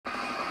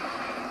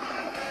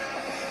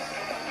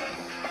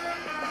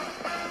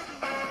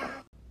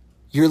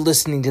You're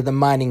listening to the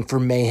Mining for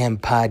Mayhem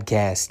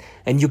podcast,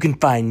 and you can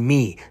find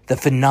me, the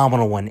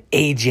phenomenal one,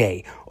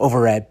 AJ,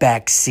 over at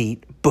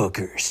Backseat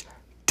Bookers.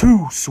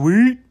 Too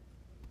sweet.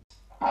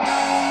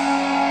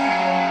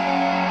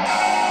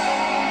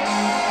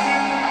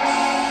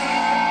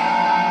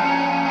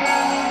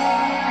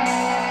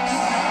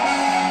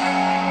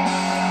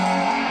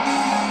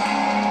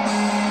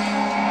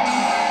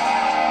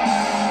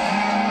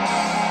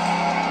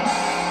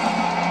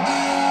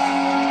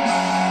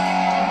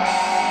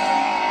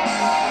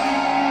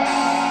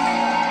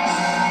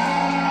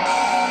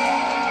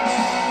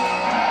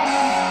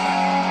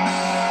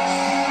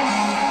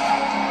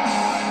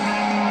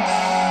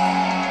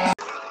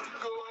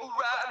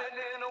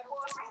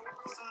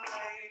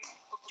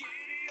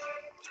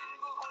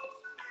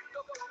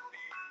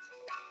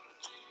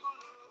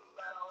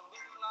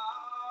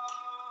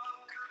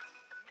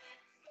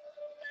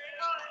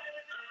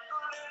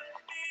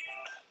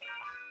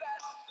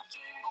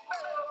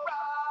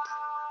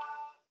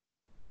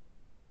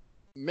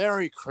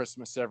 Merry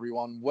Christmas,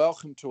 everyone.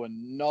 Welcome to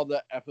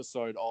another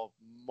episode of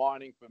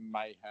Mining for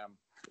Mayhem.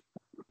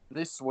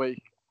 This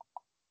week,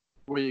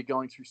 we are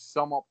going to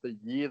sum up the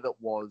year that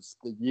was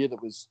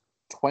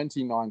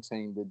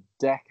 2019, the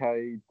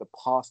decade, the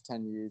past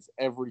 10 years,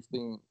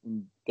 everything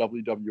in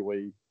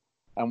WWE,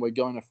 and we're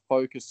going to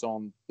focus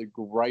on the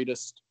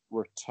greatest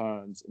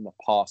returns in the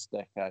past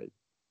decade.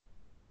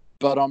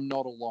 But I'm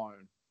not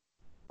alone.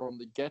 From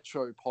the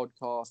GetCho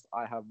podcast,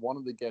 I have one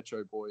of the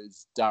GetCho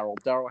boys, Darryl.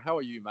 Darryl, how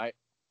are you, mate?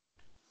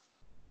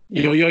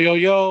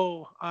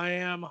 Yo. I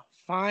am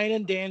fine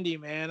and dandy,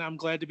 man. I'm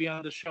glad to be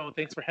on the show.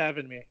 Thanks for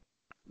having me.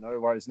 No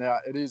worries. Now,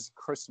 it is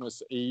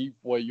Christmas Eve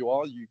where you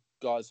are. You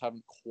guys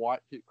haven't quite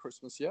hit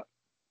Christmas yet?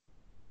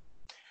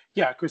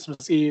 Yeah,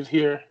 Christmas Eve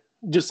here.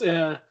 Just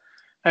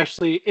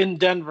actually in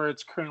Denver,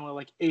 it's currently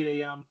like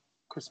 8 a.m.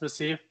 Christmas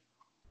Eve.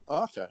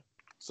 Okay.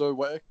 So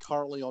we're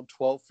currently on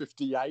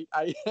 12:58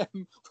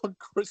 a.m. on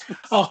Christmas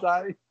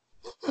Day.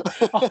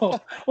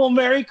 Well,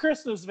 Merry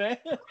Christmas, man.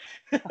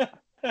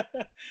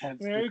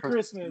 Merry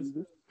Christmas.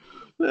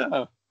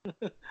 Yeah.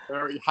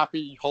 Very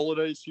happy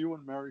holidays to you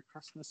and Merry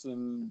Christmas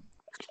and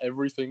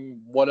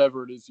everything,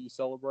 whatever it is you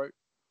celebrate.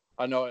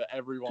 I know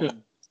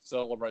everyone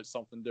celebrates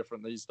something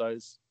different these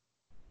days.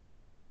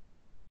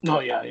 Oh,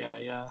 yeah.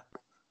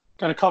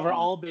 Got to cover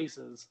all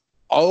bases.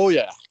 Oh,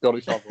 yeah. Got to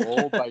cover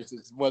all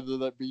bases, whether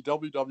that be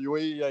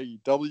WWE,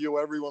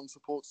 AEW, everyone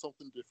supports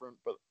something different.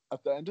 But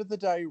at the end of the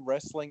day,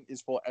 wrestling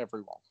is for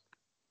everyone.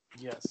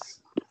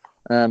 Yes.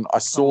 And I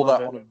saw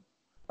that on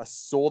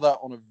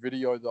a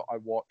video that I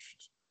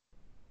watched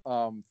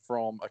I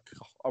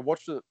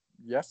watched it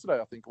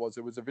yesterday, I think it was.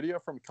 It was a video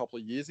from a couple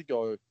of years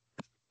ago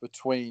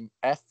between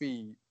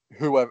Effie,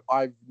 who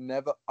I've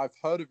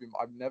heard of him.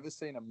 I've never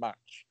seen a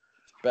match.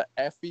 But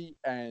Effie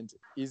and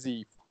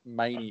Izzy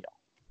Mania.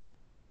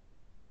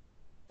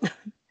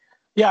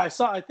 Yeah,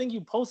 I think you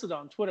posted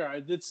on Twitter.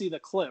 I did see the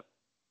clip.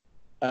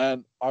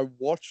 And I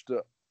watched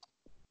it.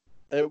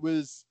 It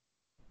was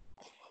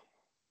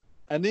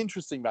an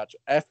interesting match.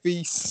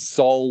 Effie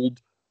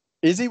sold.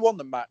 Izzy won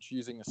the match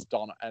using a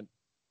stunner. And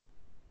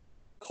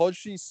because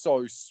she's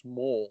so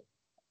small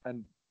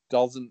and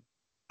doesn't,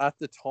 at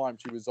the time,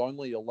 she was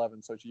only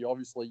 11. So she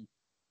obviously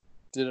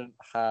didn't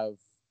have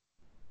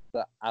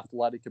the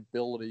athletic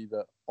ability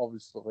that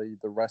obviously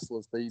the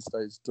wrestlers these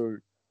days do.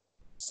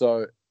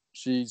 So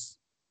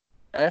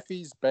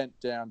Effie's bent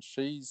down.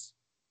 She's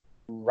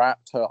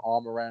wrapped her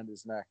arm around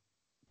his neck,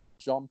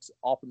 jumped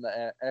up in the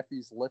air.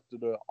 Effie's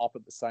lifted her up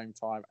at the same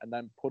time and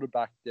then put her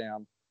back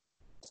down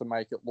to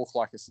make it look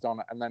like a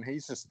stunner. And then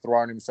he's just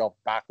thrown himself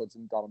backwards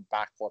and done a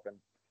backflip. And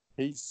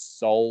he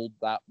sold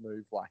that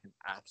move like an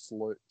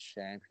absolute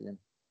champion.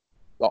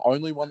 The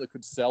only one that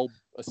could sell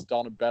a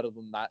stunner better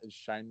than that is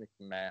Shane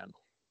McMahon.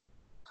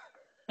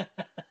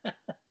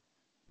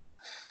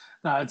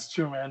 No, it's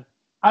true, man.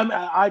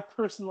 I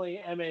personally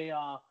am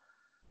a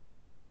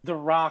The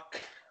Rock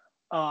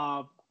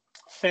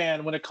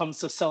fan when it comes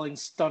to selling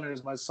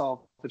stunners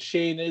myself, but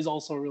Shane is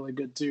also really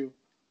good too.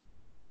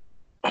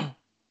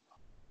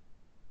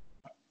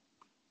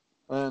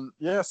 And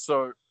yeah,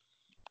 so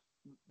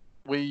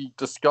we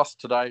discussed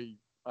today,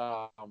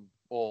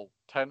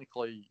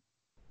 technically,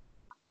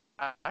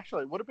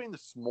 actually, it would have been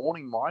this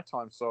morning my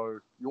time, so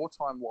your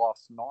time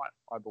last night,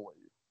 I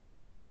believe,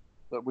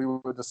 that we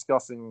were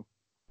discussing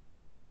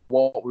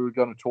what we were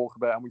going to talk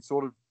about, and we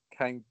sort of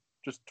came,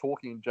 just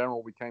talking in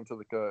general, we came to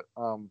the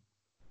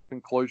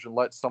conclusion,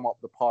 let's sum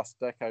up the past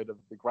decade of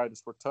the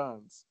greatest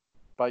returns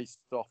based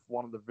off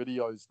one of the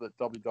videos that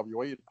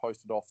WWE had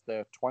posted off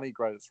their 20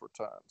 greatest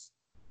returns.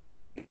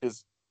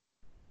 Because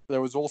there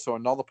was also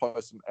another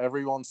post, and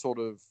everyone sort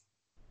of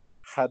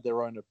had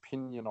their own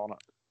opinion on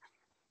it.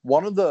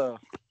 One of the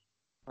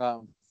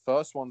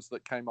first ones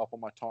that came up on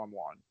my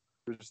timeline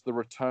was the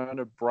return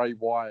of Bray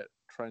Wyatt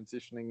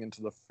transitioning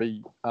into the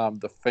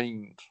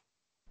Fiend.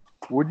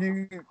 Would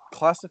you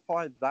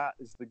classify that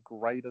as the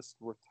greatest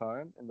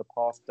return in the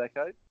past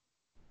decade?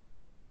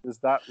 Does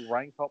that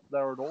rank up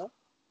there at all?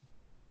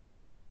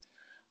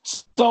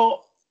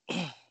 So,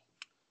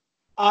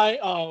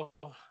 I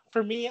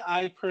for me,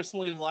 I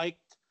personally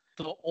liked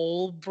the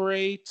old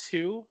Bray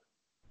too.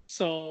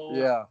 So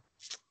Yeah.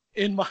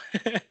 in my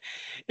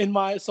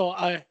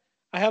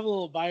I have a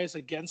little bias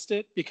against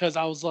it because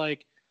I was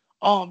like,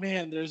 oh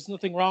man, there's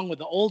nothing wrong with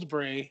the old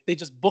Bray. They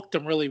just booked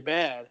him really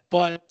bad.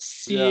 But Yeah.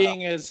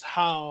 seeing as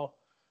how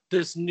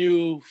this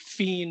new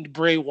Fiend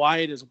Bray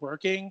Wyatt is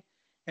working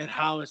and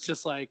how it's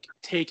just like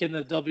taking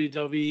the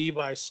WWE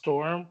by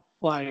storm,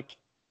 like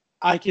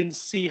I can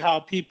see how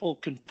people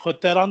can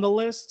put that on the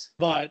list,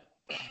 but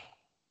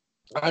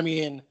I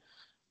mean,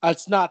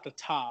 it's not the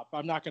top.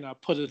 I'm not gonna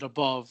put it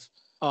above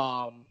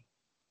um,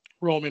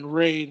 Roman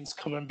Reigns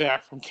coming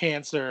back from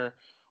cancer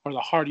or the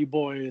Hardy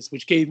Boys,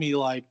 which gave me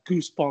like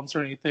goosebumps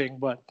or anything.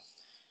 But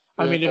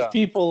I mean, if Yeah.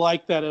 people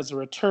like that as a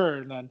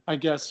return, then I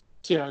guess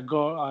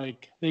go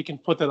like they can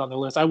put that on the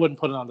list. I wouldn't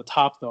put it on the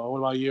top though. What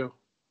about you?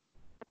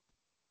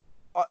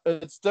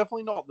 It's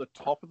definitely not the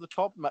top of the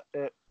top.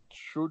 It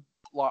should,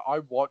 like, I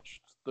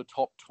watched the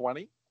top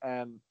 20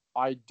 and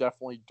I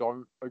definitely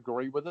don't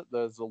agree with it.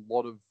 There's a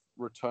lot of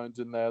returns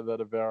in there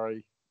that are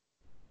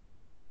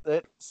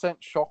it sent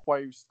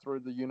shockwaves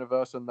through the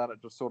universe and then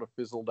it just sort of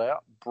fizzled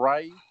out.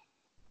 Bray,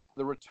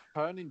 the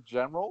return in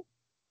general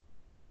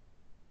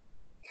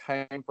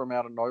came from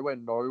out of nowhere.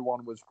 No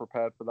one was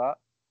prepared for that.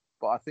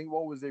 But I think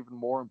what was even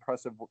more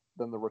impressive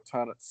than the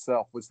return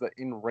itself was the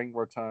in-ring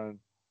return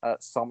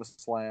at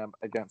SummerSlam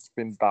against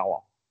Finn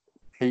Balor.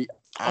 He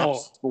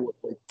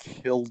absolutely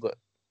killed it.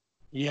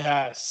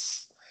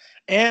 Yes.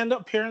 And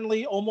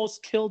apparently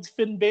almost killed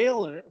Finn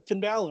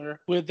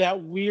Balor with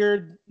that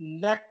weird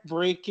neck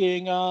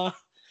breaking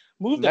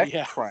move that he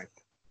had. Crank.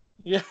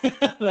 Yeah,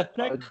 the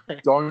neck I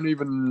crank. don't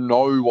even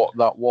know what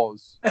that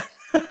was.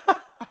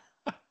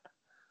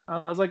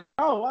 I was like,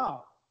 oh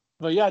wow.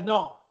 But yeah,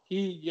 no.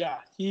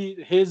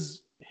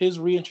 His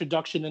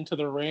reintroduction into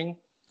the ring,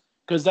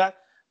 because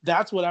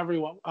that's what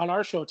everyone on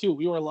our show too.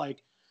 We were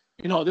like,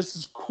 this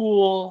is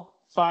cool,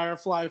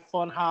 Firefly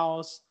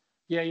Funhouse.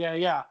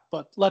 Yeah.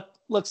 But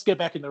let's get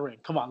back in the ring.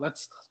 Come on,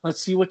 let's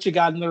see what you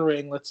got in the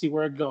ring. Let's see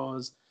where it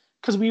goes.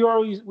 Because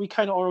we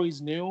kind of always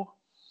knew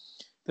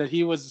that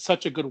he was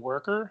such a good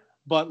worker,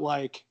 but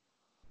like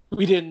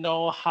we didn't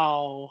know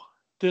how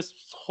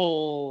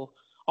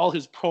all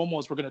his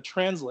promos were going to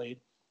translate,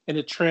 and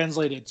it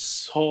translated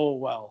so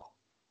well.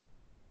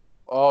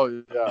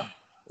 Oh yeah,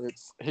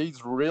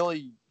 he's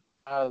really,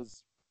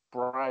 as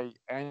Bray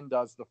and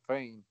as the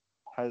Fiend,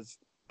 has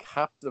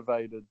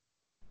captivated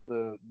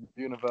the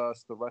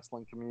universe, the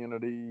wrestling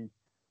community.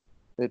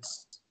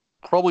 It's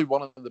probably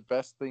one of the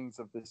best things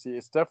of this year.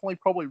 It's definitely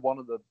probably one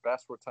of the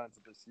best returns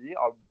of this year.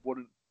 I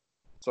wouldn't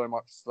so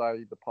much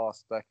say the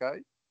past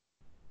decade.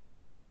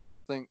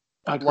 I think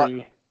I agree.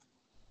 Like,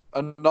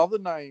 another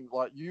name,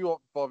 like you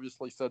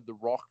obviously said, The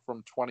Rock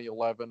from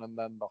 2011, and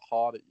then the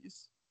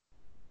Hardys.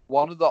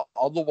 One of the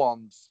other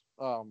ones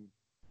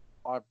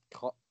I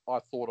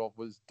thought of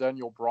was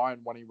Daniel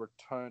Bryan when he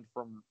returned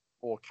from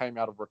or came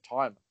out of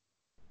retirement.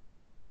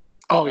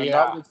 Oh, and yeah.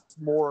 that was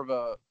more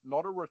of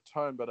not a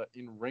return, but an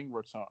in-ring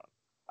return.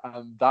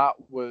 And that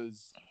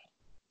was,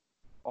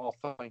 oh,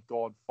 thank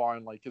God,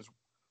 finally, because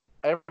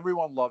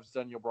everyone loves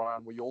Daniel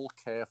Bryan. We all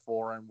care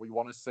for him. We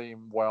want to see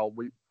him well.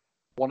 We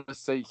want to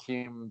see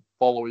him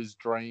follow his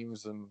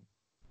dreams, and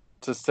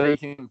to see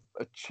him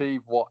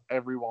achieve what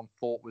everyone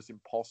thought was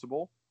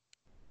impossible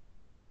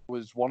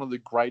was one of the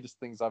greatest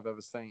things I've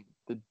ever seen.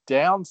 The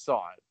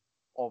downside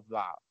of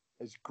that,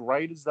 as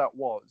great as that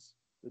was,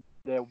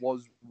 there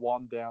was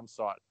one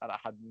downside, and it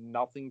had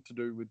nothing to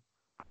do with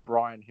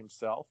Bryan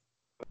himself,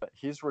 but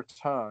his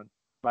return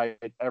made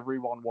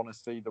everyone want to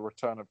see the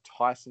return of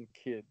Tyson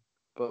Kidd,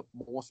 but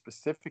more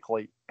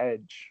specifically,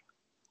 Edge.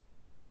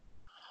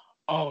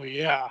 Oh,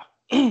 yeah.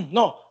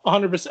 No,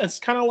 100%. It's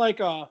kind of like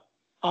I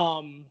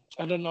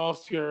don't know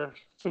if you're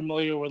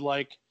familiar with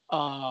like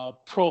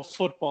pro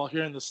football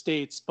here in the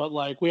States, but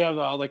like we have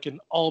like an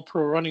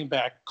all-pro running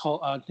back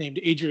called named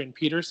Adrian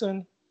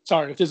Peterson.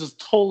 Sorry if this is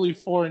totally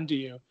foreign to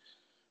you,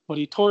 but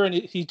he tore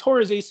his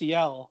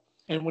ACL,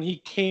 and when he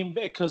came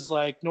back, because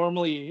like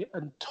normally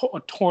a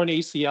torn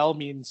ACL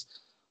means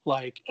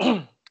like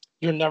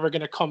you're never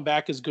gonna come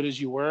back as good as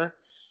you were,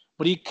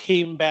 but he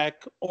came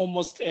back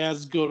almost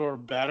as good or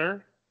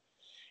better.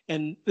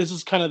 And this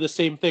is kind of the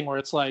same thing where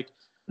it's like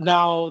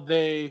now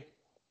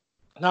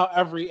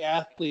every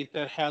athlete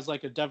that has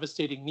like a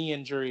devastating knee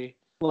injury,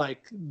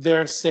 like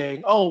they're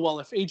saying, oh well,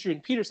 if Adrian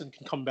Peterson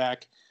can come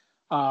back,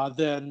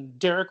 then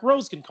Derrick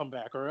Rose can come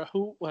back, or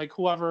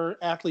whoever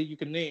athlete you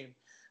can name.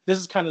 This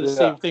is kind of the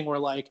same thing where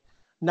like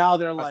now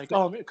they're like,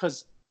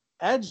 because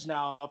Edge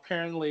now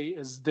apparently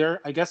is there.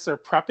 I guess they're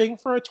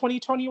prepping for a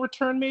 2020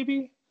 return.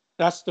 Maybe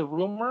that's the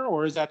rumor,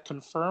 or is that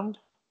confirmed?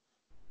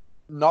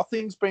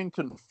 Nothing's been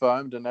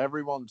confirmed, and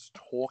everyone's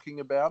talking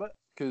about it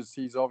because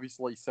he's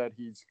obviously said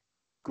he's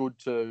good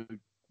to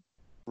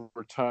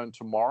return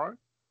tomorrow.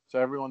 So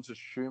everyone's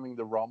assuming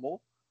the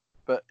Rumble,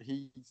 but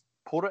he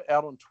put it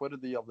out on Twitter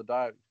the other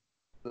day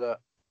that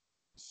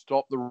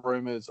stop the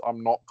rumors,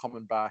 I'm not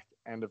coming back,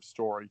 end of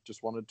story.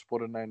 Just wanted to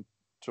put an end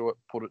to it,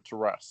 put it to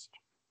rest.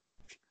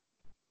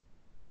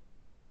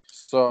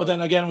 But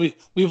then again,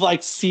 we've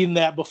like seen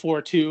that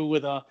before too.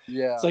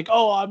 It's like,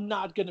 oh, I'm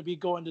not gonna be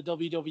going to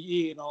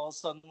WWE, and all of a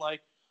sudden,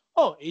 like,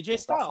 oh, AJ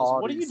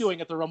Styles, what are you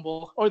doing at the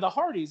Rumble or the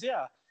Hardys?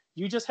 Yeah,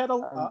 you just had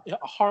a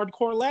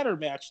hardcore ladder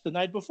match the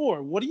night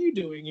before. What are you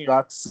doing here?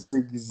 That's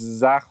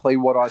exactly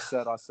what I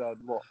said. I said,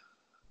 look,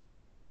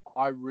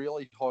 I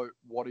really hope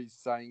what he's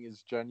saying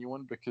is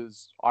genuine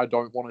because I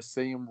don't want to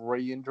see him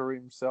re-injure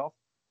himself.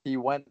 He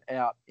went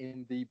out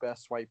in the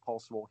best way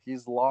possible.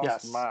 His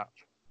last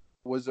match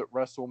was at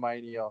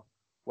WrestleMania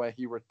where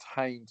he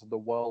retained the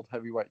World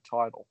Heavyweight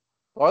title.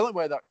 The only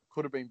way that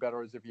could have been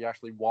better is if he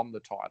actually won the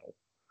title.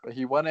 But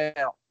he went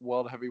out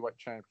World Heavyweight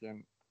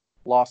Champion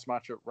last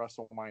match at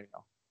WrestleMania.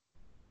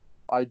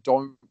 I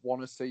don't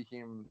want to see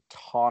him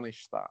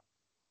tarnish that.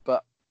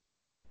 But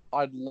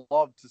I'd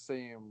love to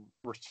see him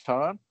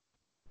return.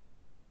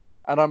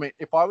 And I mean,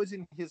 if I was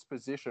in his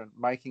position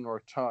making a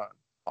return,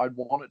 I'd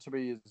want it to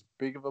be as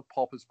big of a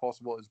pop as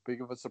possible, as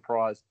big of a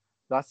surprise.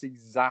 That's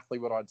exactly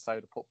what I'd say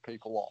to put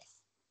people off.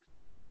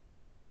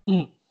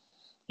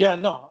 Yeah,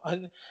 no.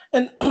 And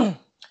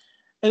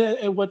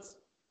what's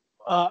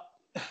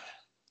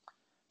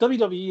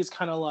WWE is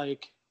kind of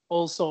like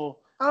also,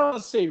 I don't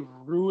want to say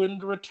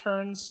ruined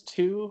returns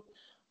too,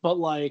 but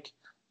like,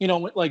 you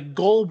know, like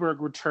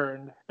Goldberg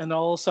returned and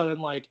all of a sudden,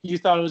 like, you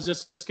thought it was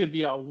just going to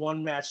be a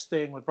one match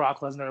thing with Brock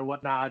Lesnar or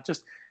whatnot,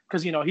 just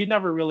because, you know, he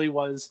never really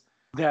was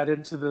that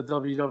into the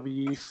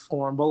WWE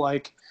form, but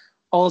like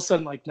all of a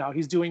sudden, like now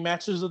he's doing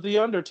matches with The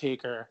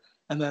Undertaker.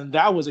 And then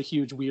that was a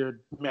huge,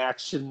 weird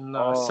match in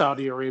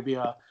Saudi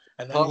Arabia.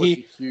 And then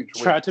he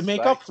tried to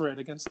make up for it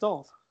against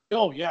Dolph.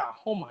 Oh, yeah.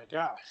 Oh, my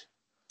gosh.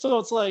 So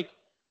it's like,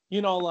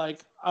 you know,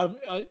 like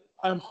I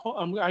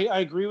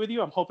agree with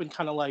you. I'm hoping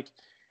kind of like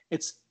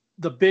it's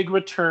the big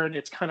return.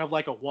 It's kind of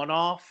like a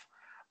one-off,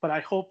 but I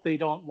hope they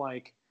don't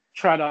like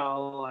try to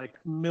like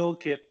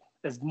milk it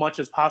as much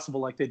as possible,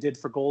 like they did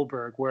for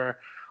Goldberg, where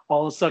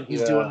all of a sudden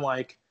he's doing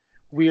like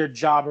weird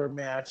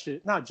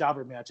not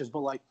jobber matches, but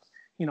like,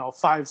 you know,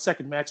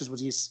 5-second matches where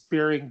he's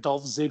spearing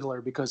Dolph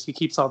Ziggler because he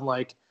keeps on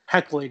like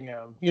heckling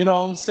him. You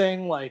know what I'm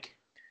saying? Like.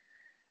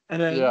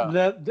 And then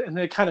and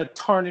it kind of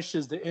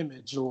tarnishes the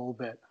image a little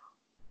bit.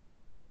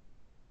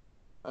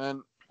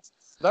 And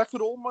that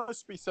could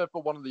almost be said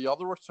for one of the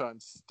other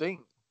returns,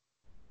 Sting.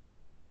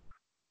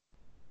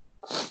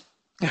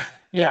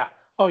 Yeah.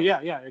 Oh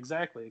yeah.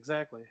 Exactly.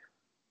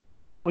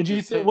 What do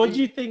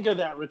you think of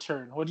that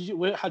return?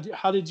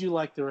 How did you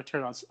like the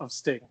return of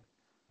Sting?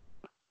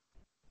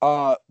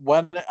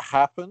 When it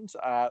happened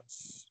at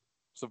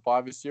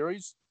Survivor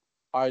Series,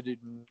 I did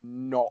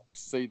not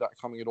see that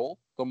coming at all.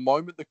 The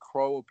moment the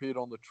crow appeared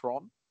on the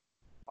Tron,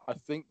 I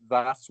think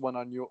that's when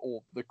I knew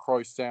all the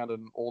crow sound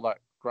and all that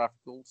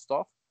graphical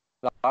stuff.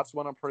 That's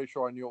when I'm pretty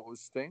sure I knew it was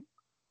Sting.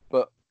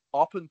 But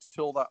up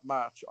until that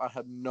match, I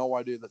had no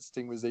idea that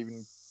Sting was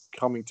even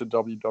coming to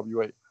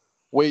WWE.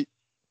 We'd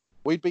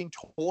been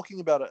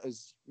talking about it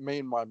as me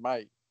and my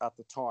mate at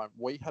the time.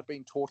 We had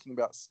been talking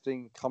about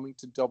Sting coming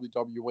to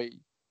WWE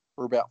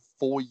for about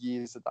 4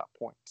 years at that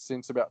point,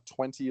 since about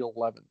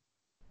 2011.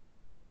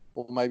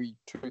 Or maybe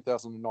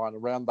 2009,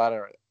 around that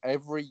area.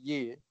 Every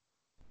year,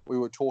 we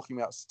were talking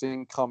about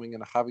Sting coming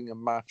and having a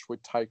match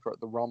with Taker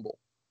at the Rumble.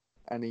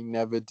 And he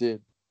never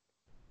did.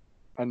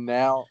 And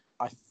now,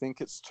 I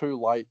think it's too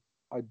late.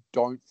 I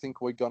don't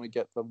think we're going to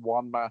get the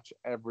one match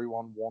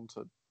everyone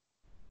wanted.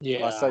 Yeah.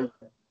 And I say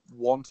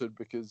wanted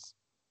because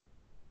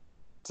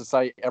to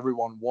say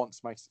everyone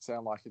wants makes it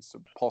sound like it's a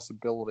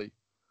possibility.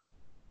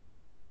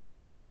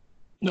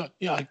 No,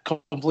 yeah, I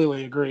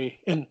completely agree.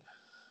 And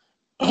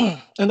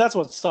that's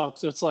what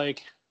sucks. It's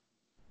like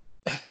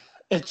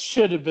it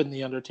should have been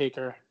The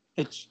Undertaker.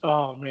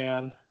 Oh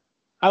man.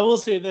 I will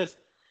say this.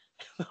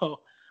 No,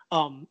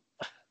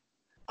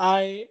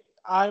 I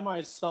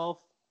myself,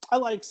 I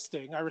like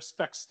Sting. I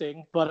respect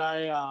Sting, but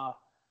I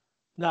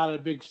not a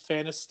big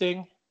fan of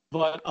Sting.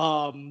 But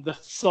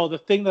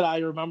the thing that I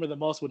remember the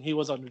most when he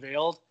was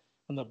unveiled,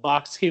 when the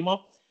box came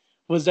up,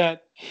 was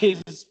that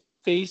his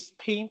face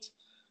paint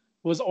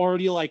was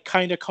already like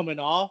kind of coming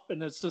off,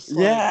 and it's just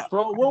like,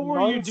 bro, what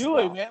were you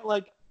doing, man?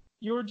 Like,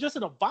 you were just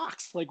in a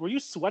box. Like, were you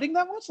sweating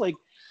that much? Like,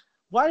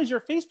 why is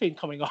your face paint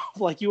coming off?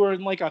 Like, you were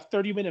in like a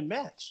 30-minute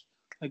match.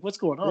 Like, what's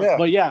going on? Yeah.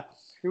 But yeah,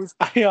 he was.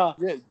 I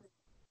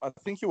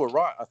think you were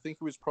right. I think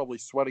he was probably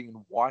sweating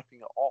and wiping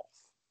it off.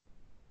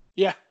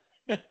 Yeah.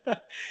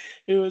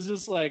 It was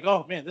just like,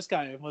 oh man, this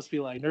guy must be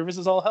like nervous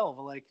as all hell.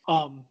 But like,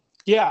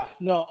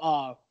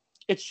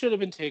 it should have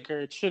been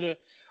Taker. It should have,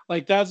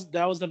 like,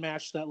 that was the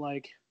match that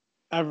like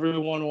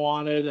everyone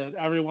wanted, that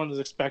everyone was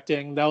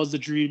expecting. That was the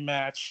dream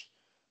match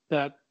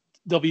that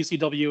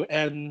WCW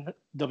and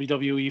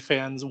WWE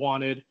fans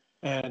wanted,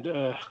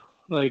 and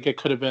like it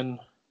could have been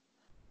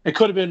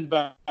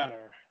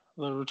better.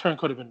 The return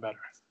could have been better.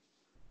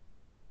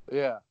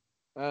 Yeah,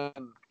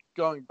 and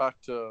going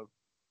back to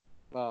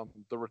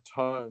the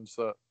returns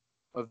of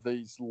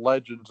these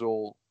legends,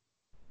 or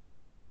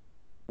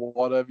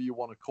whatever you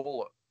want to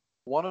call it.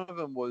 One of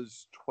them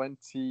was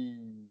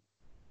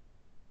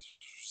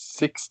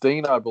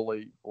 2016, I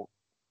believe.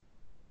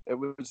 It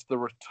was the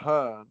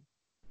return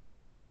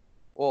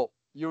Well,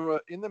 you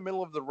were in the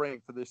middle of the ring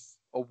for this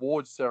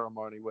award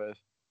ceremony where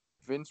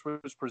Vince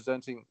was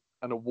presenting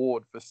an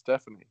award for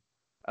Stephanie,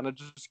 and it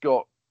just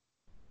got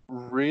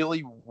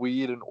really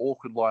weird and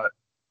awkward. Like,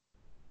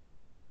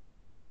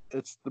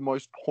 it's the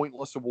most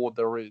pointless award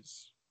there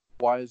is.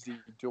 Why is he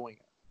doing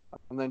it?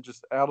 And then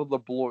just out of the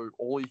blue,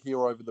 all you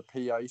hear over the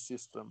PA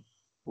system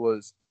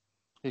was,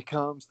 "Here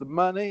comes the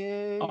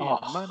money,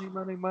 money,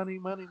 money, money,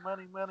 money,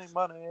 money, money,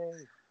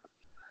 money."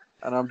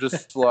 And I'm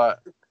just like,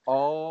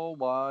 oh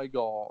my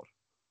God.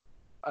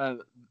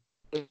 And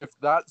if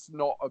that's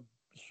not a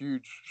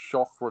huge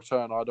shock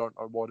return, I don't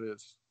know what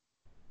is.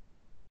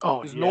 Oh,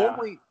 Because yeah.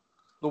 normally,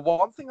 the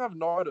one thing I've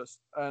noticed,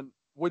 and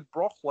with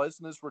Brock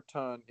Lesnar's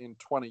return in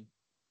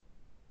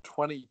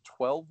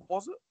 2012,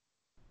 was it?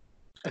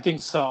 I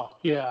think so,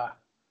 yeah.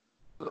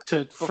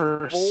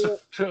 For when,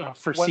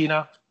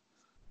 Cena.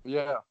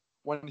 Yeah.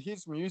 When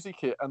his music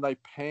hit and they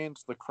panned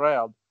the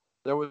crowd,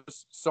 there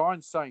was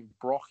signs saying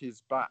Brock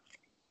is back.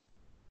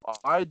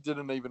 I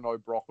didn't even know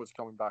Brock was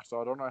coming back,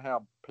 so I don't know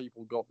how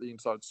people got the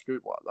inside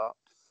scoop like that.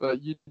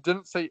 But you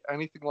didn't see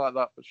anything like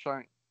that for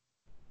Shane.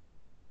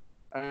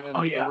 And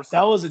oh, yeah.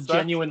 That was a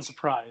genuine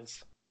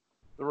surprise.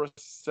 The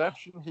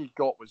reception he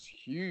got was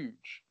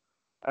huge.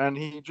 And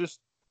he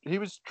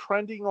was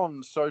trending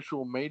on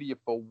social media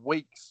for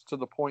weeks to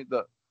the point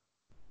that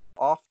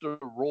after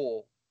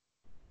Raw,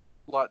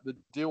 like, the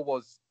deal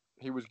was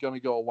he was going to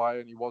go away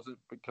and he wasn't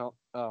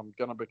going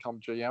to become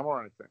GM or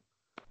anything.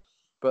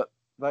 But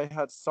they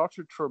had such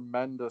a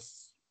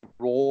tremendous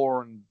Raw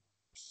and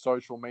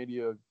social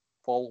media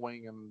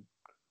following and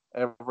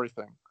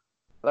everything.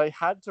 They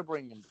had to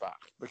bring him back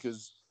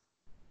because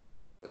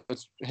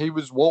he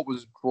was what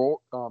was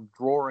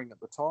drawing at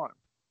the time.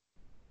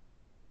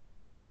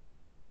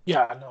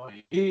 Yeah, no,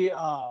 he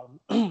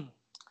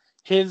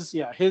his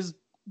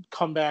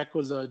comeback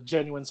was a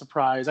genuine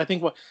surprise. I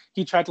think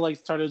he tried to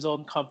start his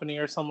own company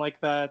or something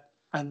like that,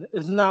 and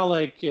it's not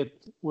like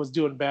it was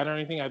doing bad or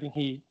anything. I think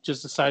he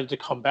just decided to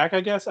come back. I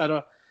guess I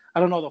don't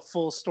know the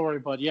full story,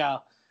 but yeah,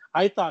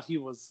 I thought he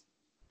was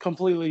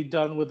completely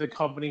done with the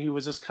company. He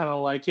was just kind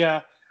of like,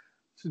 yeah,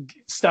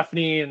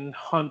 Stephanie and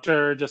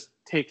Hunter, just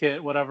take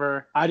it,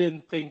 whatever. I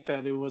didn't think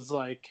that it was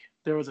like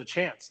there was a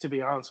chance, to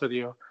be honest with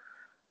you,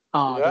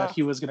 that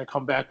he was going to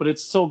come back. But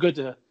it's so good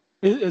to,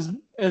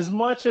 as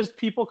much as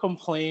people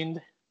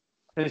complained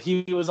that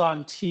he was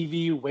on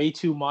TV way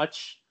too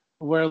much,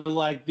 where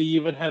they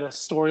even had a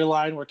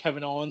storyline where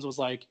Kevin Owens was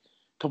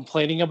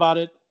complaining about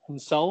it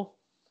himself.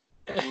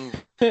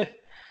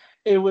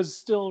 It was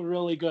still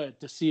really good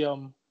to see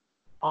him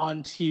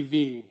on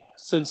TV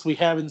since we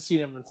haven't seen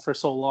him for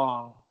so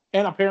long.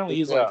 And apparently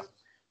he's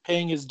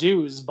paying his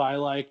dues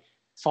by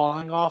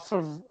falling off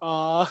of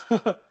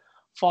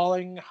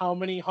falling how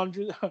many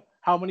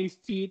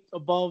feet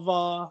above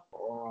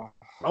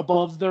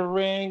the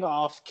ring,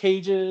 off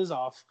cages,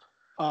 off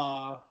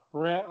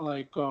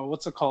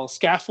what's it called,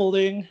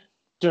 scaffolding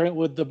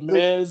with the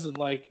Miz, and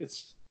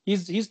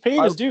he's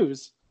paying his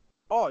dues.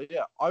 Oh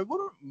yeah, I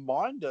wouldn't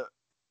mind it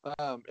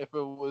if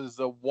it was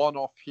a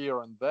one-off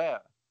here and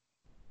there,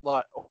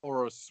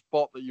 or a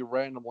spot that you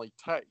randomly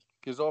take,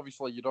 because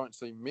obviously you don't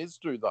see Miz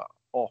do that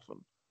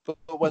often. But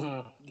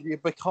when you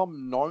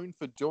become known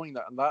for doing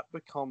that, and that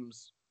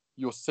becomes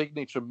your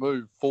signature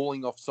move,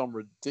 falling off some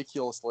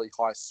ridiculously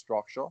high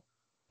structure,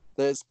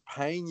 there's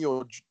paying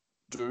your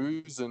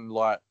dues and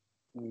look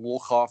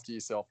after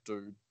yourself,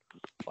 dude.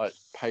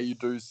 Pay your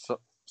dues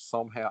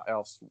somehow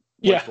else.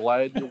 Yeah.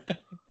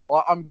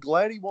 I'm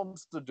glad he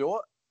wants to do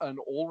it, and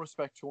all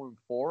respect to him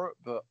for it,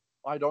 but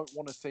I don't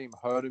want to see him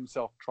hurt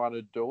himself trying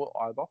to do it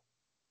either.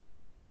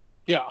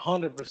 Yeah,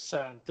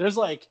 100%. There's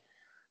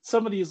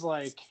some of these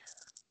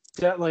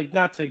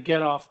not to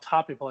get off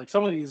topic, but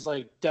some of these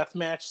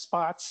deathmatch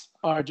spots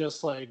are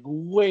just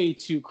way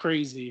too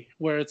crazy.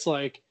 Where it's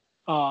I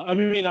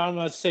mean, I'm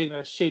not saying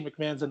that Shane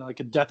McMahon's in a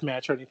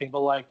deathmatch or anything,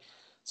 but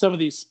some of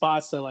these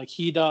spots that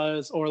you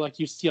does, or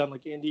you see on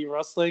indie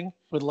wrestling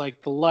with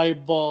the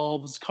light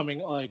bulbs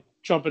coming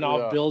jumping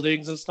off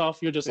buildings and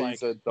stuff. You're just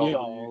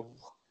yo.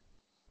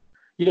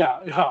 Yeah,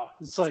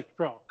 it's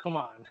bro, come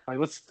on.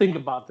 Let's think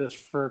about this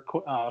for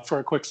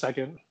a quick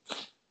second.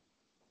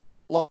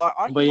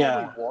 I can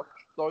only watch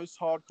those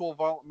hardcore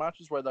violent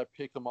matches where they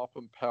pick them up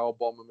and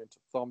powerbomb them into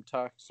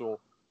thumbtacks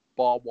or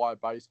barbed wire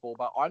baseball,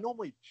 but I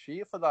normally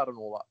cheer for that and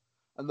all that.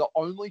 And the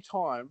only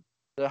time,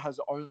 there has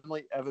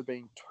only ever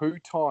been 2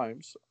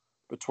 times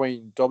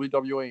between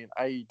WWE and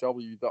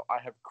AEW that I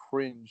have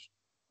cringed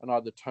and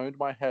either turned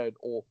my head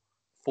or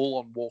full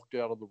on walked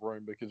out of the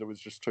room because it was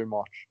just too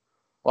much.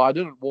 I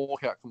didn't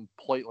walk out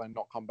completely and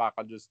not come back.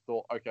 I just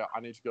thought, okay,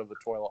 I need to go to the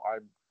toilet.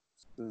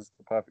 This is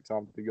the perfect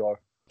time to go.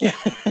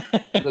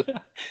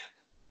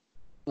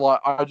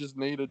 I just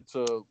needed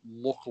to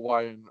look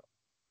away. And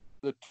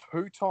the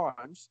 2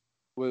 times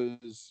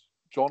was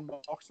Jon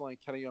Moxley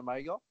and Kenny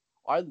Omega.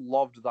 I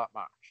loved that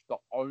match. The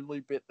only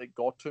bit that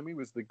got to me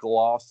was the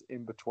glass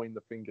in between the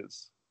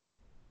fingers.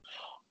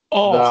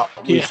 Oh, that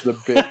was the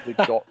bit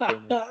that got to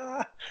me.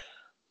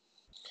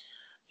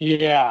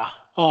 Yeah.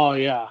 Oh,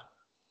 yeah.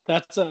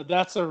 That's a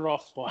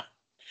rough one.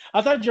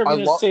 I thought you were I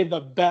gonna love. say the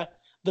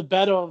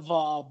bed of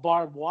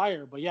barbed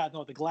wire, but yeah,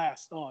 no, the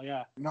glass. Oh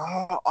yeah,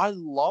 No, I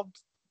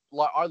loved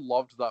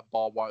that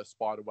barbed wire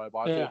spider web.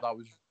 I yeah. thought that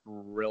was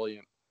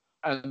brilliant.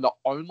 And the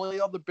only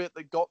other bit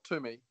that got to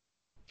me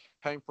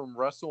came from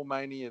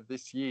WrestleMania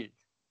this year,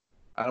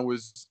 and it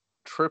was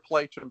Triple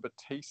H and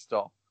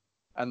Batista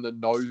and the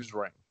nose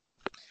ring.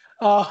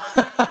 Oh,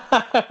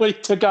 when he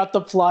took out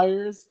the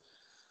pliers.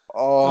 Oh,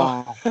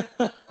 Oh.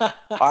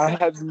 I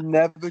have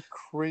never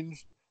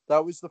cringed.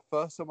 That was the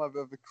first time I've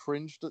ever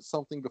cringed at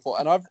something before.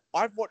 And I've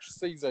watched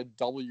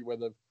CZW where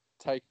they've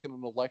taken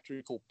an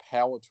electrical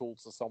power tool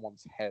to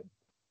someone's head.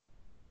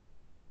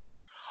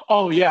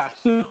 Oh yeah,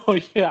 oh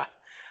yeah,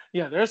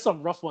 yeah. There's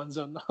some rough ones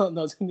on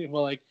those.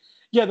 Well, like,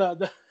 yeah,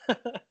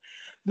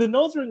 the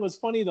nose ring was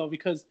funny though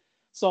because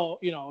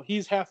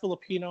he's half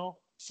Filipino,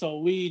 so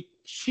we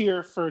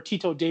cheer for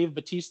Tito Dave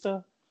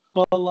Batista.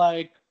 But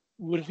like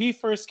when he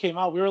first came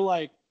out, we were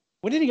like,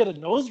 when did he get a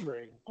nose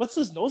ring? What's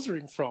this nose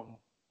ring from?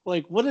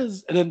 Like, what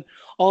is? And then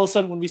all of a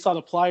sudden, when we saw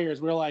the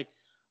pliers, we were like,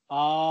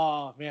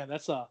 oh man,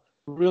 that's a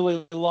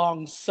really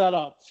long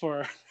setup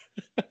for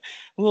a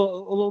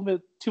little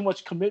bit too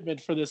much commitment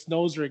for this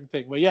nose ring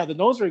thing. But yeah, the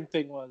nose ring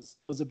thing was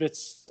a bit.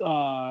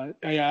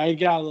 I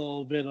got a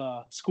little bit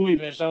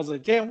squeamish. I was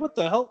like, damn, what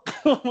the hell?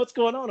 What's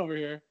going on over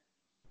here?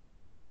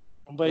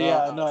 But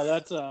yeah, no,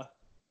 that's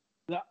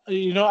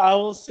I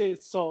will say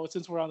so.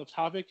 Since we're on the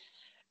topic,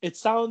 it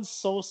sounds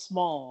so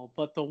small,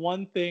 but the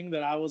one thing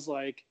that I was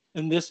like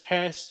in this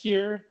past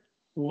year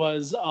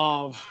was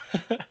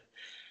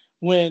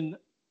when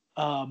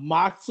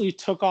Moxley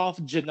took off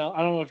Janela.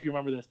 I don't know if you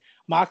remember this.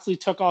 Moxley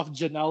took off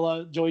Joey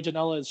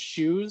Janela's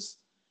shoes,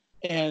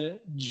 and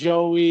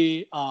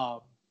Joey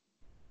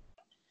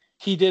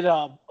he did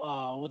a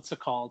what's it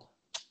called?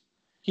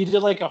 He did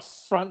like a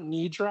front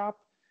knee drop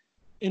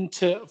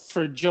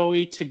for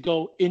Joey to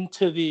go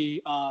into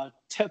the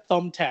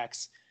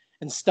thumbtacks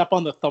and step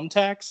on the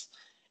thumbtacks,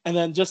 and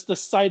then just the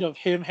sight of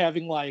him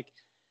having like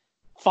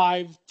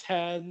 5,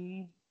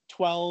 10,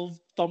 12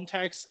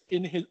 thumbtacks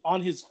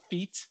on his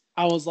feet,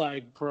 I was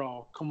like,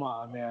 bro, come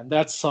on, man,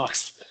 that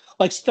sucks.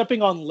 Like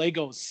stepping on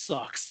Legos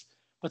sucks,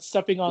 but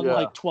stepping on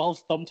like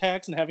 12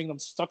 thumbtacks and having them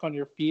stuck on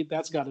your feet,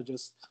 that's got to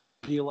just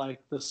be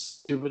like the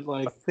stupid,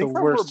 like the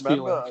worst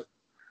feeling.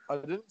 I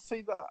didn't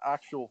see the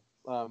actual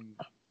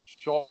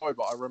show,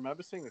 but I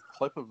remember seeing a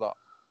clip of that.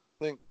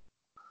 I think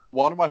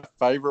one of my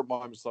favorite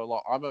moments, though,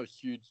 like I'm a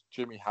huge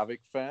Jimmy Havoc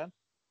fan.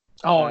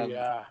 Oh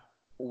yeah.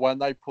 When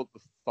they put the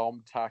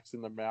thumbtacks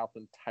in the mouth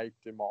and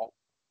taped him up.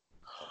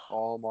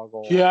 Oh my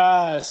god.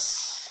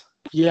 Yes.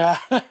 Yeah.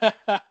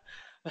 That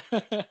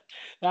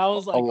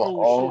was like,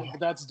 holy shit, but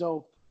that's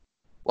dope.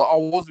 Like, I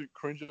wasn't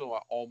cringing,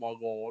 like, oh my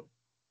god.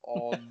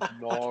 Oh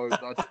no.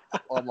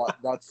 I'm like,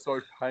 that's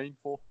so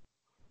painful.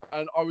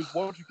 And I was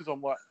watching because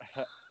I'm like,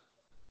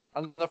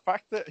 and the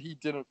fact that he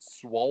didn't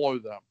swallow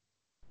them.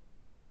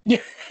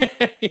 Yeah.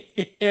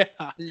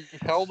 He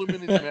held them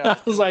in his mouth.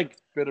 I was like,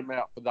 spit them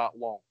out for that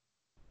long.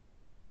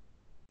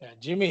 Yeah,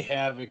 Jimmy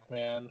Havoc,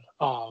 man.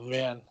 Oh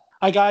man.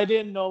 Like I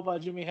didn't know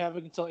about Jimmy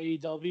Havoc until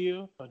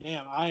AEW, but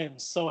damn, I am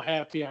so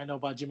happy I know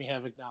about Jimmy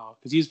Havoc now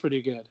because he's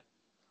pretty good.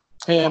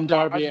 Him,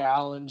 Darby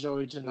Allin,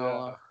 Joey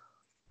Janela.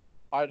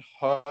 Yeah. I'd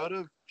heard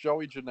of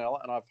Joey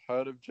Janela and I've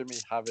heard of Jimmy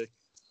Havoc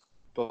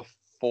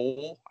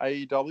before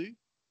AEW,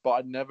 but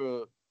I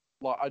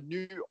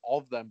knew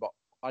of them, but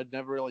I'd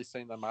never really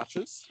seen their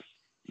matches.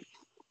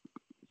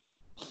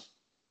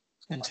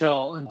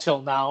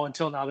 Until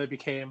now they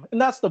became,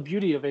 and that's the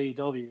beauty of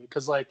AEW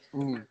because like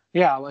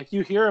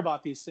you hear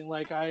about these things.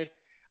 Like I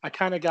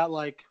kind of got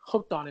like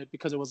hooked on it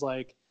because it was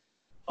like,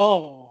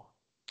 oh,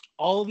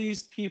 all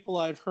these people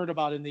I've heard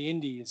about in the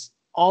indies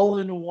all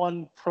in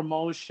one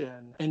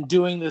promotion and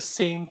doing the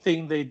same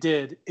thing they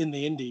did in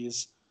the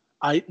indies.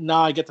 I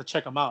get to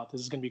check them out. This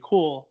is gonna be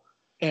cool.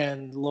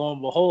 And lo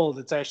and behold,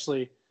 it's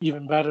actually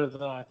even better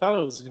than I thought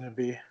it was gonna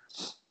be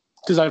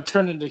because I've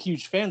turned into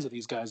huge fans of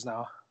these guys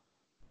now.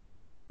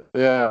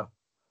 Yeah,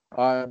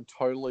 I am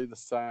totally the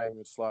same.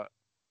 It's like,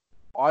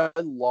 I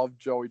love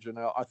Joey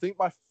Janela. I think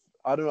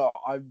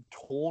I'm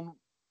torn.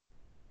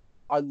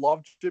 I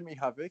love Jimmy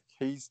Havoc.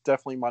 He's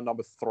definitely my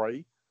number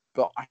 3,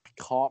 but I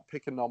can't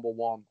pick a number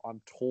 1.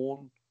 I'm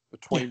torn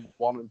between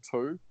 1 and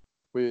 2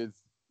 with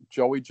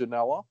Joey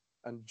Janela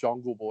and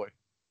Jungle Boy.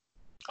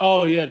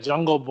 Oh, yeah,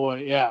 Jungle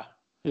Boy, yeah.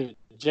 Dude,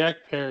 Jack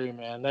Perry,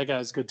 man, that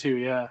guy's good too,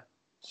 yeah.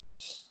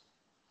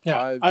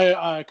 Yeah,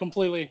 I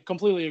completely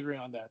agree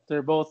on that.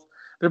 They're both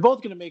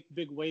going to make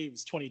big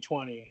waves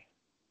 2020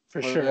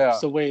 for sure. Yeah.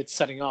 It's the way it's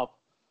setting up.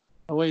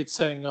 The way it's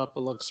setting up, it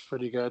looks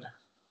pretty good.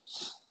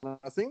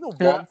 I think the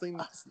one thing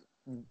that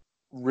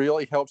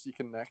really helps you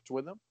connect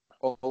with them,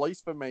 or at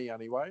least for me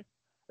anyway,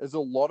 is a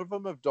lot of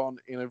them have done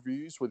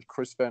interviews with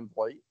Chris Van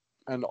Vliet,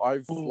 and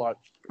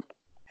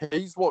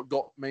he's what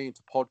got me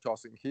into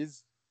podcasting.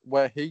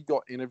 Where he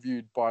got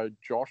interviewed by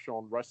Josh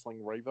on Wrestling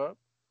Reverb,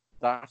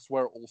 that's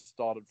where it all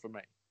started for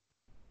me.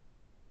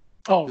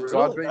 Oh,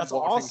 really? That's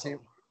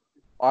awesome.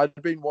 I'd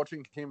been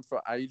watching him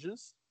for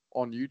ages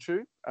on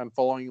YouTube and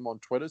following him on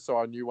Twitter, so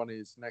I knew when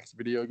his next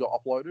video got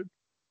uploaded.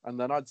 And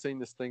then I'd seen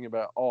this thing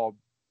about,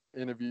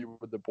 interview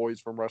with the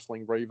boys from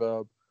Wrestling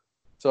Reverb.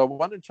 So I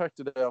went and checked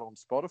it out on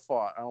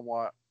Spotify, and I'm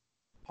like,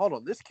 hold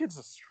on, this kid's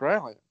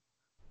Australian.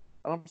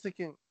 And I'm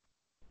thinking,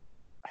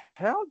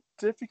 how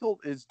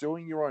difficult is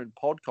doing your own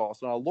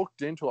podcast? And I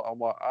looked into it. I'm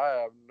like,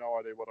 I have no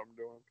idea what I'm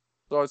doing.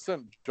 So I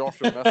sent Josh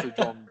a message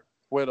on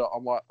Twitter.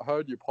 I'm like, I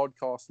heard your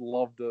podcast,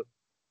 loved it.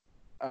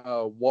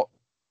 What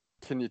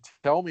can you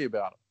tell me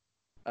about it?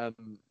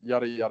 And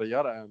yada, yada,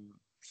 yada. And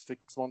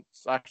 6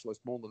 months, actually,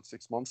 it's more than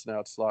 6 months now.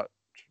 It's like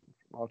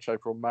March,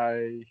 April,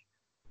 May.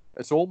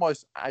 It's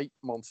almost 8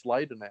 months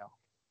later now.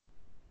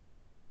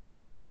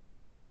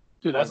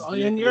 Dude,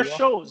 and your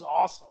show is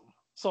awesome.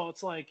 So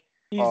it's like,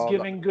 he's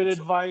giving good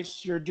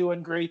advice. You're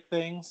doing great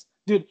things.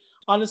 Dude,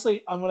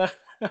 honestly, I'm going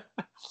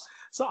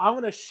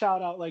to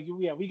shout out,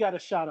 we got to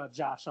shout out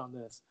Josh on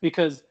this,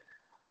 because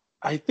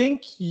I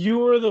think you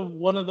were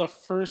one of the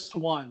first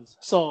ones.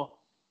 So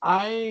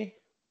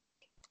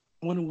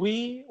when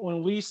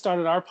we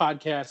started our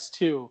podcast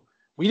too,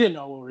 we didn't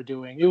know what we were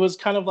doing. It was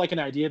kind of like an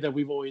idea that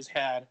we've always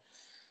had.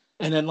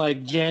 And then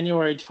like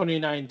January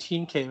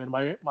 2019 came, and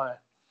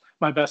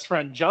my best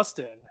friend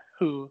Justin,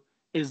 who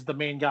is the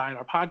main guy in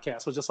our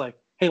podcast, was just like,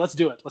 hey, let's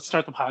do it. Let's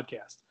start the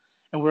podcast.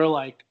 And we're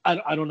like,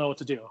 I don't know what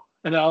to do.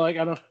 And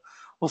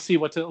we'll see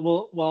what to,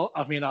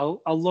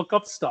 I'll look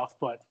up stuff,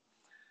 but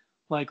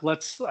like,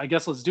 let's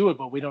do it,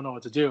 but we don't know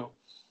what to do.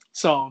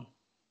 So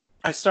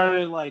I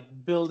started like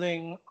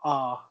building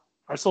our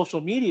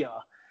social media,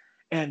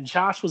 and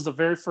Josh was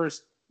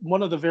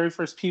one of the very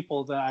first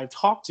people that I've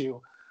talked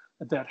to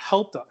that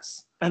helped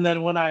us. And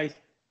then when I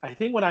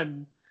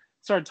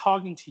started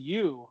talking to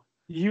you,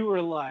 you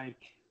were like,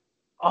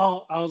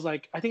 oh, I was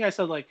like, I think I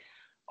said like,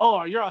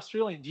 oh, you're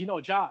Australian. Do you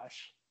know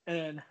Josh?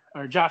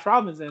 Or Josh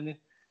Robinson?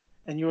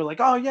 And you were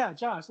like, oh yeah,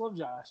 Josh, love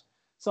Josh.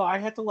 So I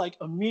had to like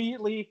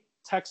immediately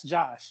text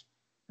Josh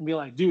and be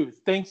like, dude,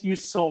 thank you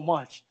so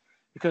much,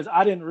 because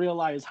I didn't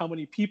realize how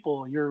many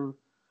people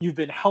you've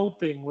been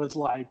helping with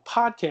like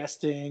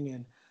podcasting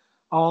and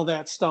all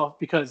that stuff,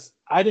 because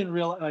I didn't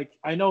realize, like,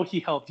 I know he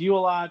helped you a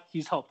lot.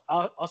 He's helped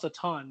us a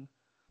ton.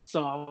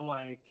 So I'm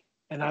like,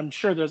 and I'm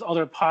sure there's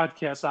other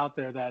podcasts out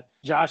there that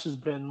Josh has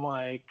been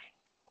like,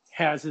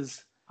 has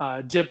his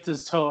dipped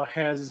his toe,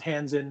 has his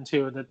hands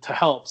into to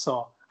help.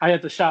 So I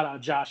had to shout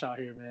out Josh out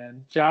here,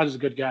 man. Josh is a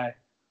good guy.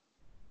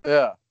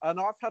 Yeah, and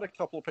I've had a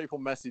couple of people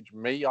message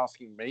me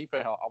asking me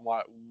for help. I'm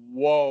like,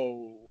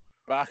 whoa,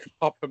 back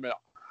up a minute.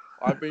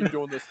 I've been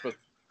doing this for,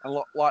 and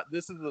like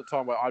this is the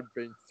time where I've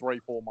been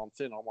 3-4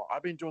 months in. I'm like,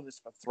 I've been doing this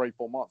for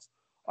 3-4 months.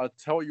 I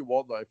tell you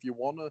what though, if you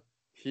want to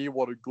hear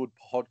what a good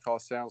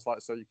podcast sounds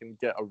like, so you can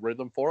get a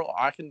rhythm for it,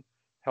 I can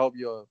help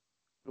you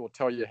or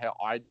tell you how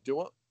I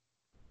do it,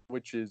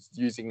 which is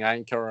using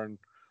Anchor, and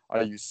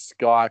I use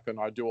Skype, and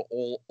I do it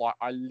all. Like,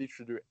 I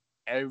literally do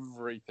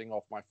everything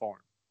off my phone.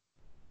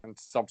 And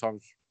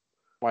sometimes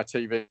my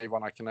TV,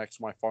 when I connect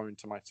my phone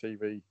to my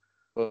TV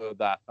for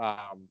that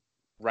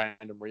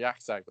random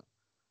React segment.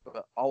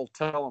 But I'll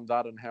tell them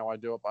that and how I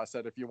do it. But I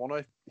said, if you want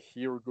to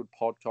hear a good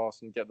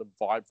podcast and get the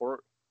vibe for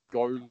it,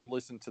 go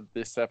listen to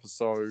this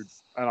episode.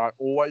 And I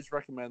always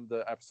recommend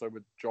the episode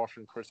with Josh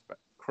and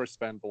Chris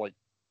Van Vliet.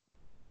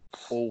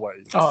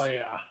 Always. Oh,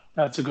 yeah.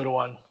 That's a good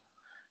one.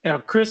 Yeah,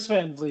 Chris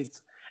Van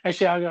Vliet.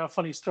 Actually, I got a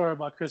funny story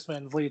about Chris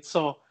Van Vliet.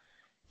 So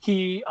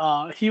he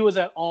was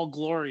at All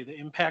Glory, the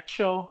Impact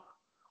show.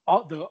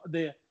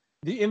 The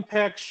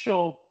Impact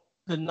show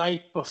the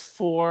night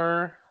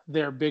before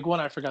their big one.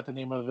 I forgot the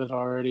name of it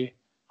already.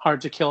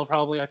 Hard to Kill,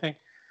 probably, I think.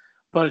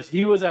 But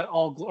he was at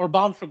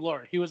Bound for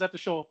Glory. He was at the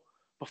show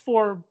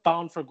before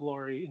Bound for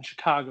Glory in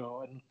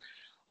Chicago. And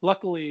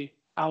luckily,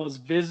 I was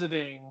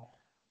visiting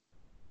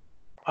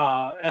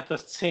at the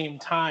same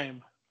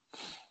time.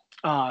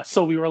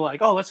 So we were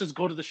like, oh, let's just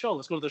go to the show.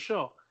 Let's go to the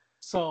show.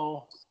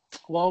 So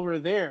while we're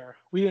there,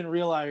 we didn't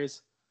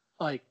realize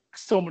like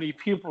so many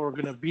people were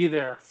going to be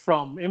there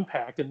from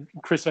Impact, and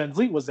Chris Van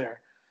Vliet was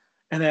there.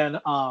 And then,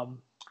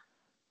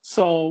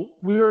 so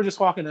we were just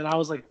walking, and I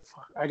was like,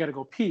 fuck, I got to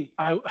go pee.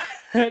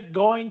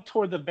 Going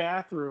toward the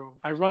bathroom,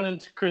 I run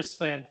into Chris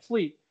Van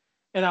Vliet,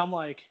 and I'm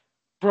like,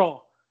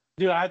 bro,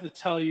 dude, I have to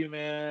tell you,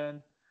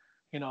 man,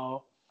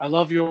 I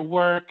love your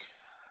work,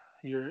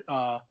 your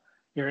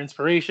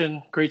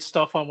inspiration, great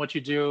stuff on what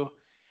you do.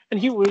 And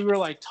we were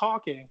like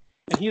talking,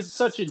 and he's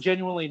such a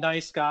genuinely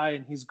nice guy,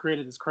 and he's great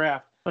at his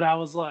craft. But I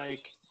was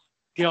like,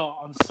 yo,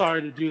 I'm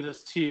sorry to do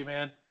this to you,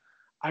 man.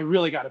 I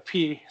really got to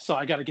pee, so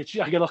I got to get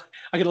you. I gotta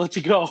let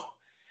you go.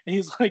 And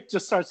he's like,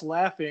 just starts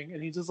laughing,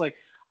 and he's just like,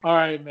 all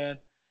right, man.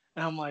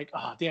 And I'm like,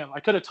 oh, damn,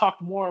 I could have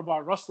talked more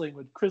about wrestling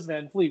with Chris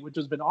Van Vliet, which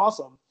has been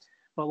awesome.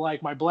 But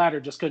like, my bladder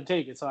just couldn't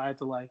take it, so I had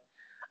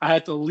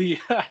to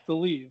leave.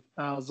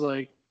 And I was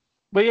like,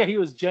 but yeah, he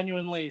was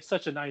genuinely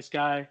such a nice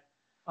guy.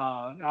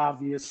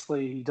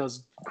 Obviously, he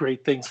does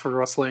great things for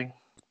wrestling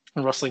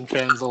and wrestling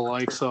fans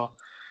alike. So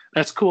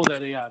that's cool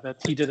that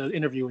he did an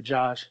interview with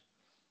Josh.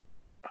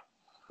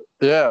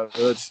 Yeah,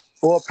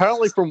 well,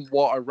 apparently from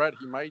what I read,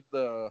 he made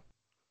the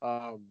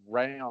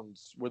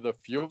rounds with a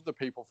few of the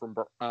people from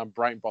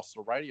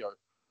Brainbuster Radio,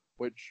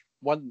 which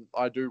one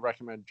I do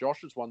recommend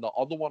Josh's one. The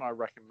other one I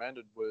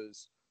recommended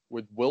was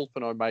with Wilf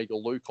and Omega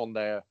Luke on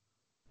their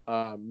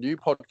new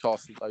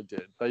podcast that they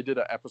did. They did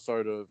an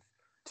episode of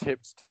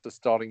tips to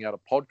starting out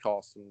a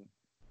podcast and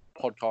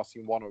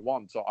podcasting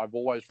 101. So I've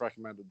always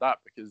recommended that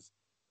because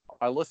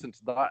I listened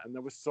to that and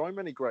there were so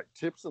many great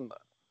tips in there.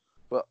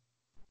 But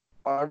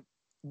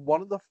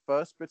one of the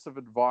first bits of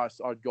advice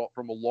I got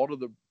from a lot of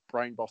the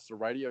Brainbuster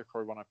radio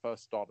crew when I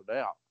first started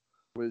out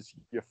was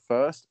your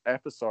first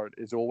episode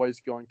is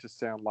always going to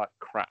sound like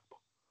crap.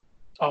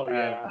 Oh,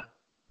 yeah. And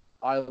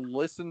I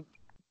listened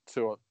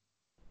to it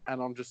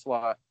and I'm just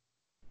like,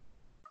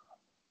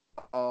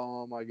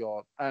 oh my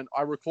God. And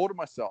I recorded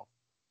myself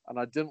and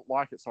I didn't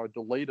like it, so I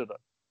deleted it.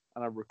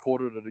 And I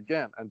recorded it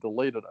again and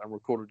deleted it and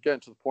recorded again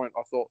to the point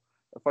I thought,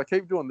 if I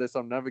keep doing this,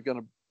 I'm never going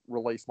to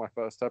release my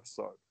first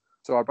episode.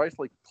 So I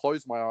basically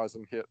closed my eyes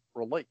and hit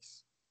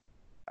release.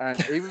 And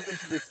even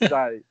to this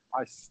day,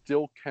 I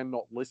still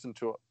cannot listen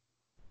to it.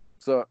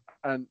 So,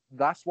 and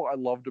that's what I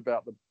loved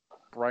about the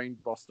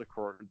Brainbuster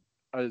crew,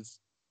 as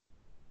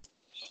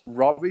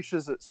rubbish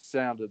as it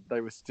sounded,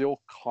 they were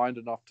still kind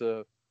enough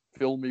to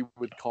fill me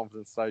with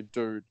confidence. Say,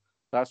 dude,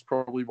 that's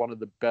probably one of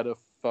the better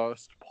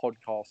first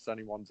podcasts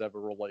anyone's ever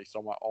released.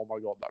 I'm like, oh my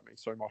God, that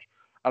means so much.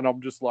 And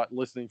I'm just like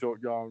listening to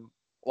it going,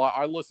 like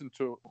I listen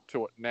to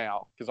it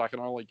now because I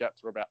can only get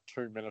through about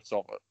 2 minutes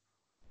of it.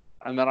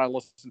 And then I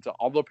listen to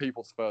other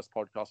people's first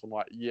podcasts. I'm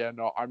like, yeah,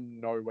 no,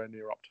 I'm nowhere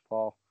near up to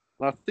par.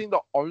 And I think the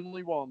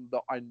only one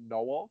that I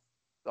know of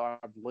that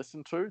I've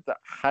listened to that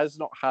has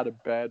not had a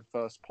bad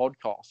first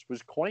podcast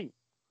was Queen.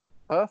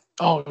 Her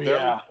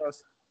very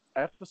first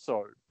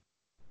episode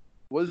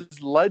was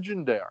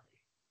legendary.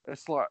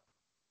 It's like,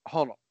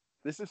 hold on,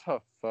 this is her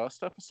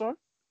first episode?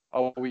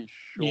 Are we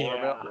sure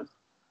about this?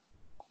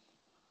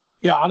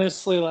 Yeah,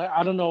 honestly, like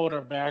I don't know what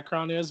her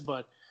background is,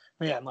 but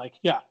man, like,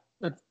 yeah,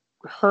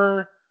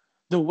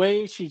 the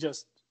way she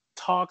just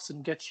talks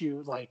and gets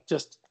you like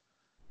just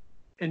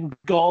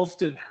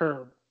engulfed in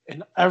her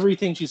and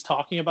everything she's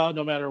talking about,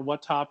 no matter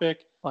what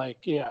topic. Like,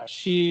 yeah,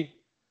 she's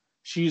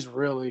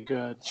really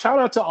good. Shout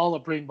out to all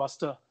of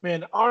Brainbuster,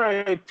 man.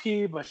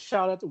 R.I.P. But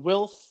shout out to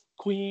Wilf,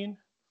 Queen,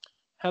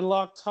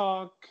 Headlock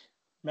Talk,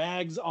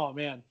 Mags. Oh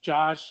man,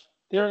 Josh,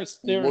 they're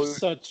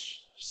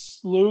such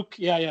Luke.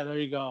 Yeah, there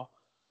you go.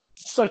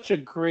 Such a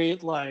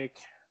great like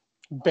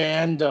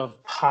band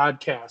of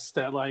podcasts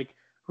that like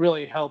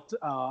really helped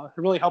a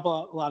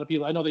lot of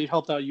people. I know they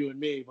helped out you and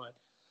me, but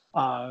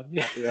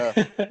they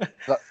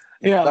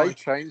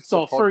changed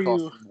the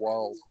podcast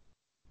world.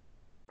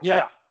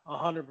 Yeah,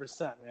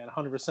 100%, man,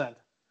 100%.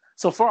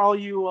 So for all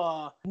you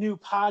new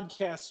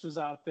podcasters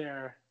out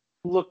there,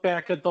 look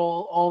back at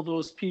all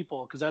those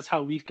people because that's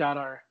how we got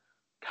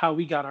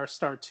our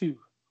start too.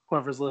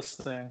 Whoever's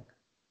listening.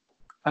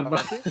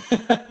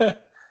 The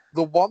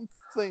one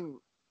thing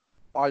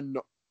I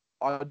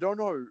don't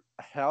know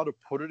how to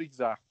put it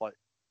exactly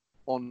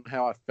on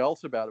how I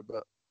felt about it,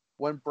 but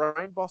when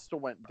Brainbuster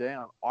went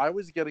down, I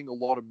was getting a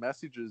lot of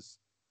messages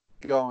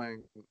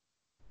going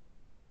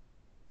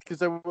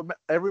because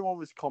everyone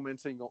was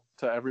commenting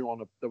to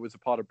everyone that was a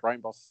part of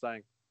Brainbuster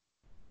saying,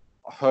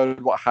 I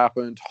heard what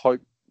happened,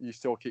 hope you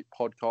still keep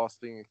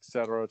podcasting,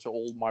 etc. to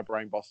all my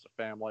Brainbuster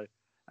family.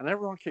 And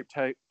everyone kept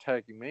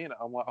tagging me in it.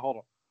 I'm like, hold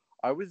on.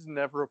 I was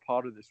never a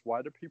part of this.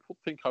 Why do people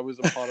think I was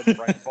a part of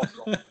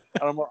Brainbuster?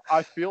 And I'm like,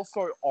 I feel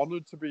so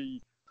honored to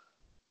be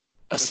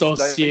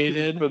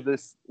associated for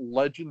this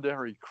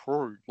legendary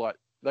crew. Like,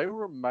 they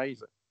were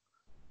amazing.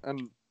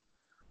 And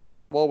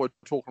while we're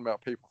talking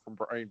about people from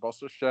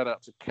Brainbuster, shout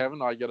out to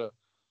Kevin. I get to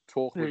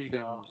talk with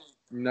him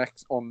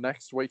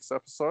next week's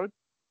episode.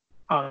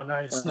 Oh,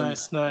 nice.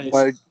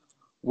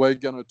 We're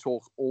going to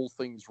talk all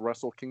things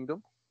Wrestle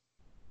Kingdom.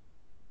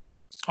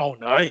 Oh,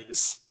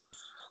 nice.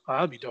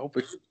 That'd be dope.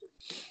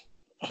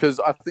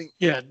 Because I think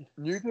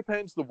New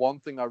Japan's the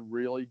one thing I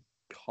really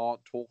can't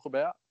talk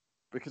about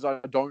because I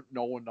don't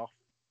know enough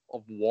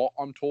of what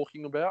I'm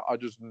talking about. I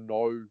just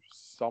know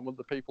some of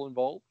the people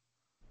involved.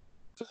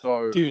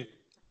 So, dude,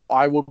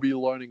 I will be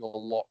learning a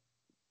lot.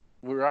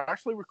 We're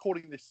actually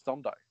recording this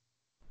Sunday.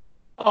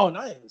 Oh,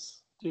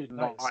 nice. Dude,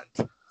 nice.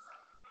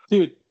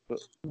 Dude,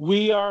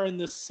 we are in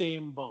the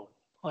same boat.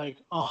 Like,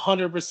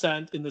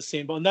 100% in the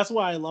same boat. And that's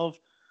why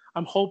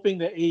I'm hoping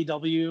that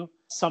AEW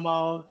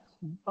somehow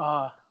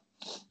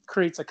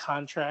creates a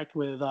contract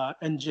with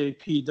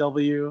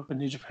NJPW in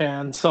New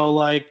Japan. So,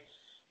 like,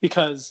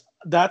 because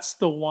that's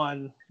the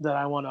one that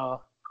I want to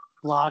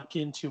lock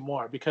into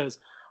more. Because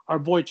our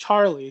boy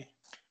Charlie,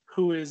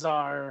 who is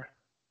our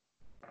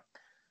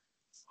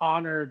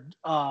honored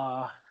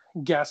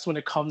guest when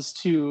it comes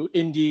to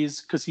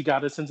indies, because he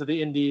got us into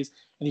the indies,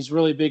 and he's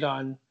really big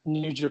on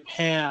New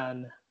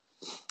Japan.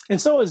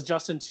 And so is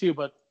Justin too,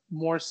 but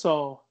more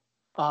so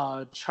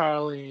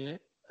Charlie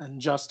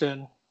and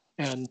Justin,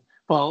 and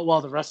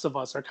while the rest of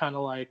us are kind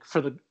of like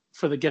for the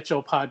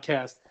GetCho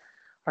podcast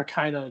are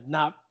kind of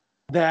not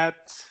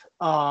that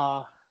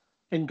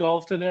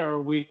engulfed in it,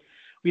 or we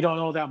don't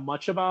know that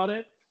much about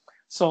it.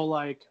 So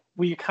like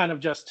we kind of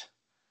just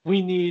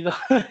we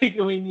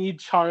need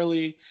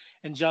Charlie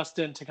and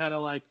Justin to kind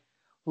of like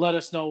let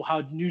us know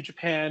how New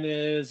Japan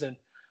is and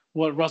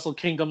what Wrestle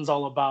Kingdom's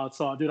all about.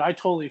 So, dude, I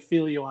totally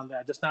feel you on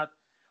that. Just not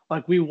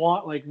like we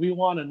want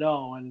to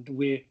know, and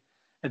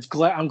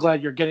I'm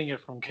glad you're getting it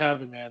from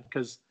Kevin, man,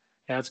 because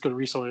yeah, it's a good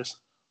resource.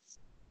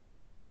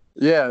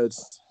 Yeah,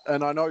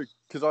 and I know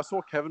because I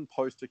saw Kevin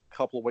post a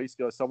couple of weeks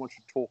ago. Someone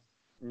should talk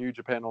New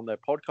Japan on their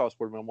podcast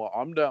with him. I'm like,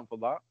 I'm down for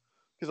that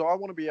because I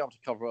want to be able to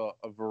cover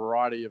a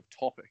variety of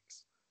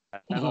topics,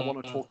 and I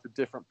want to talk to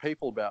different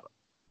people about it.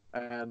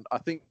 And I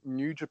think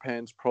New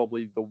Japan's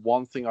probably the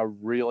one thing I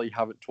really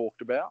haven't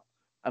talked about.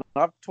 And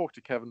I've talked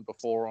to Kevin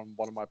before on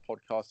one of my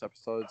podcast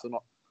episodes, and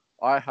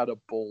I had a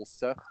ball.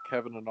 Seth,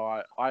 Kevin, and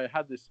I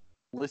had this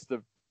list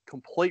of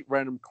complete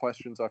random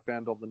questions I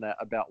found on the net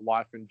about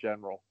life in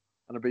general.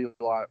 And it'd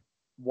be like,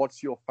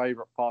 what's your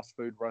favorite fast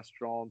food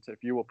restaurant?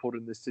 If you were put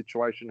in this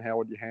situation, how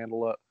would you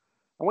handle it?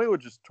 And we were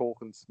just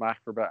talking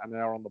smack for about an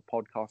hour on the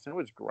podcast, and it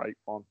was great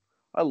fun.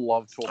 I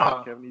love talking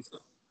to Kevin. He's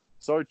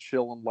so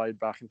chill and laid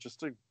back and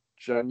just a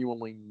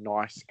genuinely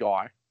nice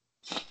guy.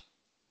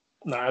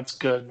 No, that's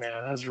good,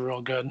 man. That's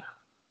real good.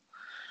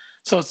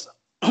 So,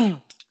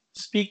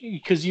 speaking,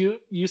 because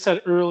you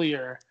said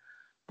earlier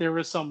there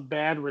were some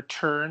bad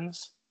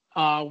returns.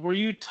 Were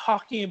you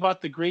talking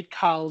about the Great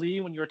Khali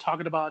when you were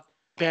talking about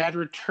bad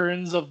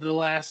returns of the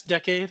last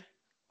decade?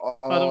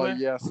 By the way?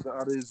 Yes,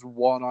 that is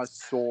one I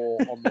saw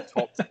on the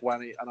top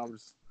 20, and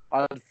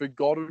I had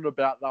forgotten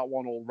about that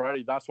one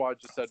already. That's why I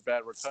just said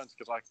bad returns,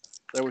 because like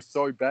they were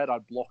so bad I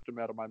blocked them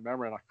out of my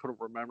memory and I couldn't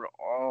remember it.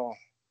 Oh,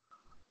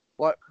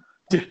 like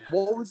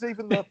what was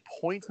even the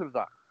point of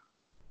that?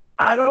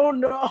 I don't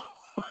know.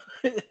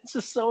 It's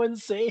just so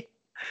insane.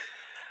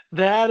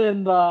 That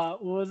and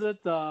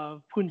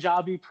the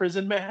Punjabi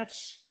prison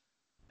match?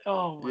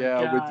 Oh my god.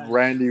 Yeah, with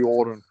Randy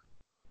Orton.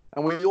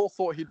 And we all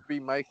thought he'd be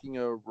making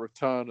a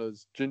return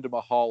as Jinder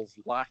Mahal's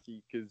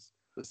lackey because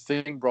the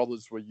Singh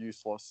brothers were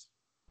useless.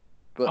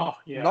 But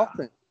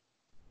nothing.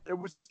 It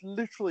was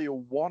literally a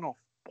one-off,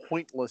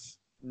 pointless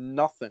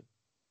nothing.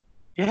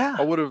 Yeah.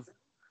 I would have...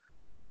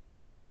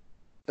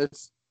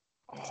 It's...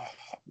 Oh,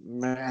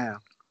 man.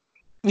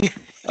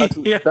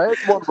 Actually,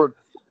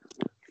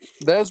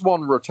 there's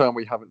one return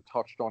we haven't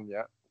touched on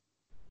yet.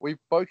 We've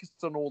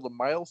focused on all the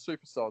male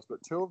superstars,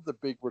 but two of the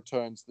big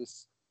returns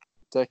this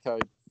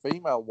decade,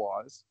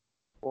 female-wise,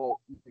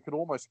 well, you could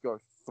almost go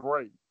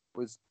three,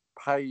 was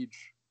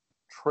Paige,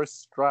 Trish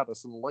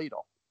Stratus, and Lita.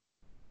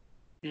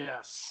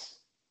 Yes.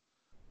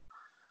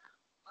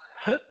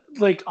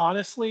 Like,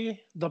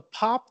 honestly, the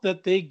pop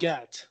that they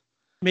get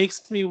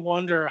makes me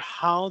wonder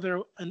how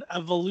an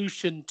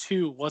Evolution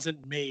 2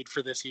 wasn't made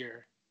for this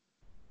year.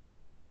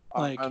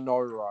 Like, I know,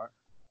 right?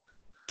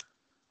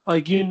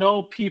 Like,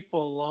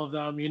 people love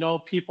them.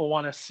 People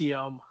want to see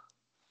them.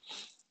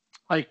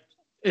 Like,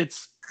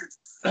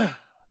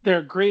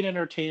 they're great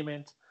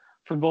entertainment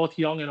for both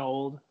young and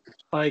old.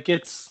 Like,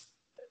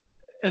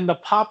 and the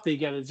pop they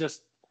get is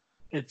just,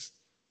 it's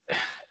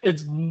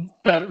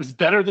better. It's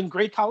better than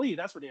Great Khali.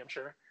 That's for damn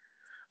sure.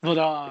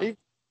 But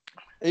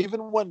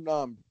even when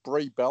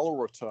Brie Bella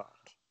returned,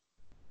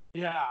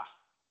 yeah,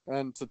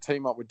 and to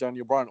team up with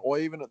Daniel Bryan, or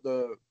even at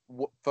the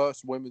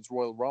first Women's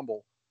Royal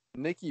Rumble,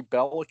 Nikki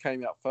Bella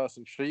came out first,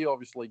 and she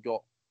obviously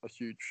got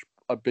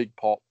a big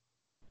pop.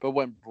 But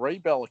when Brie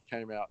Bella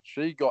came out,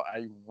 she got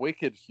a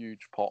wicked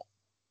huge pop.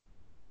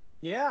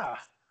 Yeah,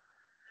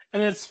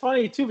 and it's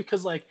funny too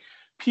because like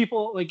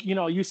people like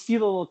you see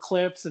the little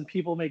clips and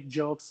people make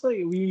jokes. Like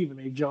we even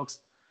make jokes,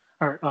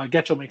 or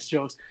GetCho makes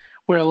jokes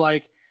where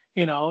like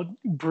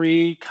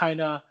Brie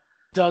kind of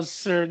does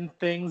certain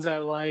things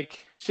that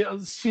like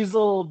she's a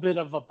little bit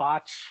of a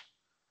botch.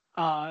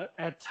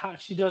 At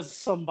times she does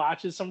some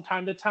botches from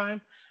time to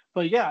time,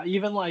 but yeah,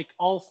 even like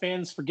all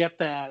fans forget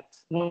that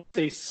once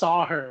they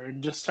saw her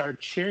and just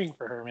started cheering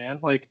for her, man.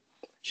 Like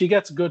she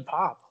gets good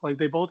pop. Like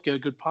they both get a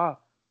good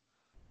pop.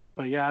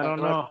 But yeah, I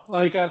don't know. Go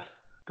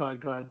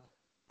ahead.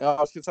 I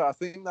was gonna say, I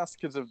think that's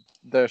because of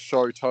their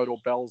show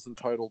Total Bellas and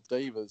Total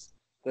Divas.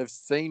 They've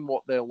seen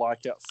what they're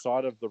like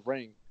outside of the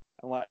ring,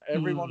 and like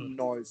everyone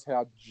knows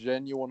how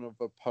genuine of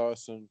a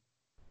person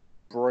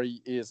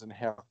Brie is and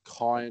how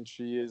kind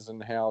she is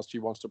and how she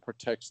wants to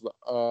protect the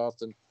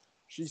earth, and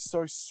she's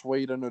so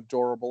sweet and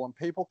adorable, and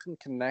people can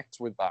connect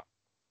with that.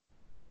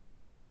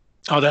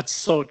 Oh, that's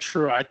so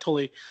true. I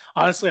totally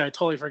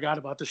forgot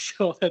about the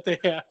show that they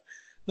have.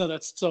 No,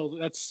 that's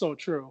so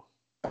true.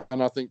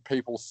 And I think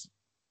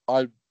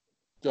I'm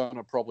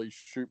gonna probably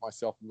shoot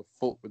myself in the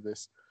foot with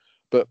this,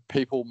 but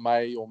people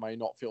may or may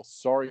not feel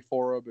sorry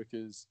for her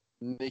because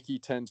Nikki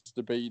tends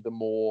to be the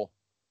more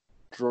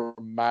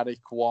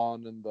dramatic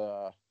one, and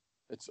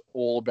it's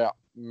all about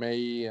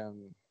me,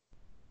 and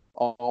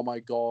oh my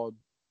god,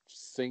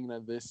 Cena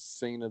this,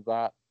 Cena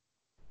that.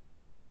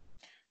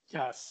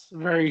 Yes,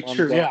 very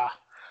true. Yeah,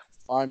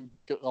 I'm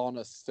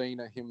gonna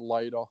Cena him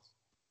later.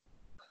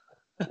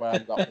 Wow,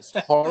 that was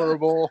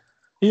horrible.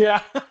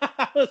 Yeah,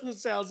 it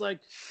sounds like,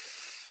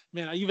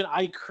 man.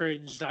 I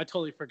cringed. I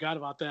totally forgot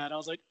about that. I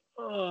was like,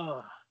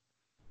 oh,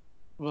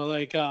 well,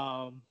 like,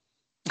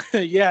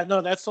 yeah,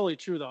 no, that's totally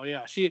true though.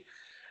 Yeah,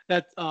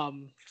 that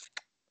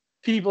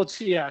people,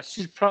 yeah,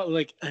 she's probably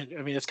like,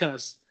 I mean, it's kind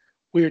of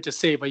weird to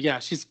say, but yeah,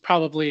 she's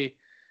probably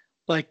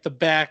like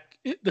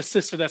the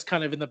sister that's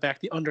kind of in the back,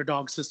 the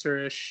underdog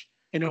sister-ish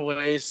in a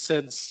way,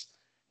 since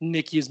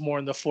Nikki's more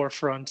in the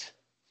forefront.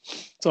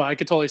 So I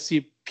could totally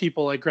see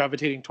people like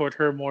gravitating toward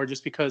her more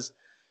just because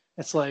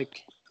it's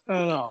like, I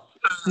don't know,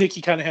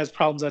 Nikki kind of has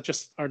problems that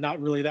just are not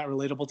really that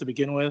relatable to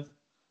begin with.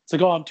 It's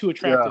like, oh, I'm too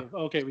attractive. Yeah.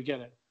 Okay, we get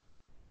it.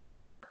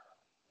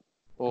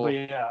 Well, but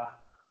yeah.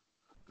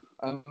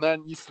 And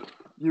then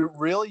you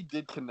really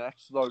did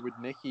connect, though, with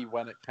Nikki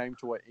when it came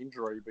to her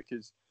injury,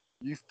 because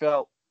you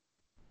felt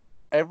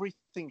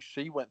everything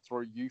she went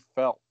through, you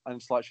felt. And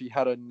it's like she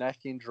had a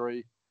neck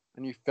injury,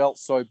 and you felt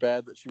so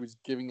bad that she was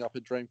giving up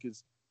a dream,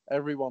 because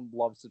everyone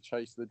loves to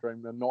chase their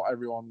dream, and not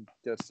everyone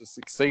gets to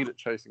succeed at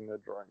chasing their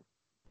dream.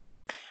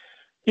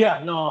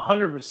 Yeah, no,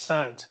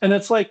 100%. And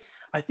it's like,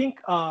 I think,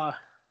 so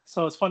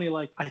it's funny,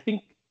 like, I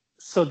think,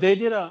 so they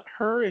did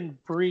her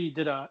and Bree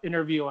did an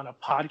interview on a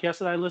podcast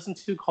that I listened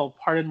to called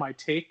Pardon My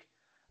Take.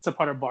 It's a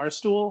part of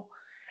Barstool.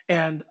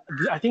 And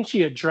I think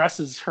she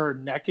addresses her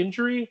neck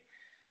injury.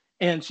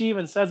 And she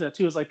even says that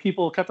too. It's like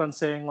people kept on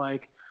saying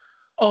like,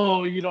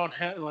 oh, you don't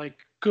have like,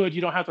 good,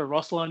 you don't have to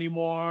wrestle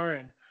anymore.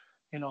 And,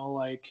 you know,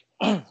 like,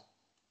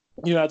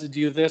 you have to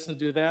do this and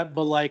do that.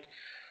 But like,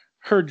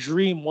 her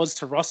dream was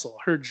to wrestle.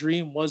 Her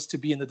dream was to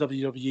be in the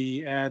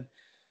WWE and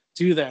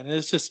do that. And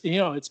it's just, you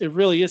know, it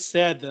really is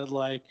sad that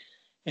like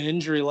an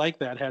injury like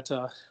that had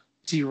to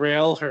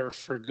derail her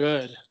for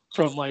good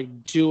from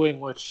like doing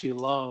what she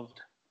loved.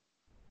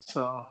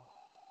 So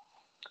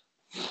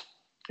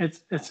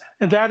it's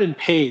and that in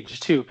Paige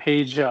too.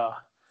 Paige,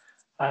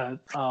 when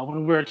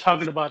we were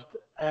talking about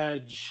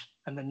Edge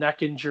and the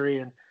neck injury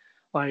and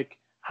like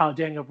how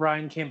Daniel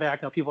Bryan came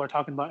back. Now people are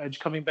talking about Edge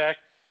coming back.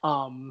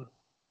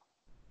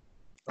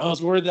 I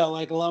was worried that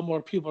like a lot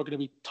more people are going to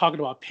be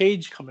talking about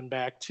Paige coming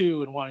back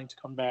too and wanting to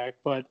come back.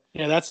 But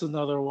yeah, that's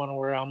another one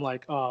where I'm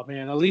like, oh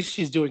man, at least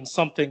she's doing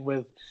something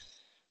with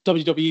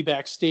WWE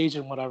backstage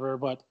and whatever.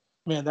 But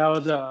man, that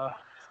was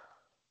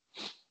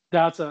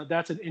that's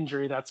an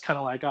injury that's kind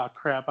of like, oh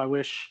crap, I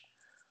wish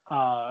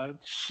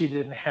she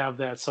didn't have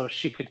that so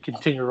she could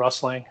continue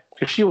wrestling,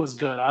 because she was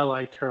good. I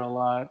liked her a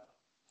lot.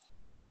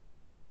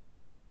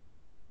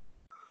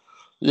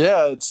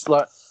 Yeah, it's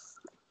like,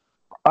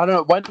 I don't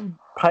know, when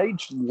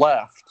Paige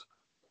left,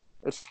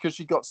 it's because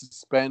she got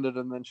suspended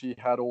and then she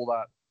had all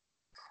that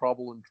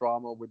trouble and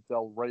drama with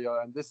Del Rio.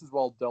 And this is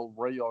while Del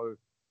Rio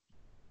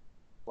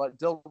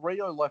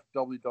left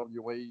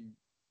WWE,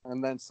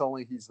 and then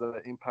suddenly he's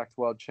the Impact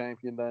World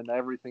Champion. Then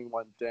everything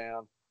went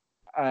down.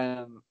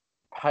 And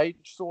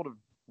Paige sort of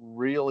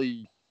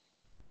really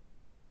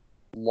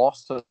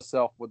lost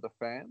herself with the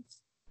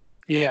fans.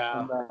 Yeah.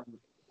 And then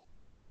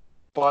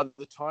by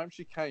the time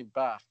she came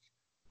back,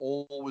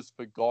 all was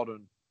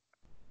forgotten.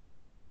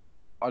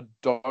 I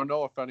don't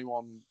know if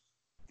anyone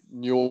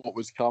knew what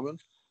was coming,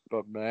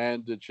 but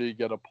man, did she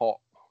get a pop.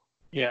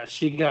 Yeah,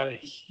 she got a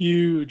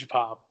huge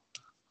pop.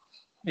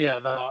 Yeah,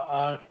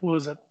 what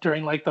was it,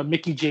 during like the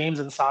Mickie James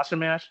and Sasha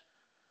match?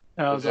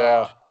 That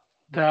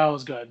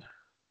was good.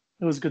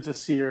 It was good to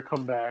see her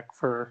come back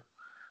for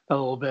a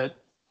little bit.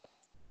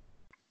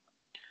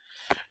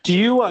 Do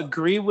you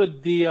agree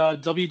with the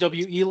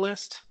WWE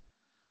list?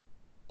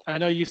 I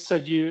know you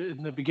said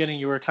in the beginning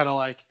you were kind of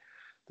like,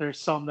 there's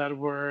some that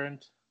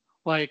weren't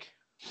like.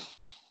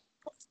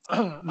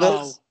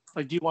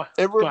 Like, do you want?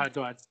 Go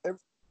ahead.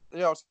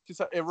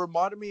 It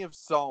reminded me of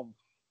some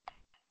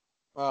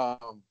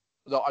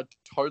that I'd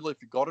totally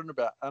forgotten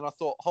about, and I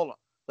thought, hold on,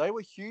 they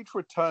were huge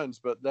returns,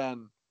 but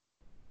then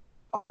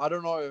I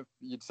don't know if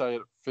you'd say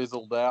it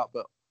fizzled out,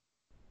 but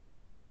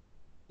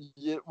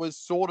it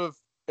was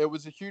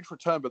a huge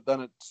return, but then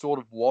it sort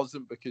of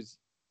wasn't, because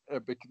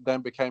it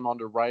then became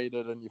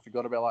underrated, and you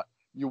forgot about, like,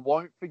 you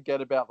won't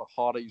forget about the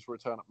Hardys'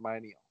 return at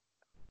Mania,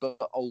 but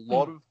a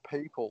lot of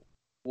people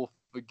will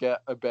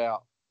forget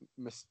about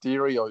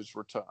Mysterio's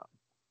return.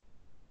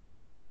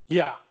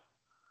 Yeah,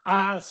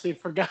 I honestly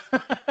forgot.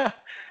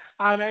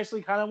 I'm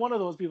actually kind of one of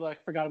those people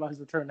that forgot about his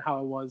return and how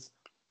it was.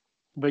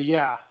 But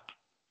yeah,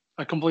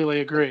 I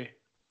completely agree.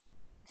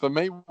 For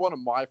me, one of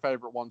my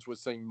favorite ones was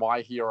seeing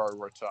My Hero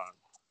return.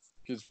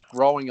 Because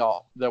growing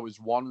up, there was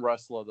one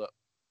wrestler that,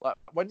 like,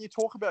 when you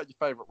talk about your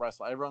favorite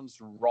wrestler, everyone's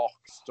Rock,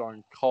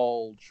 Stone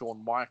Cold,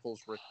 Shawn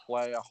Michaels, Ric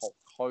Flair, Hulk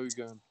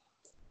Hogan,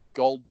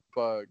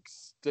 Goldberg,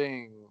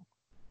 Sting,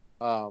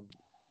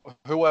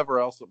 whoever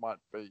else it might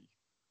be.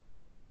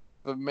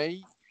 For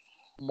me,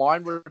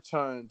 mine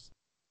returned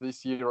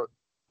this year at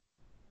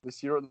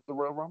the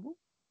Royal Rumble?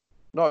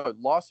 No,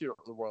 last year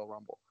at the Royal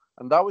Rumble.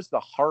 And that was the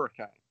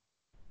Hurricane.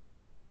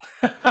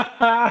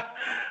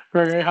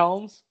 Gregory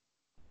Helms?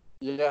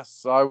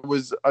 Yes, I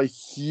was a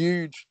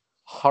huge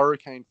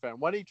Hurricane fan.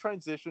 When he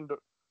transitioned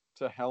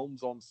to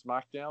Helms on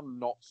SmackDown,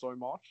 not so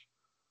much.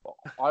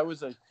 I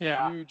was a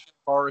huge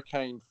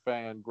Hurricane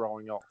fan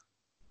growing up.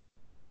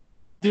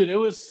 Dude, it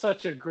was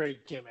such a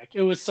great gimmick.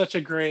 It was such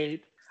a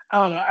great, I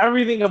don't know,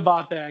 everything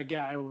about that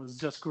guy was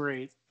just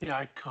great.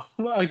 Yeah,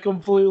 I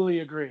completely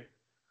agree.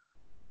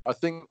 I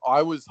think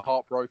I was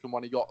heartbroken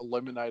when he got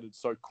eliminated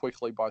so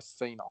quickly by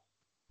Cena.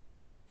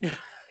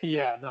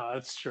 Yeah, no,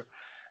 that's true.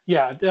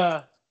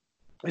 Yeah,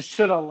 it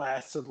should have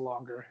lasted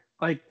longer.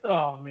 Like,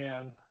 oh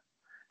man,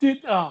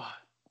 dude. Oh,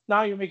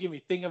 now you're making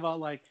me think about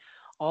like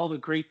all the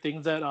great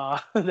things that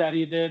that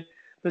he did.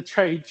 He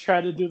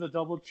tried to do the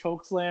double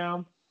choke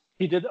slam.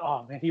 He did.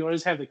 Oh man, he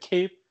always had the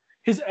cape.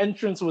 His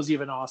entrance was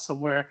even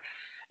awesome, where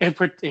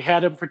it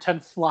had him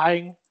pretend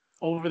flying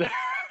over there.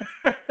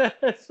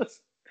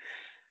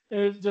 It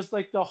was just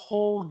like the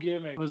whole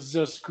gimmick was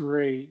just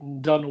great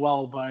and done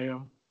well by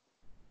him.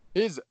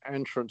 His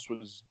entrance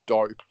was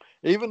dope.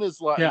 Even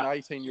as like an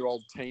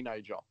 18-year-old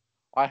teenager,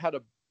 I had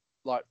a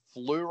like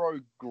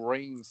fluoro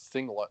green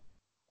singlet,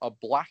 a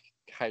black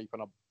cape,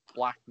 and a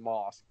black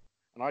mask,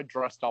 and I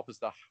dressed up as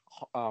the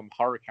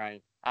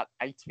Hurricane at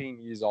 18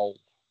 years old.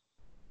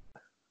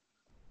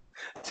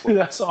 Dude,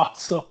 that's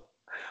awesome.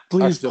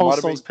 Please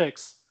post those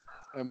pics.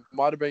 It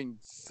might have been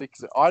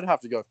 6. I'd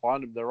have to go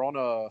find them. They're on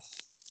a.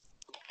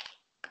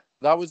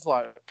 That was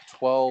like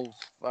 12.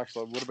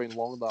 Actually, it would have been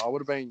longer than that. I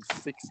would have been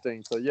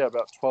 16. So yeah,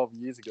 about 12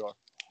 years ago.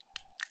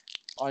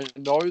 I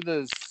know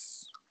there's.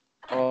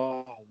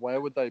 Oh,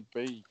 where would they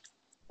be?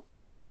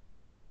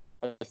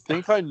 I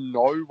think I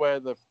know where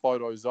the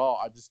photos are.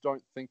 I just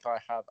don't think I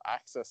have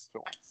access to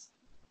them.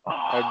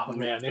 Oh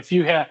man, if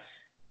you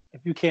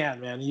can,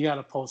 man, you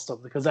gotta post them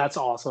because that's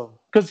awesome.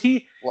 Because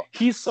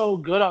he's so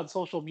good on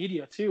social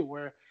media too,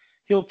 where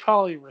he'll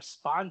probably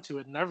respond to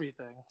it and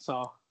everything.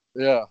 So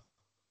yeah,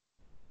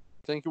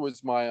 I think it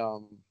was my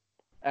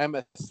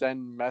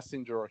MSN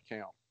Messenger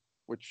account,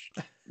 which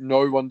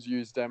no one's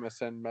used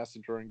MSN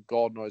Messenger in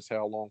God knows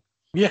how long.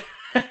 Yeah,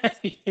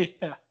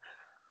 yeah.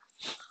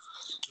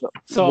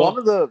 So one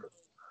of the.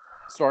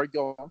 Sorry,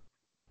 go on.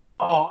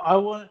 Oh, I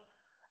was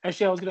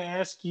going to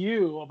ask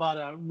you about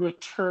a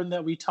return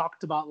that we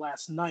talked about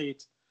last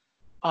night.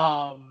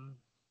 CM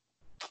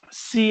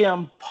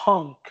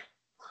Punk.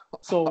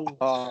 So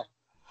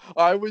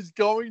I was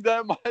going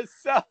there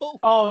myself.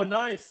 Oh,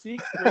 nice. See,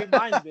 great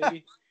minds,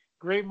 baby.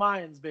 Great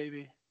minds,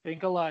 baby.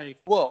 Think alike.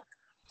 Well,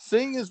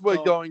 seeing as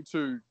we're going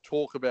to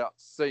talk about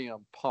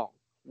CM Punk,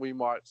 we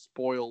might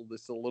spoil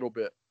this a little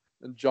bit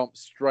and jump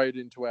straight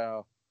into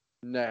our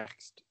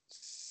next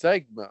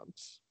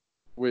segment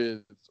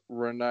with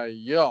Renee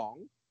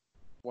Young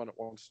when it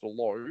wants to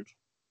load,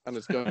 and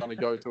it's going to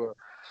go to a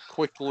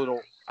quick little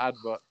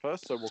advert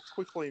first. So we'll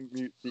quickly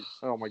mute the.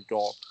 Oh my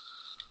god!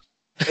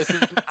 It's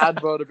an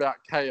advert about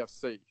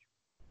KFC.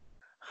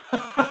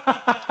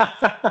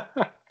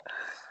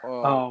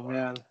 Oh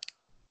man!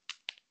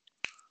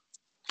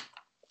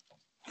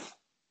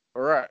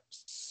 All right.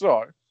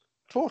 So,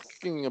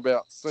 talking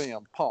about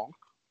CM Punk,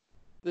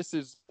 this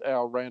is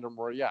our random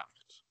react.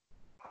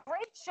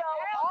 Great show.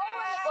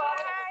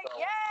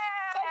 Yeah.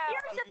 But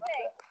here's the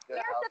thing.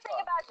 Here's the thing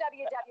about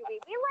WWE.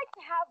 We like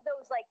to have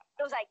those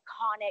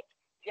iconic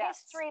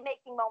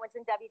history-making moments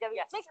in WWE.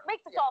 Yes.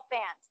 Make us all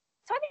fans.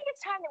 So I think it's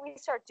time that we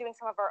start doing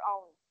some of our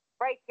own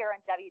right here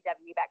on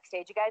WWE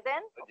Backstage. You guys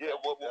in? Yeah.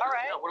 All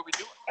right. Yeah, what are we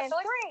doing? In 3,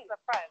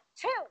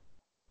 2,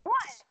 1.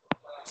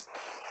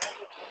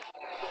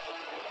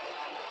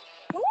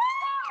 Woo!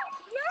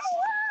 No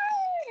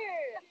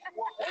way!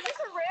 Is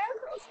this a rib?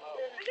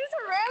 Is this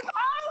a rib?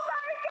 Oh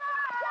my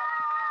god!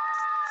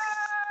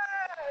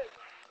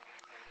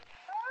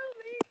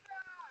 Holy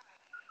crap!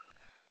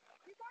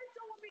 You guys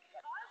don't want me to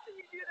see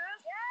you do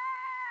this?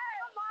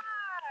 Yeah! Come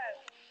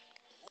on!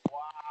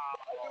 Wow.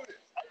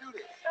 I do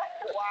this.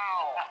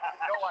 Wow.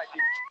 No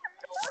idea.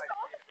 That's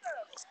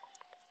awesome.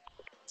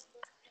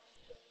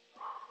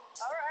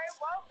 All right,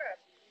 welcome.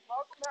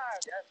 Welcome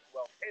home. Yes,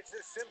 well, it's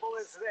as simple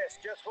as this.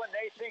 Just when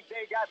they think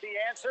they got the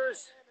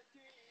answers,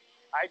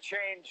 I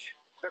change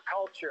the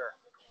culture.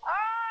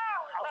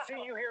 I'll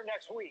see you here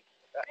next week.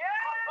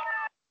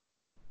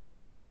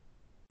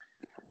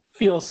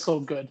 Feels so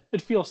good.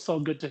 It feels so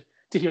good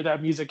to hear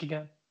that music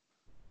again.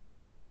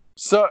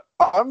 So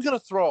I'm going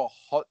to throw a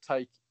hot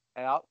take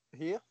out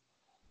here,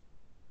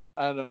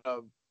 and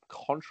a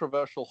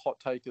controversial hot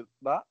take at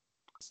that.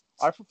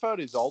 I preferred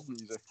his old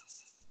music.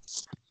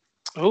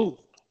 Oh.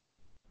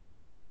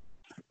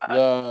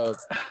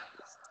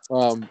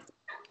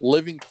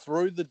 Living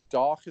through the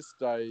darkest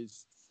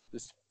days,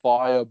 this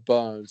fire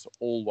burns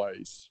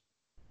always.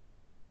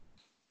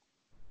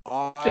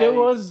 It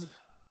was.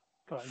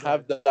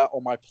 Have that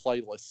on my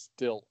playlist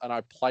still, and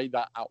I play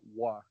that at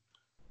work,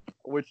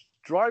 which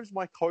drives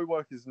my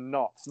co-workers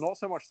nuts. Not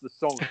so much the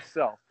song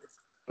itself,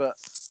 but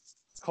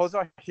because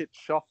I hit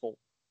shuffle,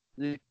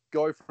 you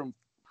go from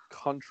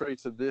country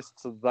to this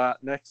to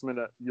that. Next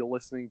minute, you're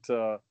listening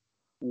to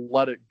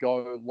Let It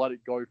Go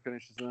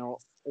finishes, and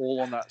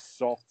all on that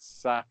soft,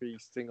 sappy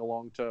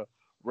sing-along to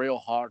real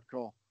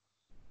hardcore.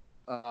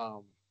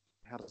 How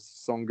does the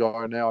song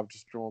go now? I've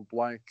just drawn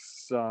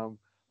blanks.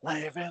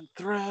 Living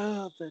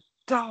through the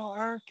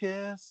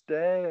darkest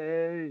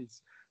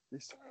days,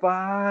 this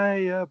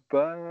fire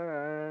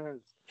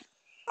burns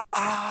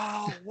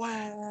always.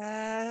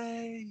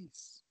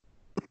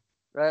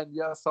 And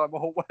yes, I'm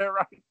aware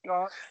I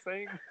can't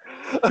sing.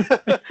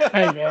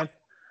 Hey, man.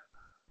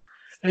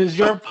 It's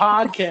your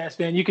podcast,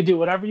 man. You can do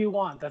whatever you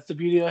want. That's the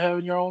beauty of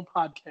having your own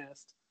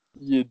podcast.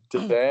 You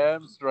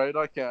damn straight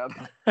I can.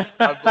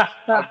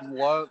 I've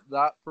learned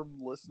that from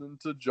listening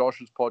to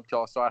Josh's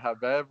podcast. I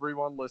have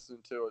everyone listen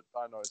to it.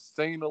 I know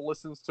Cena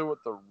listens to it.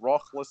 The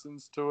Rock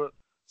listens to it.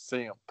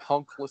 CM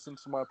Punk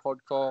listens to my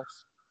podcast.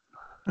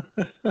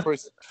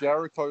 Chris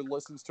Jericho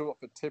listens to it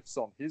for tips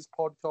on his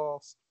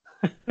podcast.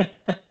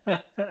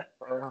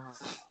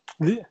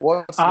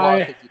 What's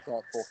life if you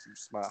can't talk some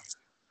smack?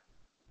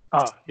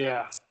 Oh,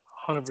 yeah.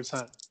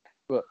 100%.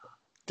 But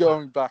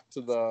going back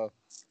to the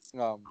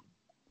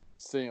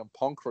CM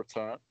Punk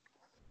return,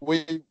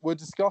 we were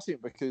discussing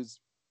it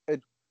because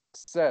it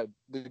said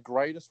the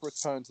greatest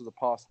returns of the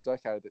past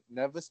decade. It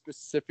never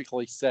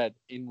specifically said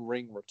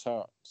in-ring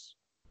returns.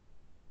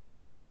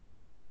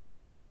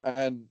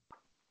 And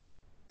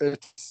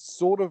it's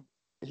sort of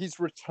his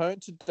return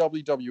to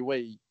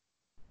WWE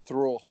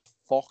through a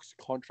Fox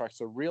contract.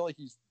 So really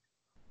he's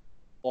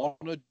on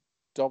a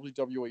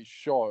WWE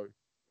show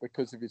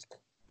because of his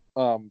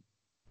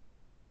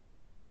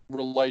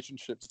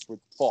relationships with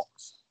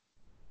Fox.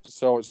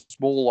 So it's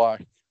more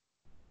like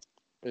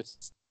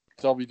it's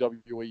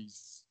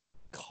WWE's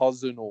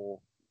cousin, or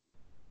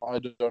I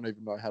don't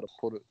even know how to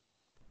put it.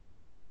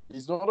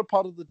 He's not a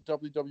part of the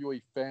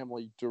WWE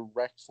family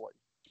directly.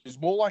 He's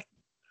more like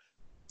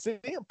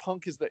CM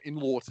Punk is the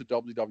in-law to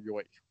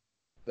WWE.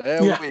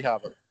 There we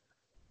have it.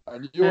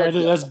 And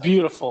that's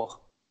beautiful.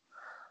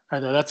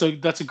 I know that's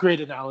a great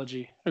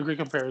analogy, a great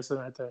comparison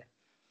right there.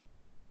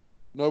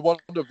 No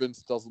wonder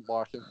Vince doesn't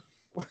like him.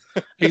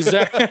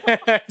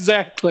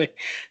 Exactly.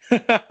 You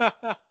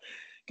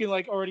can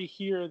already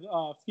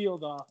feel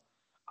the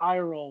eye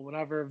roll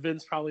whenever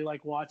Vince probably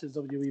watches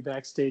WWE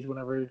backstage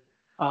whenever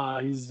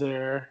he's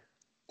there.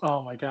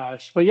 Oh my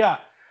gosh! But yeah,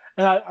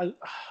 and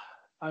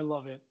I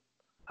love it.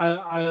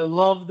 I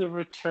love the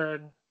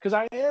return because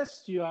I did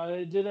ask you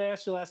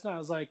last night. I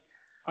was like,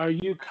 "Are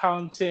you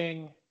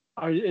counting?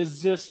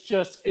 Is this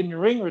just in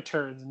ring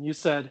returns?" And you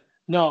said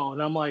no,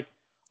 and I'm like,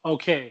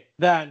 "Okay,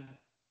 then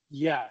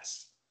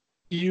yes."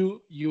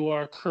 You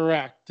are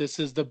correct. This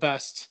is the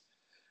best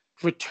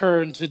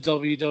return to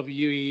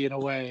WWE in a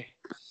way.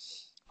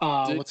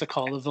 What's it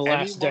called? Of the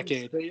last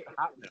decade.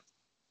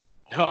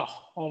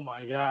 Oh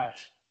my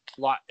gosh.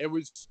 It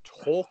was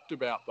talked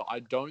about, but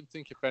I don't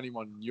think if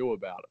anyone knew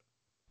about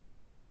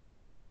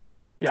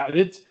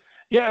it.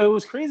 Yeah, it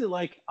was crazy.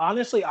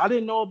 Honestly, I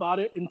didn't know about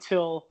it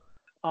until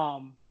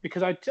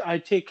because I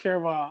take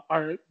care of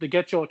the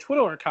GetCho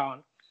Twitter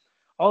account.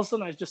 All of a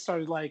sudden, I just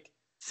started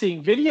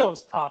seeing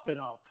videos popping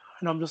up.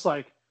 And I'm just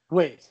like,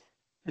 wait,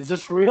 is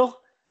this real?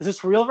 Is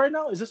this real right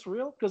now? Is this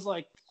real? Because,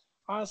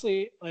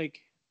 honestly, I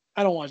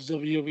don't watch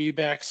WWE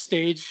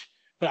backstage,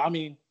 but I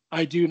mean,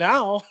 I do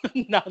now.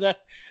 now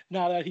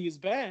that he's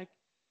back.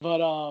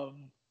 But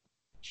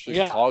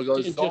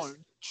Chicago's zone.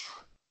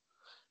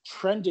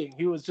 Trending.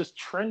 He was just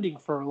trending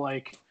for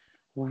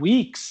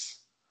weeks.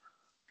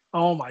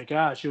 Oh my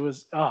gosh, it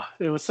was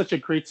such a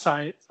great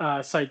sight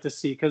to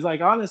see. Because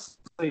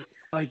honestly,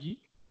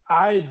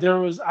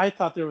 I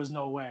thought there was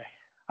no way.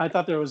 I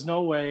thought there was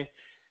no way,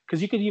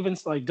 because you could even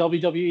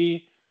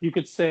WWE. You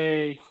could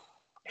say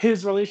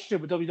his relationship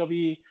with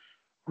WWE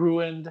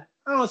ruined.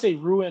 I don't want to say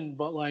ruined,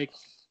 but it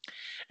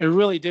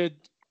really did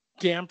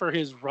damper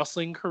his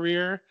wrestling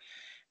career.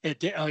 It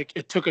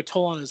took a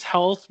toll on his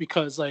health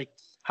because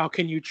how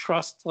can you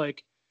trust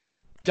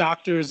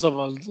doctors of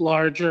a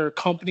larger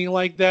company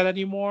like that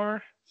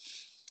anymore?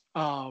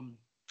 How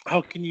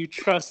can you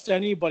trust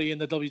anybody in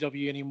the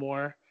WWE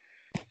anymore?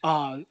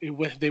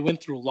 They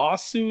went through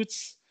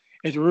lawsuits.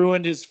 It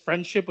ruined his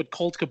friendship with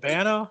Colt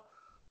Cabana.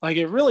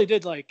 It really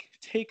did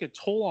take a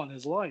toll on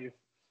his life.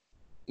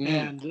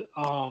 And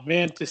oh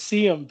man, to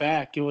see him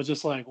back, it was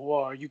just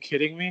whoa, are you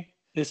kidding me?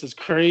 This is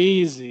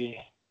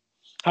crazy.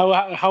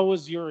 How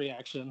was your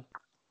reaction?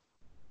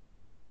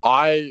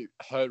 I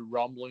heard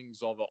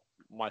rumblings of it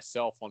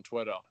myself on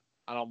Twitter,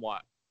 and I'm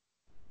like,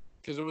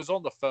 because it was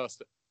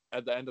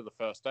at the end of the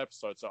first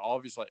episode, so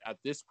obviously at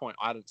this point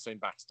I hadn't seen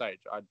backstage.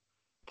 I'd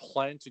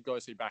planned to go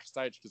see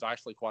backstage because I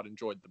actually quite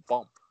enjoyed the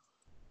bump.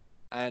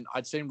 And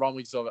I'd seen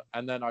rumblings of it,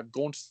 and then I'd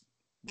gone to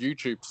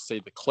YouTube to see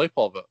the clip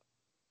of it.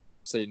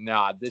 See,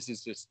 this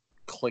is just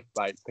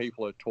clickbait.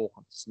 People are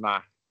talking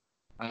smack.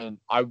 And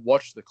I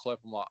watched the clip,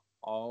 I'm like,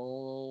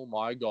 oh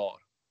my God.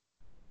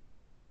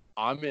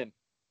 I'm in.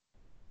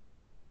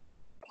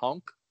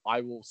 Punk, I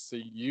will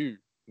see you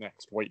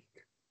next week.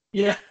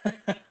 Yeah.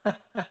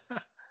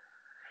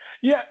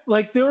 Yeah,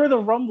 there were the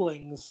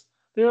rumblings.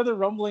 There are the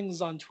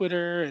rumblings on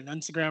Twitter and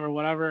Instagram or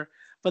whatever.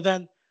 But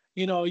then,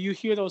 you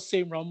hear those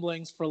same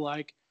rumblings for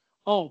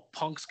oh,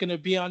 Punk's going to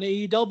be on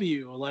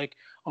AEW. Or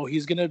oh,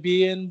 he's going to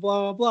be in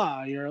blah,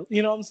 blah, blah. You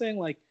know what I'm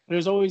saying?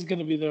 There's always going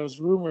to be those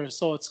rumors.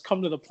 So it's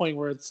come to the point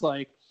where it's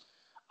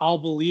I'll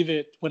believe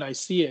it when I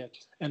see it.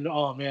 And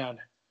oh, man,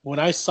 when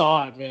I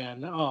saw it,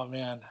 man, oh,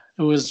 man,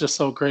 it was just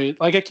so great.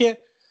 I can't,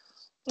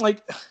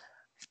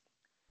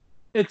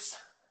 it's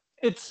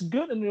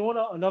good. And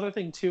another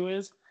thing too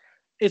is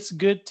it's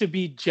good to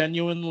be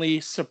genuinely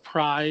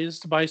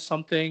surprised by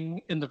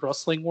something in the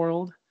wrestling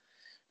world,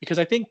 because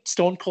I think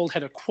Stone Cold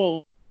had a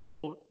quote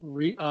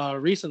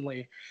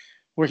recently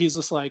where he's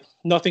just like,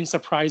 nothing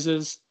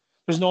surprises.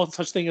 There's no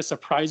such thing as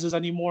surprises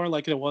anymore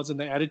like it was in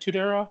the Attitude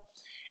Era.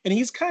 And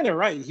he's kind of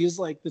right. He's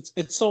like,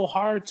 it's so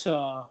hard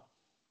to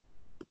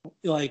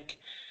like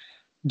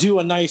do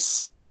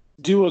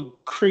a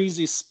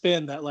crazy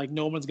spin that like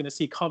no one's gonna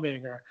see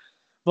coming,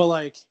 but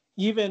like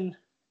even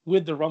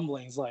with the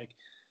rumblings, like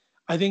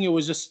I think it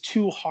was just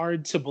too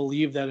hard to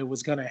believe that it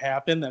was gonna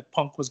happen, that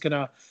Punk was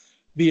gonna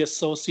be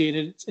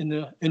associated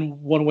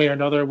in one way or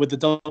another with the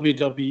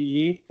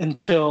WWE,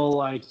 until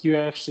like you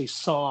actually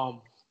saw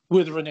him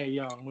with Renee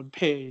Young, with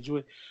Paige,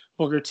 with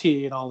Booker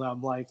T, and all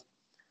them. Like,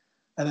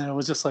 and then it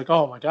was just like,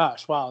 oh my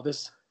gosh, wow,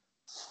 this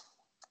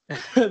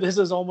this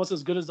is almost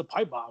as good as the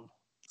pipe bomb.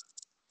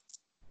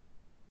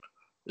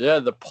 Yeah,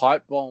 the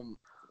pipe bomb.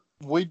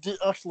 We did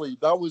actually.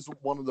 That was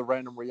one of the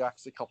random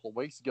reacts a couple of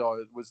weeks ago.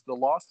 It was the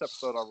last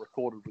episode I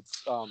recorded with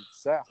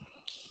Seth,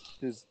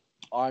 because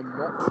I'm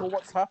not sure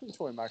what's happened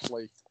to him,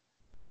 actually.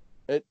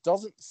 It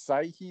doesn't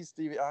say he's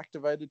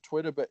deactivated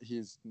Twitter, but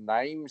his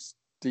name's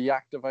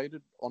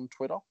deactivated on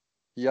Twitter.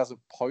 He hasn't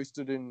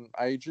posted in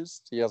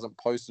ages. He hasn't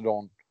posted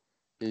on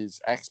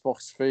his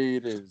Xbox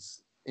feed,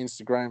 his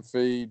Instagram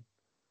feed.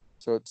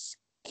 So it's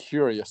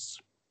curious.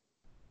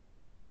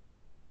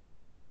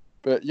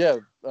 But yeah,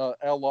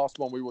 our last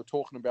one, we were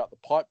talking about the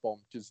pipe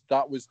bomb, because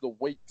that was the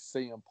week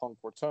CM Punk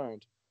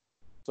returned.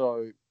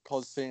 So,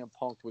 because CM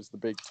Punk was the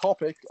big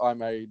topic, I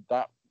made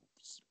that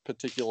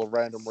particular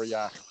random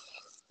react,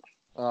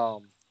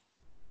 the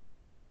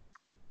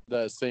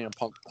CM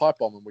Punk pipe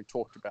bomb, and we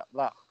talked about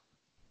that.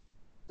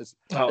 It's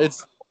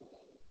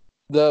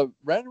the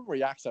random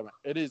react segment.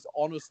 It is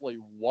honestly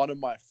one of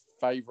my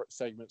favorite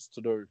segments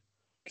to do,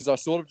 because I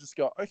sort of just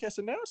go, okay,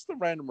 so now it's the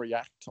random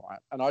react time,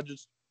 and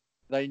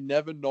they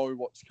never know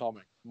what's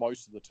coming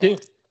most of the time.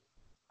 Dude,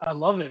 I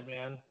love it,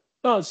 man.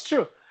 No, it's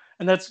true.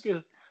 And that's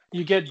good.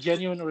 You get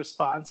genuine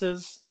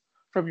responses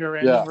from your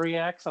random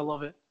reacts. I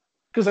love it.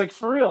 Because, like,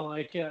 for real,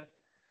 like, yeah.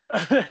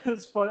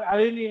 It's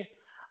funny.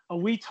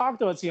 We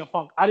talked about CM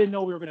Punk. I didn't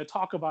know we were going to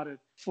talk about it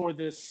for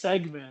this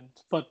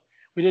segment, but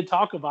we did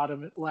talk about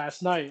him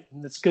last night.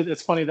 And it's good.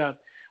 It's funny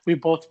that we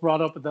both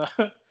brought up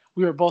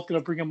we were both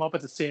going to bring him up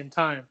at the same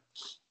time.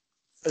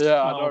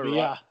 Yeah, I know, right?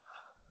 Yeah.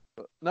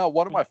 No,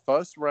 one of my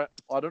first,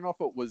 I don't know if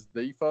it was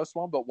the first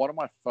one, but one of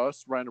my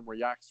first random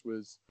reacts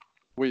was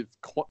with,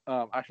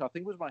 actually, I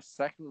think it was my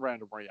second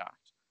random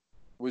react,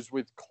 was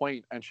with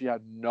Queen, and she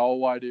had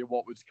no idea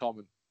what was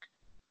coming.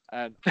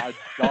 And I'd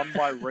done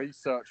my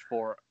research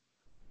for it,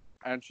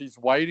 and she's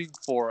waiting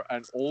for it,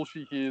 and all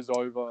she hears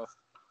over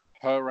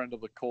her end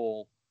of the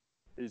call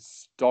is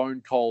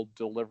Stone Cold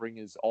delivering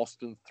his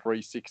Austin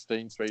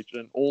 316 speech,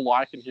 and all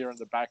I can hear in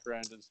the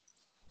background is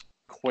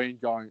Queen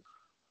going,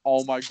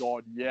 oh my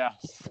God,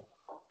 yes.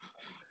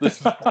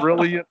 This is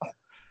brilliant.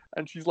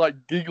 And she's like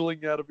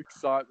giggling out of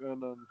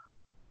excitement, and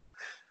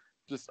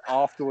just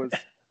afterwards,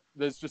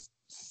 there's just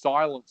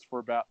silence for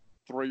about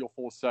 3 or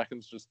 4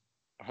 seconds, just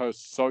her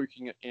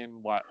soaking it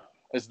in like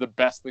it's the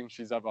best thing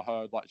she's ever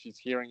heard. Like she's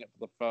hearing it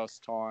for the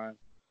first time.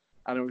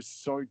 And it was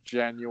so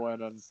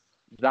genuine, and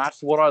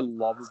that's what I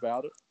love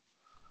about it.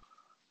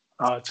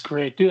 Oh, it's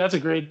great. Dude, that's a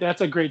great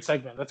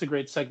segment. That's a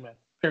great segment.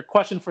 Here,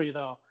 question for you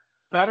though.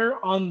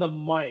 Better on the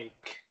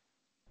mic,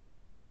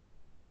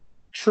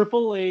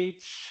 Triple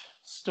H,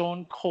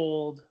 Stone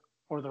Cold,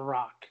 or The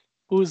Rock?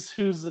 Who's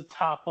the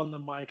top on the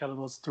mic out of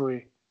those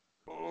three?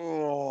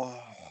 Oh,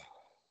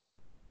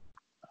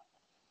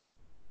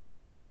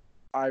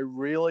 I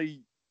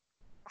really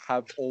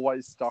have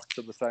always stuck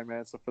to the same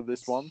answer for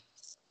this one,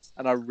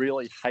 and I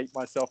really hate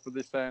myself for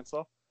this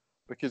answer,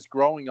 because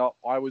growing up,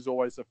 I was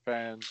always a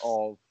fan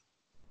of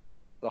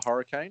the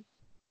Hurricane.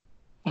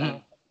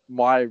 And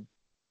my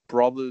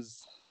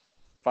brother's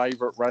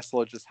favorite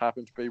wrestler just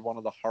happened to be one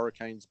of the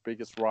Hurricane's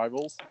biggest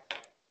rivals,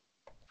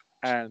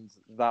 and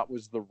that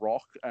was The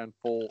Rock. And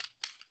for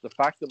the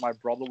fact that my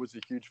brother was a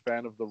huge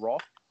fan of The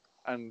Rock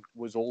and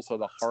was also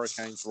the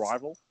Hurricane's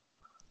rival,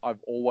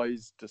 I've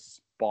always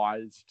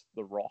despised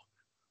The Rock.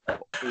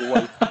 I've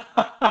always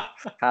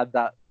had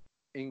that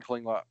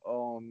inkling like,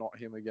 oh, not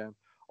him again.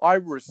 I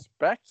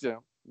respect him,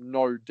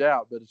 no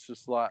doubt, but it's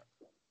just like,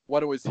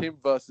 when it was him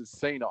versus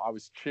Cena, I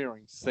was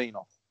cheering Cena.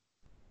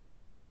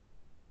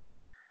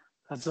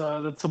 That's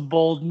a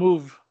bold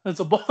move.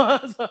 That's a bold.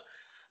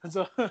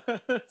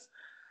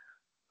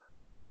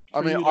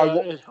 I mean,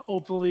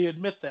 openly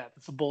admit that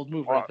it's a bold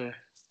move right there.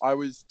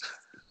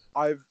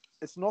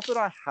 It's not that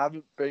I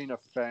haven't been a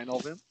fan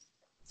of him,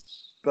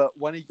 but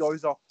when he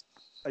goes up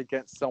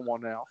against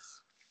someone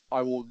else,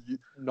 I will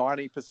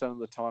 90% of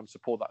the time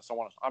support that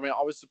someone else. I mean,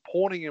 I was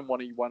supporting him when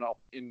he went up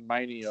in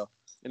Mania,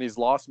 in his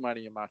last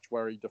Mania match,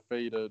 where he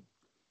defeated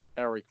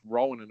Eric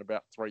Rowan in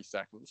about 3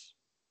 seconds.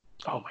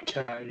 Oh my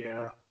God,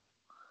 yeah.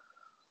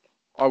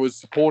 I was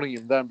supporting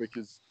him then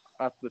because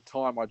at the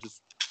time I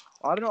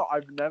don't know,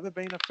 I've never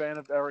been a fan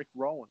of Eric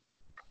Rowan.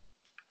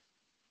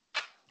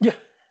 Yeah.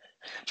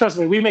 Trust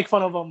me, we make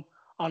fun of him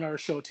on our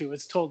show too.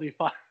 It's totally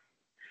fine.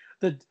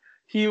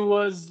 He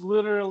was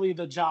literally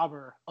the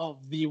jobber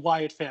of the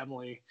Wyatt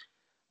family,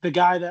 the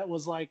guy that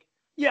was like,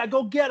 "Yeah,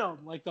 go get him!"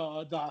 Like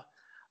the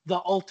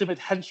ultimate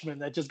henchman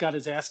that just got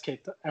his ass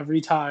kicked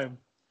every time.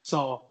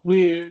 So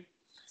we're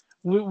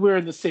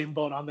in the same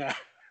boat on that.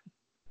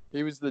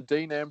 He was the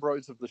Dean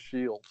Ambrose of the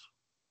Shield.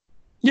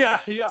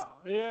 Yeah,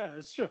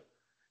 it's true.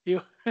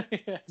 Yeah,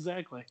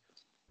 exactly.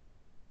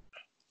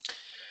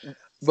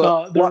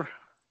 But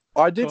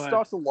I did Go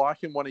start to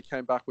like him when he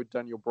came back with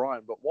Daniel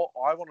Bryan. But what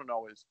I want to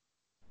know is,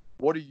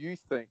 what do you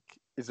think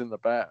is in the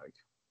bag?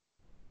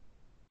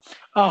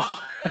 Oh,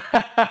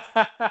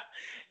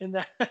 in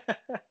that,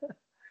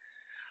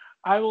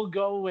 I will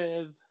go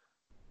with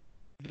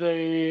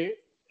the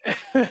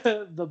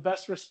the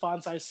best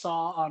response I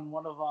saw on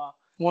one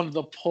of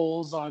the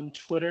polls on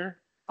Twitter.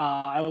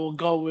 I will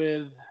go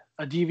with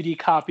a DVD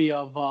copy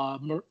of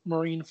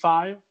Marine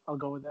 5. I'll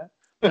go with that.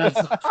 That's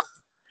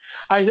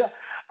I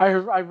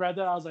read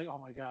that. I was like, oh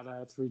my god, I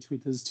have to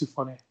retweet. This is too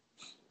funny.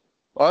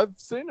 I've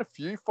seen a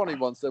few funny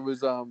ones. There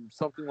was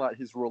something like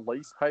his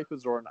release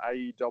papers or an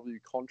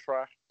AEW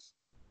contract.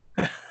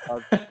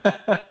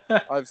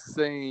 I've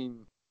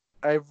seen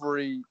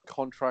every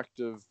contract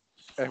of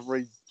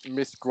every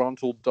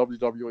misgruntled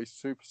WWE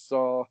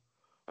superstar.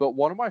 But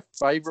one of my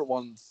favorite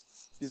ones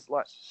is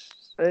like,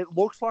 it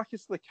looks like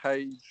it's the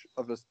cage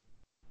for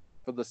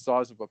the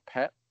size of a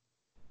pet.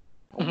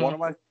 And one of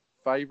my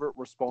favorite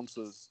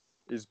responses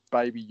is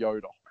Baby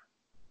Yoda.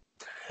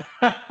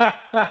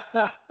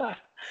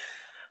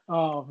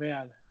 Oh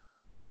man,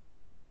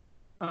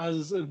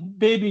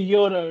 Baby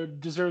Yoda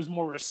deserves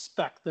more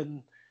respect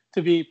than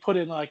to be put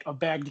in like a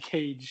bagged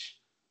cage.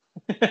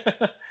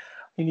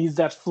 He needs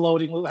that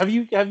floating. Have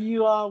you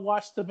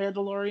watched The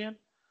Mandalorian?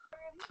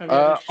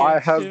 I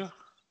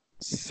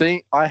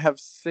have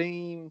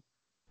seen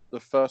the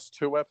first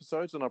 2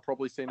 episodes, and I've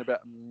probably seen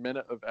about a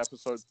minute of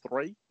episode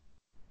 3.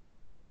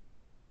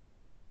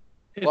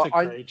 It's a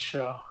great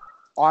show.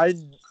 I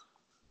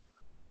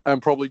am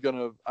probably going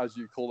to, as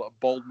you call it, a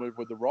bold move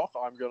with The Rock.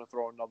 I'm going to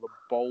throw another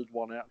bold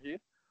one out here.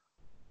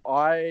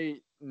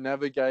 I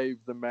never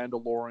gave The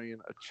Mandalorian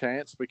a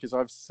chance because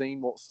I've seen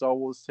what Star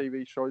Wars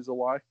TV shows are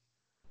like,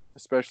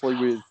 especially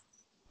with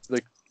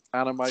the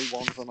anime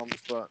ones, and I'm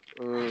just like,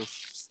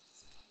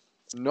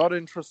 not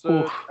interested.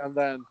 Oof. And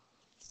then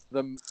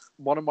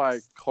one of my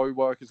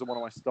co-workers and one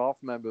of my staff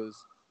members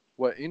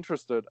were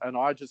interested, and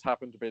I just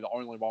happened to be the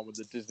only one with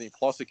the Disney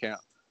Plus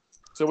account.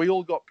 So we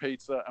all got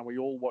pizza, and we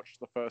all watched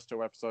the first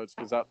 2 episodes,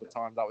 because at the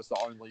time, that was the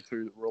only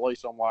 2 that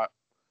released. I'm like,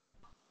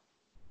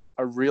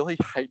 I really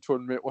hate to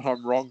admit when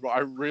I'm wrong, but I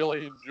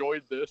really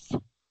enjoyed this.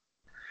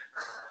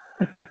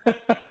 I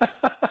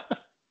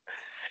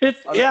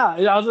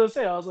was going to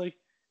say, I was like,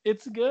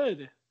 it's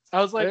good.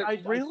 I was like, I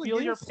feel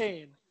your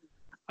pain.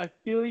 I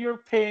feel your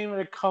pain when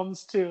it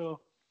comes to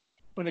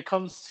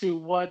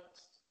what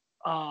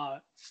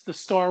the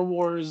Star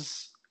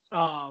Wars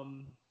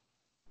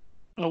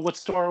what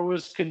Star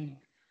Wars can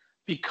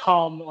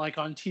become like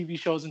on TV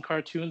shows and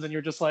cartoons, and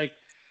you're just like,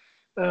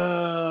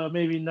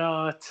 maybe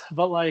not.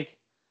 But like,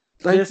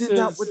 they did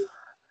that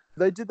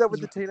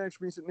with the Teenage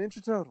Mutant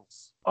Ninja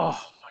Turtles.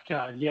 Oh my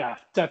god, yeah,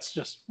 that's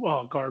just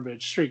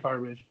garbage, straight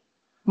garbage.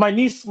 My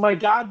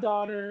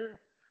goddaughter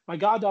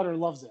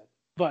loves it,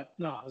 but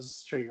no, it's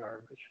straight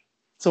garbage.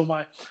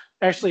 So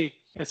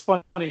it's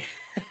funny.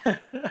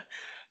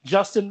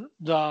 Justin,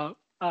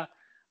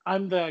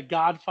 I'm the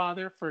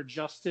godfather for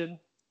Justin's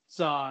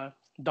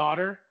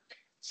daughter.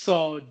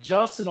 So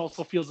Justin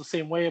also feels the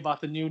same way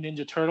about the new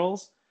Ninja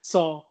Turtles.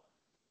 So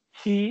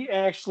he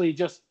actually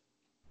just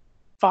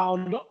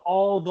found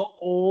all the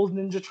old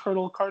Ninja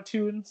Turtle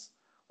cartoons,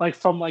 like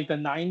from like the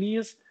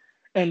 90s,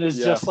 and is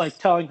just like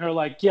telling her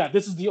like, yeah,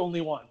 this is the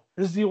only one.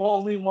 This is the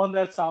only one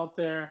that's out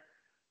there.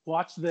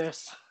 Watch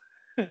this.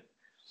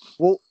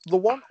 Well, the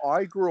one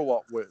I grew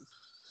up with,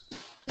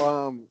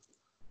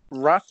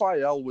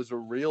 Raphael was a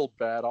real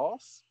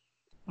badass,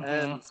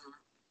 and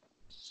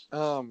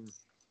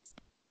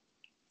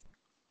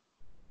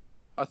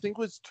I think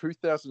it was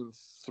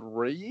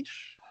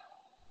 2003-ish.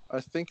 I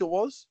think it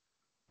was,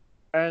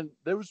 and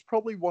there was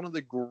probably one of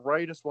the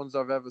greatest ones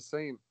I've ever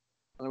seen,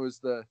 and it was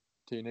the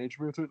Teenage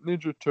Mutant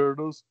Ninja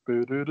Turtles.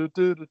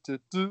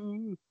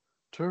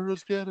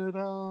 Turtles get it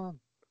on,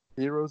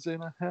 heroes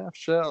in a half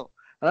shell.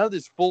 And I had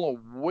this full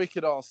of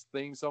wicked ass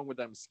theme song with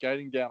them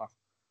skating down a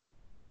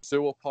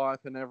sewer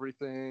pipe and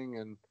everything,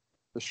 and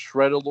the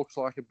Shredder looks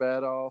like a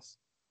badass.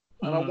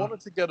 And I wanted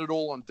to get it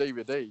all on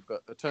DVD,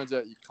 but it turns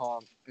out you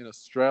can't in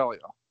Australia,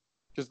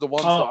 because the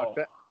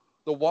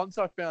ones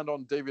I found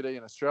on DVD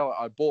in Australia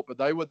I bought, but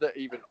they were the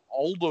even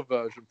older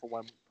version for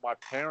when my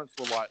parents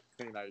were like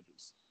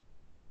teenagers.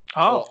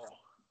 Oh, well,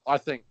 I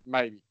think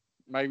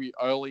maybe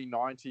early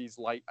 90s,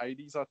 late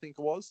 80s, I think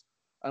it was.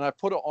 And I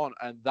put it on,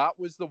 and that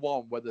was the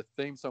one where the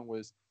theme song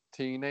was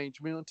Teenage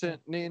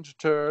Mutant Ninja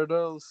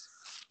Turtles,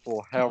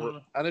 or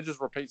however, and it just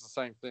repeats the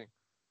same thing.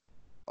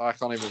 I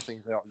can't even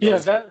think how it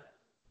goes.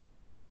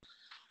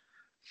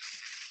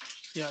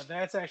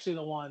 That's actually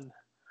the one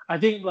I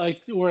think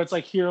like where it's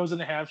like Heroes in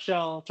the Half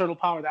Shell, Turtle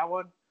Power, that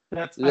one.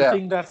 I Yeah.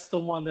 think that's the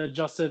one that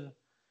Justin.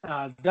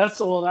 That's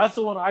the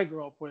one I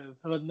grew up with.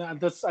 But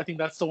I think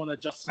that's the one that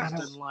Justin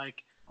didn't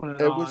like when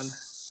it It on.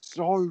 was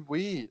so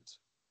weird.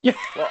 Yeah.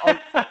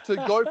 To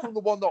go from the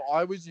one that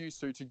I was used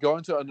to go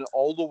into an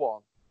older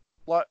one,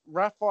 like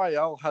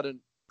Raphael had a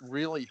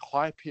really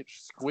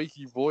high-pitched,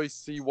 squeaky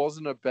voice. He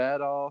wasn't a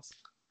badass.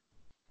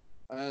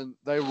 And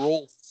they were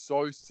all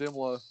so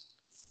similar.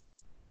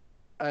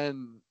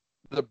 And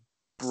the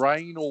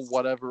brain or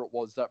whatever it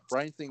was, that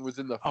brain thing was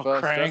in the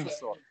first Krang.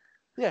 episode.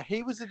 Yeah,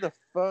 he was in the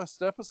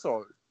first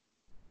episode.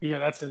 Yeah,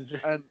 that's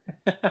interesting.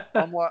 And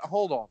I'm like,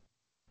 hold on.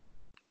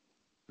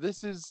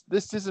 This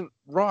isn't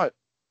right.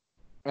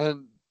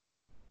 And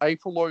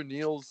April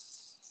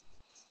O'Neil's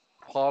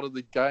part of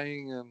the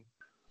gang, and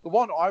the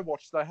one I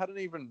watched, they hadn't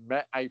even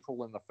met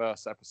April in the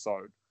first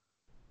episode.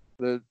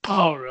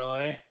 Oh,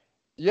 really?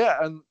 Yeah,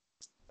 and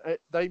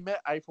they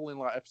met April in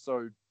like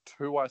episode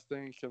 2, I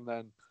think, and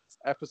then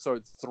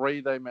episode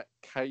 3 they met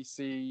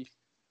Casey,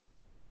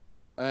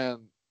 and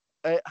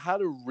it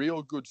had a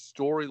real good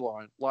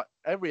storyline. Like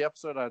every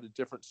episode had a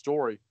different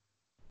story,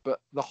 but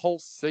the whole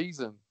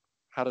season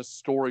had a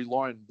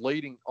storyline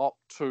leading up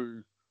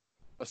to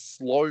a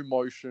slow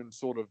motion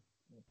sort of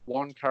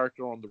one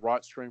character on the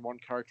right screen, one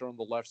character on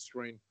the left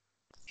screen,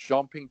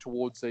 jumping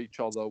towards each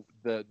other.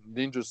 The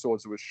ninja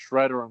swords with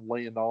Shredder and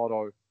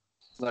Leonardo.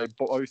 They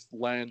both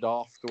land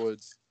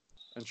afterwards,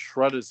 and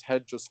Shredder's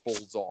head just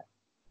falls off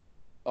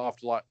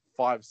after like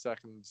 5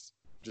 seconds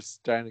just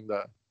standing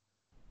there.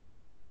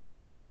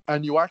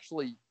 And you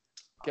actually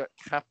get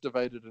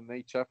captivated in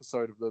each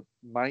episode of the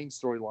main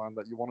storyline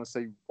that you want to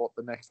see what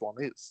the next one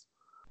is.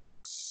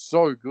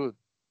 So good.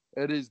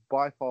 It is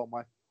by far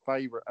my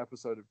favorite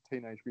episode of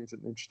Teenage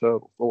Mutant Ninja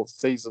Turtles, or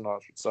season, I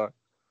should say.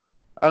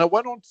 And it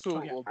went on to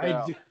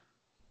about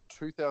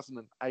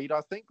 2008,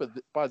 I think, but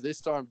by this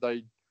time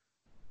they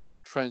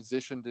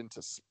transitioned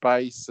into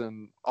space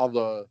and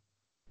other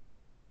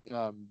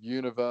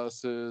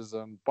universes,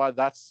 and by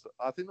that,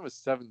 I think there was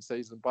 7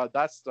 seasons. By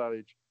that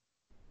stage,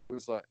 it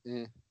was like,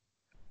 eh.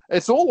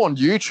 It's all on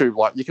YouTube.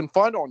 Like, you can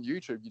find it on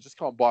YouTube. You just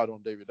can't buy it on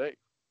DVD.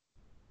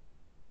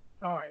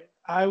 All right.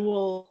 I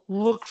will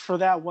look for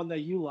that one that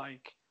you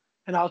like,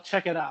 and I'll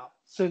check it out.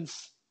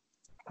 Since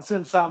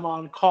I'm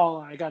on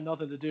call and I got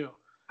nothing to do,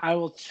 I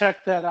will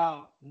check that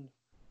out. And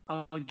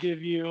I'll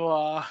give you.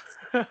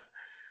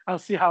 I'll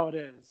see how it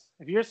is.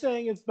 If you're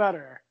saying it's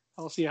better,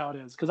 I'll see how it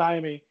is, because I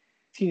am a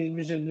Teenage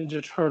Mutant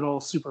Ninja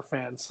Turtle super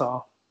fan.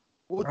 So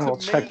I'll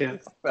check it.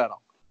 It's better.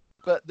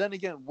 But then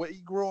again, we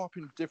grew up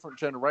in different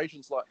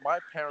generations. Like, my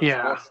parents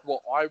watched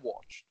what I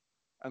watched,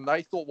 and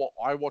they thought what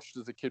I watched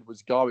as a kid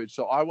was garbage.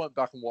 So I went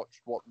back and watched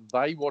what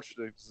they watched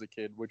as a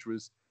kid, which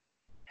was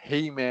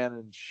He-Man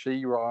and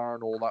She-Ra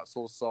and all that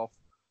sort of stuff.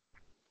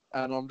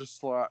 And I'm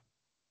just like,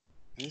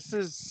 this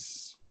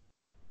is...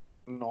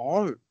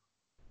 No.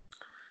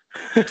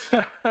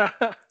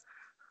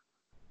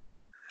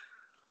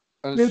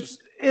 And it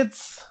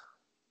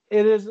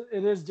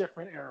is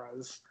different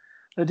eras.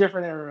 The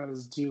different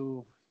eras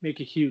do make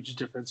a huge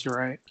difference. You're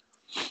right.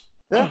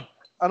 Yeah.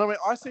 And I mean,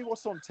 I see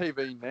what's on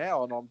TV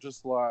now, and I'm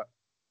just like,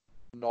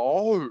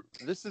 no,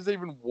 this is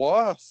even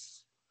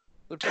worse.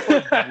 They've just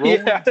like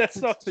ruined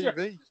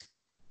TV.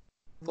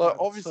 Like,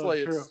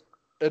 obviously,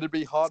 it'd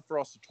be hard for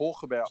us to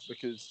talk about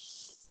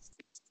because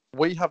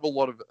we have a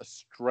lot of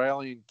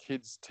Australian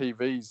kids'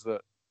 TVs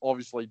that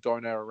obviously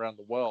don't air around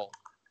the world.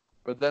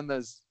 But then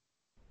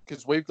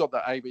because we've got the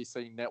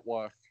ABC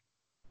network,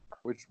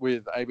 which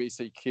with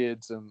ABC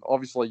Kids, and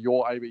obviously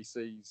your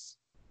ABC's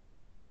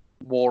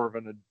more of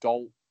an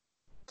adult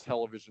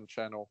television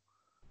channel,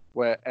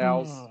 where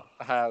ours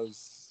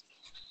has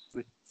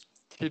the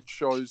kid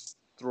shows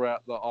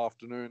throughout the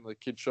afternoon, the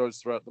kid shows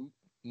throughout the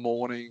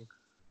morning,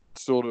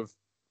 sort of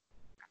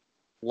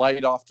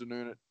late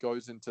afternoon it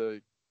goes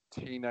into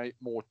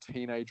more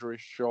teenagerish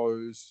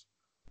shows.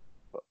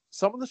 But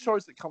some of the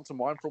shows that come to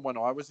mind from when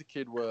I was a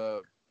kid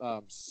were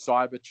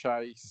Cyber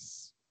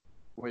Chase,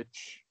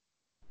 which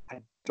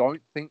I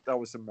don't think that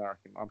was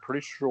American. I'm pretty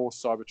sure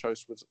Cyber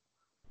Chase was...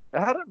 It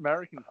had an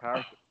American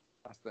character,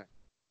 I think.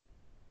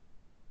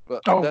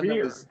 But then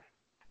there was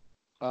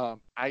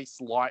Ace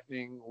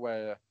Lightning,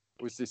 where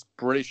it was this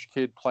British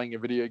kid playing a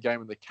video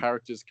game and the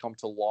characters come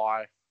to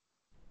life.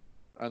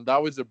 And that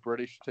was a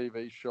British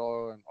TV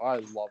show, and I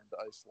loved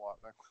Ace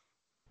Lightning.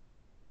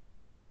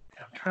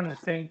 I'm trying to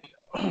think.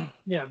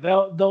 Yeah,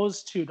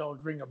 those two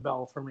don't ring a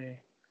bell for me.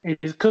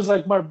 Because,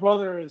 like, my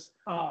brother is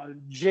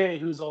Jay,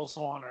 who's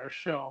also on our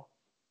show.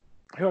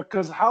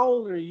 Because how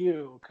old are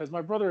you? Because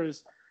my brother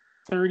is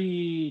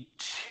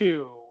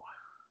 32.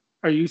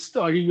 Are you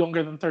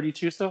younger than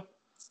 32 still?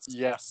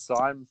 Yes,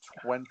 I'm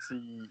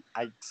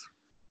 28.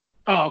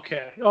 Oh,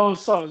 okay. Oh,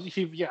 so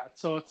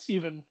so it's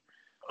even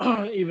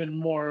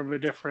more of a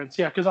difference.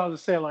 Yeah, because I was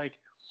to say, like,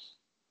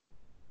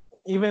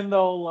 even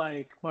though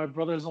like my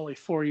brother's only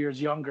 4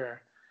 years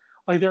younger,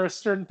 like there are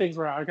certain things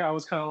where I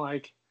was kind of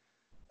like,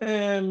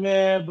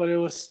 man, but it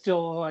was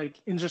still like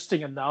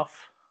interesting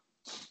enough.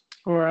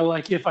 Or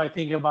like if I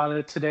think about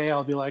it today,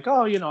 I'll be like,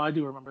 oh, I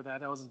do remember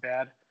that. That wasn't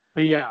bad.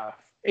 But yeah,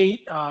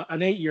 an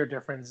 8-year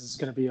difference is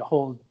going to be a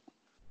whole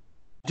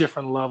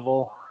different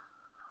level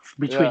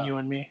between you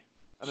and me.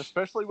 And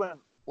especially when,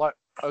 like,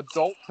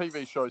 adult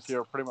TV shows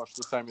here are pretty much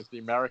the same as the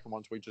American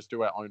ones. We just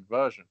do our own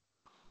version.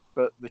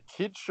 But the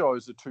kids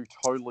shows are two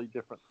totally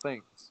different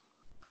things.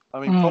 I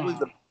mean, probably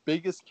the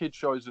biggest kid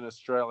shows in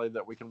Australia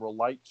that we can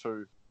relate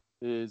to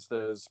is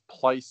there's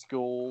Play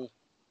School.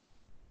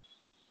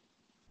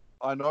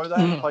 I know they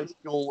have Play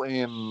School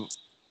in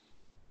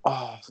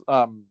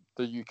the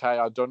UK.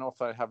 I don't know if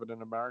they have it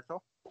in America.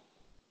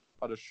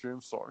 I'd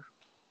assume so.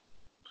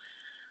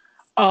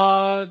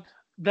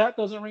 That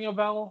doesn't ring a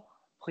bell.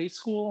 Play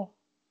School.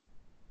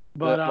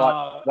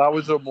 But that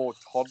was a more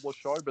toddler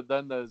show. But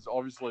then there's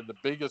obviously the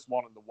biggest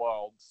one in the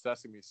world,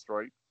 Sesame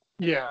Street.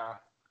 Yeah.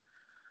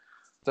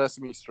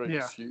 Sesame Street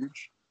is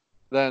huge.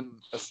 Then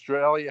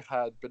Australia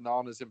had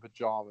Bananas in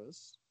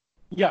Pajamas.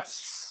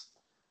 Yes,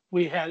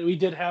 we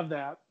did have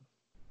that.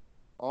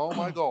 Oh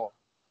my god!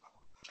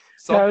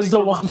 That was the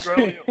one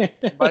Australia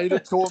made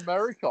it to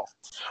America.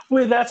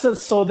 Wait, that's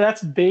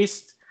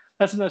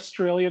an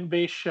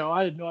Australian-based show.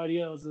 I had no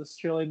idea it was an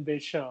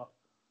Australian-based show.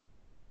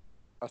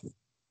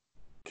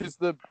 Because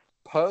the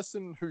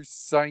person who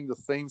sang the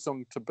theme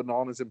song to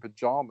Bananas in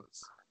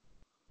Pajamas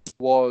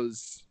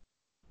was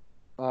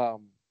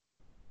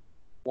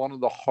one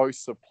of the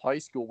hosts of Play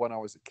School when I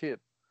was a kid.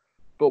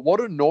 But what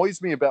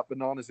annoys me about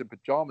Bananas in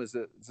Pajamas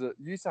is it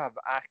used to have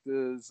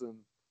actors and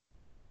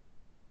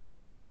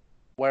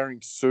wearing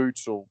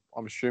suits, or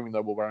I'm assuming they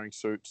were wearing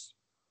suits.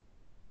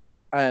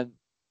 And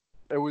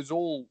it was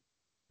all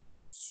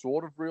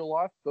sort of real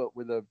life, but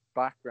with a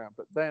background.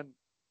 But then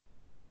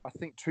I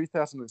think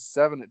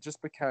 2007, it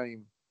just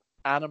became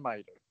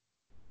animated.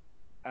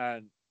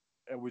 And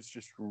it was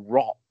just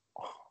rot.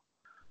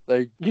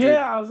 I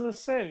was going to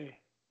say.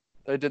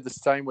 They did the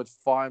same with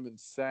Fireman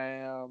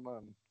Sam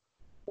and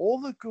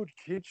all the good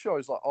kid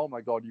shows. Like, oh my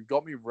god, you've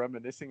got me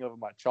reminiscing over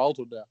my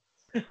childhood now.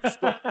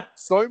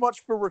 So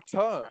much for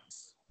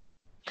returns.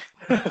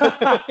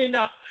 I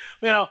know.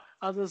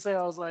 I was gonna say,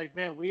 I was like,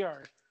 man, we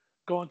are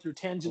going through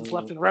tangents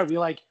left and right. We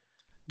like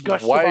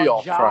gushed way about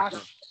off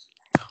Josh,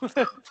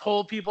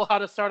 told people how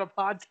to start a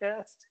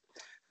podcast.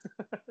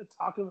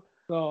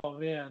 Oh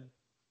man.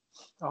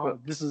 Oh,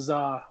 this is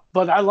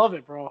but I love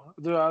it, bro.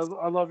 Dude,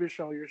 I love your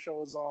show. Your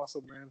show is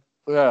awesome, man.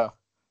 Yeah.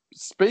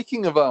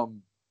 Speaking of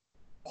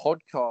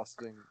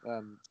podcasting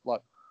and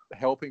like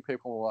helping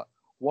people, like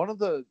one of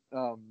the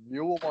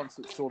newer ones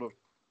that sort of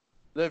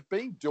they've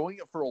been doing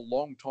it for a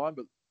long time,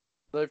 but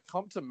they've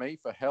come to me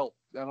for help,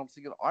 and I'm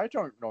thinking I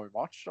don't know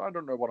much. I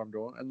don't know what I'm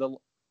doing, and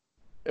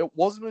it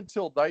wasn't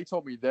until they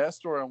told me their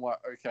story I'm like,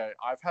 okay,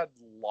 I've had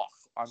luck.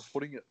 I'm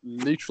putting it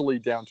literally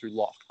down to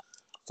luck.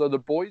 So the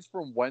boys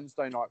from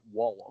Wednesday Night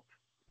Wallop.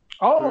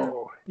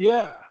 Oh,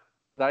 yeah.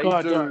 They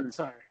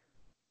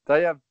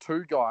They have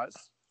two guys.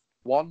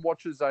 One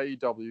watches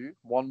AEW,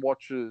 one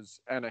watches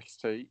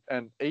NXT,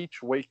 and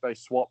each week they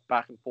swap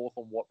back and forth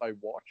on what they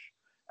watch,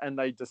 and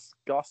they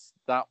discuss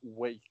that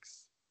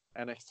week's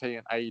NXT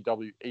and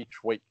AEW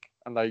each week,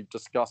 and they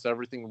discuss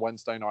everything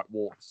Wednesday Night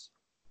Wars.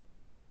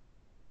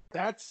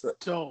 That's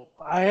dope.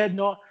 I had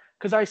no,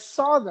 because I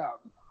saw them.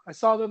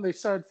 They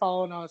started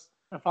following us.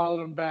 I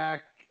followed them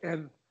back,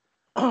 and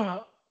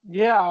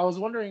yeah, I was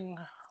wondering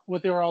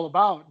what they were all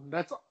about. And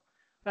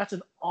that's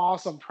an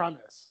awesome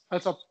premise.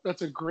 That's a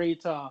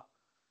great.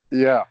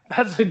 Yeah,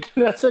 that's a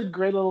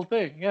great little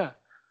thing. Yeah,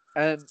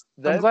 and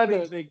I'm glad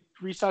that they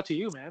reached out to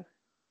you, man.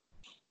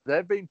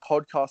 They've been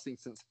podcasting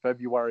since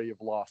February of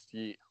last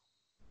year.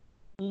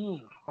 Oh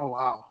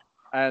wow!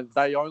 And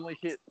they only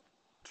hit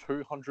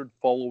 200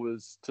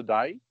 followers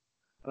today.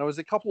 And it was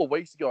a couple of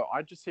weeks ago.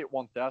 I just hit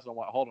 1,000. I'm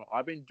like, hold on,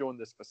 I've been doing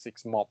this for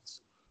 6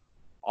 months.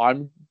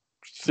 I'm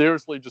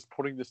seriously just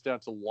putting this down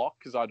to luck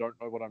because I don't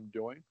know what I'm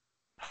doing.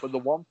 But the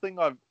one thing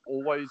I've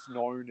always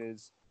known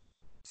is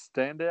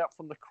stand out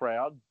from the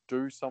crowd,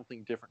 do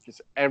something different. Because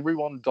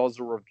everyone does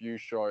a review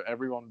show.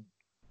 Everyone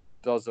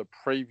does a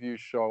preview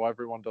show.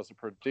 Everyone does a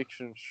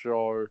prediction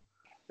show.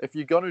 If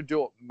you're going to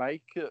do it,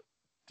 make it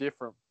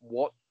different.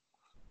 What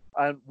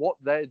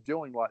they're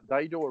doing, like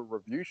they do a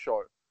review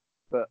show,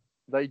 but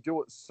they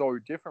do it so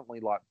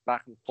differently, like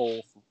back and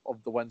forth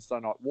of the Wednesday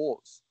Night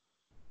Wars.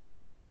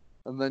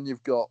 And then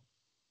you've got,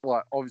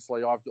 like,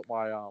 obviously I've got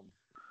my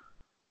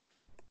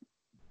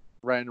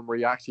random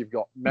react. You've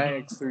got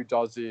Mags, who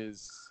does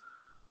his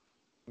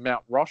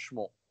Mount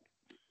Rushmore.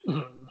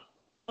 We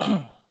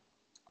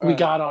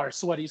got our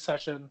sweaty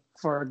session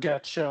for our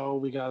GetCho.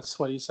 We got a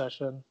sweaty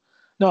session.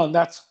 No,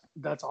 that's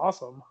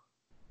awesome.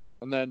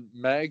 And then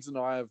Mags and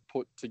I have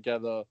put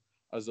together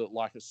as a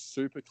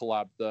super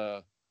collab.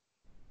 The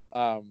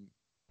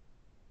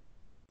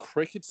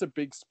cricket's a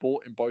big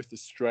sport in both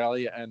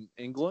Australia and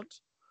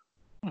England,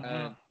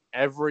 and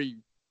every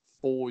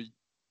 3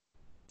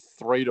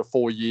 to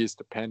 4 years,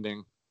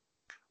 depending,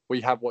 we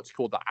have what's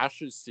called the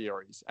Ashes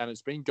series, and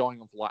it's been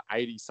going on for like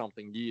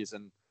 80-something years.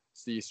 And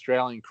it's the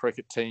Australian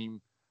cricket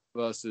team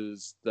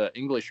versus the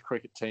English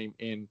cricket team.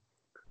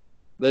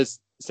 There's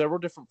several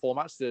different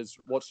formats. There's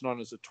what's known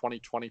as a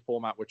 20-20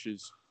 format, which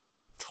is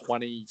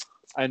 20,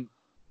 and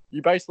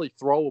you basically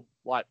throw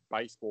like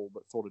baseball,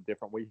 but sort of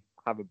different. We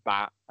have a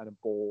bat and a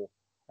ball,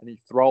 and you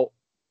throw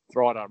it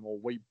at them, or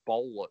we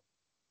bowl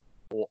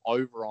it, or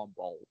over on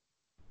bowl,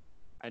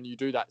 and you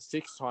do that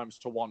 6 times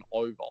to 1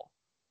 over.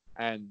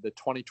 And the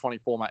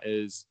 20-20 format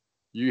is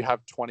you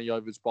have 20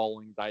 overs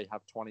bowling, they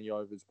have 20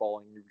 overs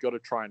bowling. You've got to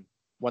try and,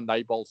 when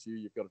they bowl to you,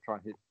 you've got to try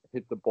and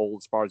hit the ball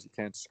as far as you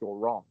can to score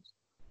runs.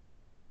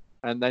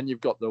 And then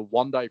you've got the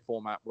 1-day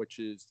format, which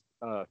is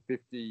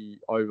 50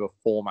 over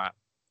format,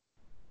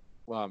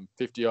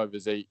 50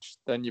 overs each.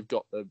 Then you've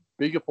got the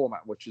bigger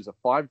format, which is a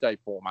 5-day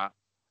format,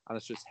 and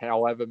it's just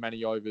however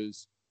many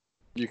overs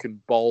you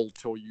can bowl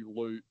till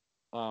you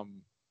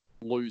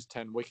lose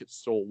 10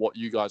 wickets, or what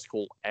you guys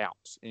call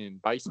outs in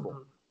baseball.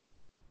 Mm-hmm.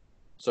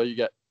 So you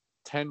get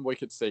 10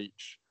 wickets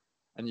each,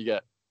 and you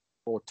get,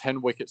 or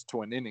 10 wickets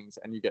to an innings,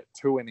 and you get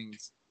 2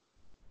 innings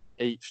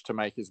each to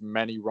make as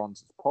many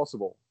runs as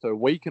possible. So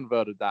we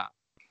converted that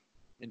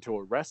into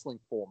a wrestling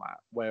format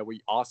where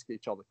we ask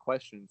each other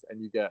questions,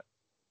 and you get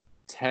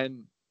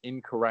 10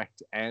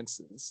 incorrect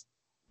answers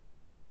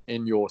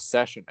in your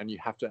session, and you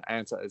have to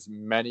answer as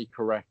many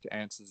correct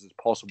answers as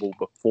possible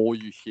before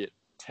you hit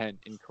 10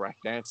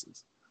 incorrect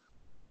answers.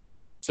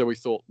 So we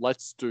thought,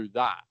 let's do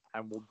that,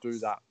 and we'll do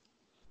that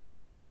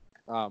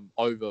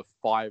over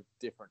 5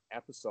 different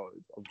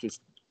episodes of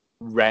just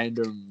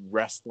random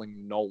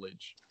wrestling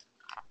knowledge.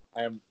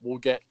 And we'll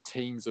get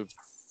teams of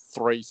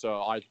 3.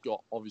 So I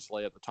got,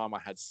 obviously at the time I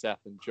had Seth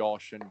and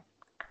Josh, and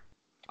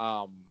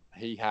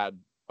he had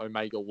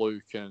Omega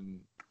Luke and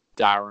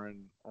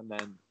Darren, and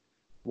then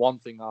one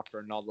thing after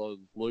another.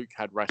 Luke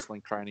had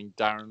wrestling training,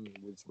 Darren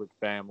was with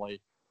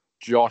family,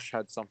 Josh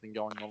had something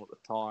going on at the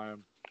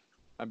time,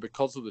 and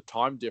because of the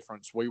time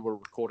difference, we were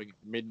recording at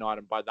midnight,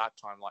 and by that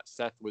time, like,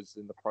 Seth was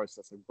in the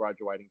process of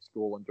graduating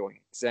school and doing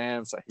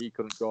exams, so he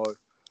couldn't go.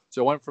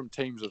 So it went from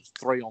teams of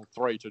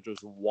 3-on-3 to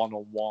just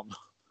 1-on-1.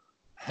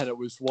 And it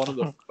was one of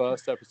the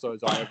first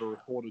episodes I ever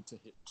recorded to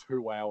hit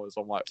 2 hours.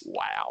 I'm like,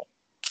 wow.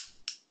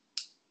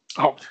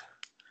 Oh,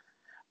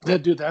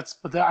 dude,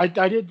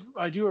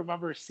 I do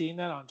remember seeing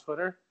that on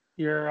Twitter.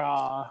 Your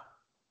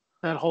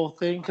that whole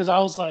thing, because I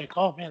was like,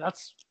 oh man,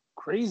 that's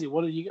crazy.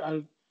 What are you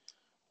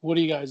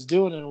guys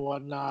doing and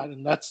whatnot?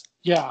 And that's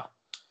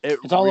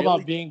it's all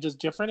about being just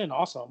different and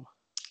awesome.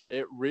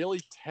 It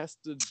really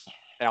tested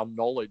our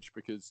knowledge,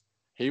 because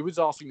he was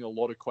asking a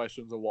lot of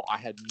questions of what I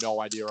had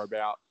no idea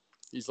about.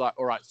 He's like,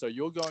 all right, so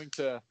you're going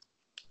to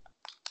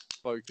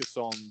focus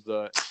on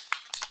the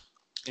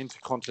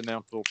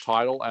Intercontinental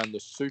title and the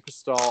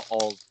superstar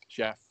of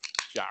Jeff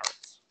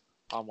Jarrett.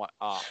 I'm like,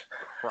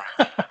 crap.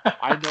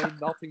 I know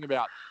nothing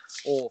about,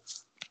 or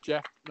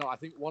Jeff, no, I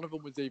think one of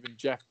them was even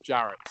Jeff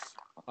Jarrett's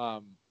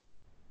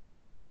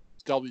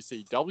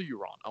WCW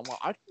run. I'm like,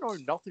 I know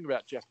nothing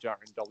about Jeff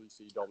Jarrett in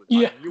WCW.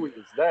 Yeah. I knew he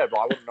was there, but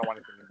I wouldn't know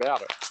anything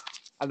about it.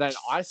 And then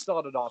I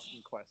started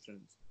asking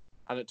questions,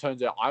 and it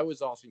turns out I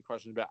was asking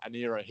questions about an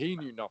era he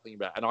knew nothing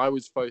about, and I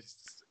was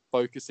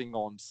focusing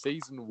on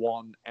Season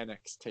 1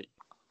 NXT.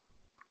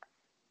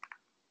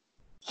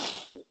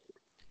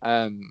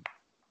 And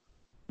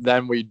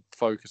then we'd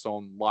focus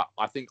on, like,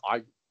 I think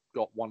I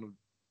got one of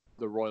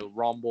the Royal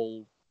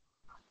Rumble,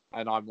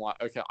 and I'm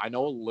like, okay, I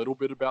know a little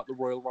bit about the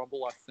Royal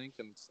Rumble, I think,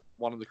 and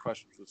one of the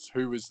questions was,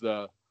 who was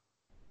the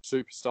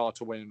superstar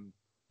to win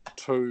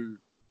 2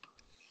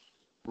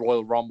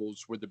 Royal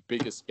Rumbles with the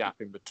biggest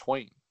gap in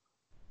between?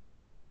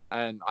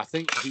 And I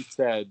think he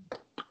said,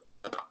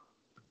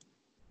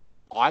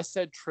 I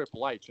said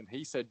Triple H, and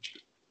he said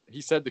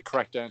the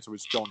correct answer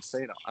was John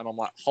Cena. And I'm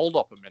like, hold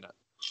up a minute.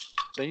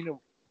 Cena,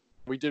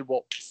 we did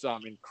what's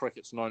in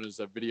cricket's known as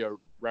a video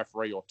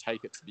referee, or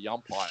take it to the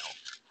umpire,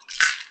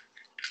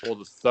 or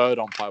the third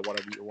umpire,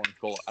 whatever you want to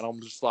call it. And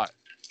I'm just like,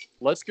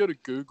 let's go to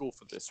Google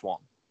for this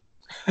one.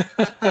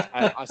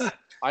 And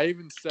I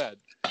even said,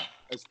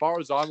 as far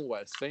as I'm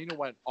aware, Cena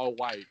went 08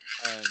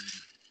 and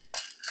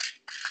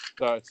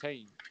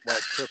 13, where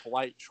Triple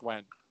H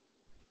went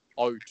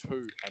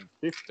 02 and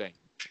 15.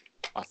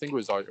 I think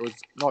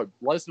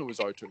Lesnar was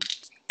 02.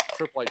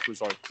 Triple H was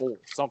 04.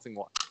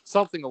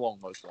 Something along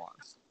those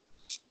lines.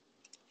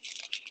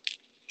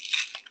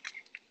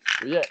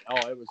 But yeah,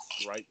 it was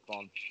great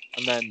fun.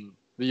 And then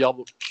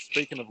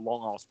speaking of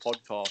long ass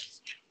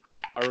podcasts,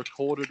 I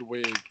recorded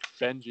with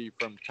Benji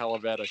from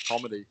Calavera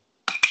Comedy,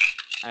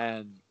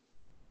 and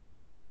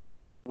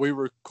we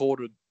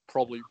recorded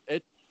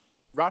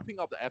wrapping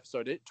up the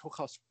episode. It took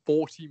us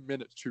 40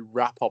 minutes to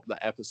wrap up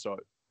the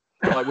episode.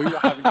 Like, we were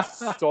having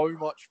so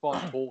much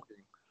fun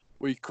talking,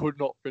 we could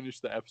not finish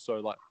the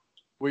episode. Like,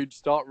 we'd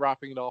start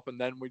wrapping it up, and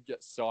then we'd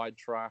get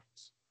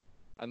sidetracked.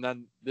 And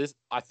then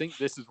I think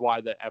this is why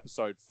the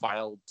episode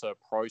failed to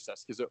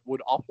process, because it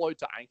would upload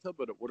to Anchor,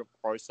 but it wouldn't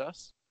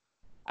process.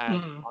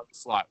 And I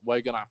was like,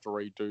 we're going to have to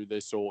redo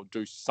this or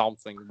do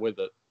something with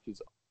it,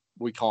 because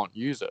we can't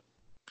use it.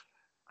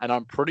 And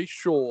I'm pretty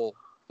sure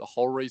the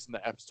whole reason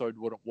the episode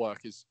wouldn't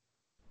work is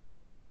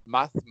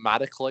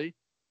mathematically,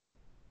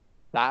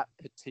 that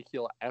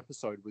particular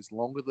episode was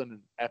longer than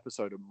an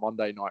episode of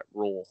Monday Night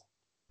Raw.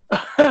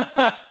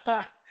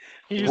 Are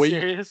you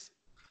serious?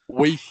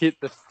 We hit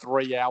the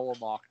 3-hour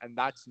mark, and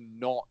that's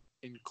not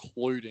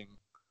including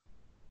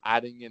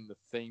adding in the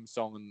theme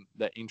song and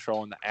the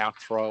intro and the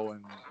outro.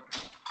 And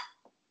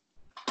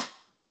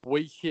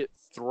we hit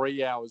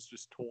 3 hours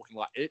just talking.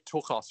 Like, it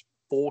took us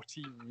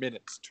 40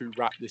 minutes to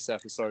wrap this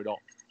episode off.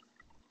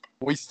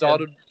 We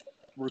started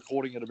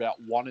recording at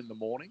about 1 in the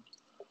morning.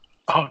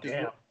 Oh,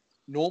 damn.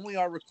 Normally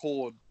I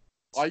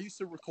used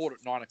to record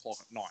at 9 o'clock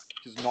at night,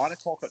 because 9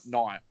 o'clock at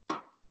night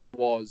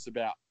was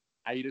about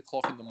 8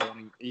 o'clock in the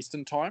morning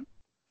Eastern time.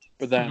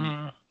 But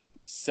then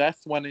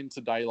Seth went into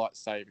daylight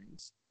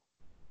savings.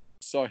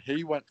 So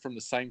he went from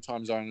the same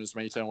time zone as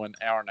me to an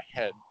hour and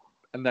ahead.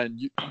 And then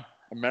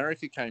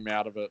America came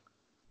out of it.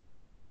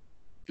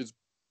 Because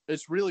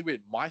it's really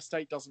weird. My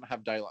state doesn't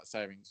have daylight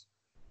savings,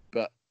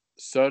 but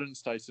certain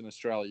states in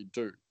Australia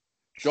do.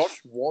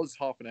 Josh was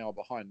half an hour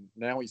behind.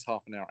 Now he's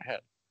half an hour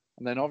ahead.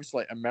 And then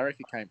obviously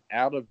America came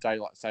out of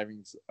daylight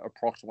savings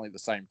approximately the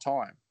same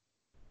time.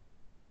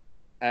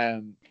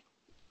 And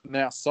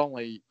now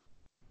suddenly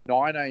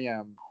 9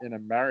 a.m. in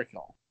America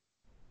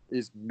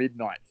is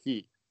midnight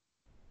here.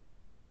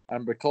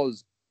 And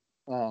because,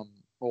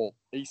 or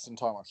Eastern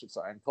time, I should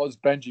say, and because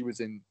Benji was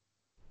in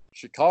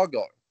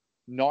Chicago,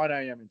 9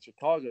 a.m. in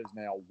Chicago is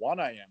now 1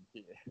 a.m.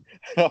 here.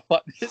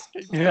 Like, this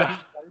keeps getting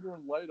later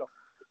and later.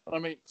 And I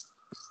mean,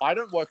 I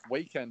don't work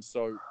weekends,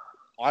 so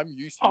I'm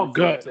used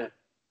to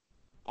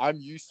I'm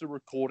used to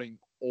recording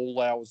all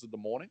hours of the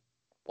morning.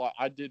 Like,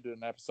 I did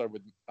an episode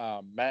with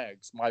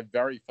Mags, my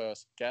very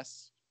first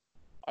guest.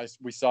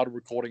 We started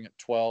recording at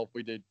 12.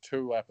 We did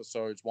 2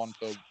 episodes, one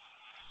for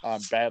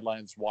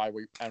Badlands, one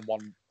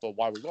for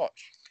Why We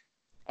Watch.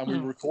 And we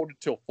recorded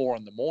till 4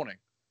 in the morning.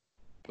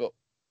 But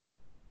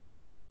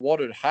what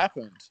had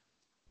happened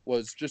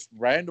was just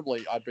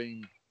randomly I'd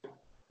been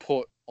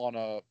put on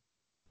a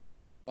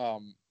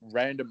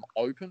random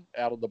open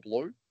out of the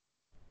blue.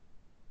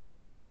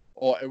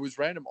 Or it was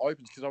random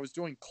opens because I was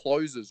doing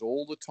closes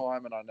all the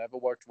time and I never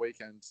worked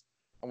weekends.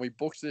 And we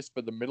booked this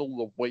for the middle of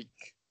the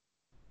week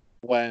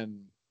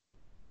when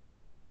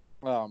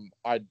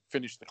I'd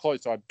finished the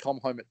close. So I'd come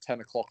home at 10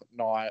 o'clock at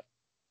night.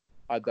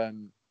 I'd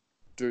then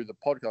do the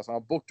podcast. And I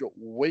booked it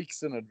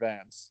weeks in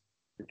advance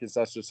because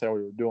that's just how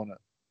we were doing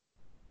it.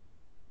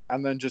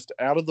 And then just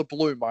out of the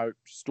blue, my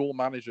store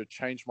manager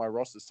changed my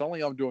roster.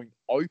 Suddenly I'm doing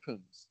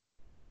opens.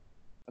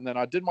 And then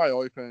I did my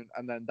open.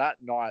 And then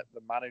that night,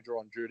 the manager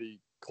on duty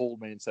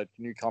called me and said,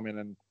 can you come in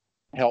and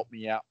help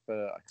me out for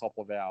a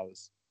couple of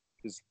hours?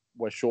 Because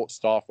we're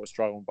short-staffed, we're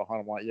struggling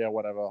behind. I'm like, yeah,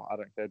 whatever, I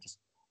don't care.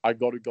 I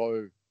got to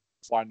go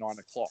by 9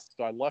 o'clock.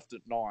 So I left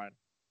at 9.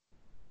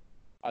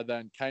 I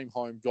then came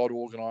home, got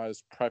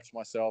organized, prepped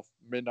myself.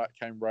 Midnight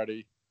came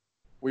ready.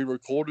 We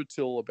recorded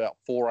till about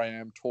 4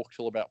 a.m., talked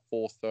till about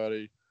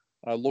 4:30.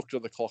 And I looked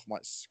at the clock. I'm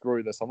like,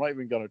 screw this. I'm not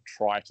even going to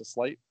try to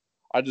sleep.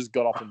 I just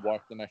got up and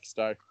worked the next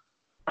day.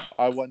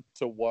 I went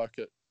to work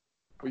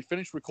we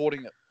finished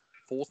recording at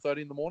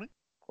 4:30 in the morning,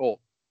 or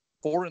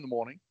 4 in the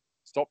morning,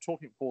 stopped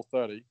talking at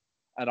 4:30,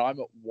 and I'm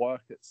at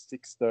work at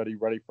 6:30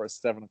 ready for a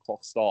 7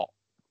 o'clock start.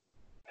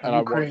 And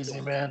I'm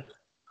crazy, man.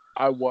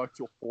 I worked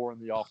till 4 in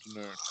the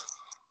afternoon.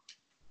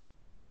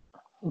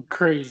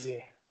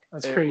 Crazy.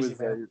 That's crazy,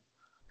 man.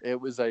 It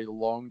was a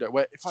long day.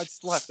 Well, if I'd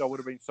slept, I would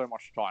have been so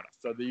much tighter.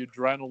 So the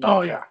adrenaline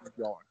was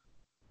going.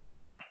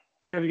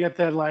 Gotta get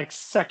that, like,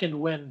 second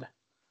wind.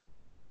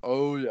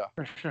 Oh, yeah.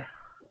 For sure.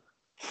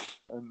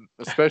 And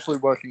especially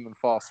working in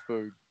fast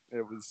food,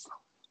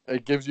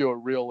 it gives you a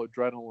real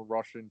adrenaline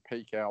rush in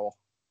peak hour.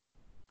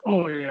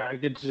 Oh, yeah, I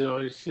get to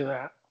always see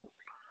that.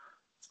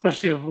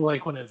 Especially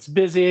like when it's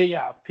busy,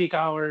 peak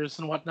hours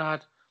and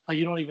whatnot. Like,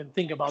 you don't even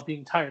think about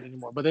being tired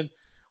anymore. But then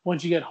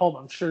once you get home,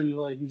 I'm sure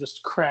you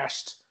just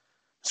crashed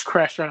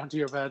right onto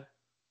your bed.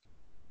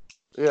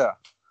 Yeah.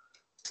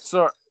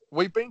 So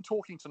we've been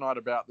talking tonight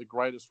about the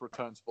greatest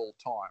returns of all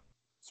time.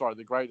 Sorry,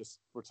 the greatest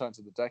returns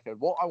of the decade.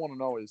 What I want to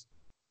know is,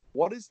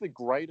 what is the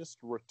greatest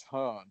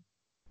return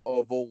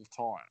of all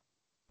time?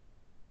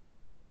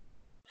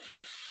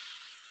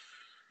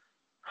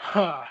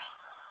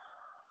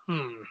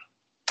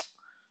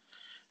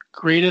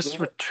 Greatest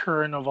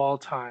return of all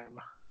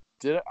time.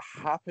 Did it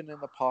happen in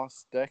the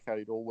past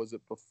decade, or was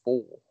it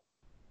before?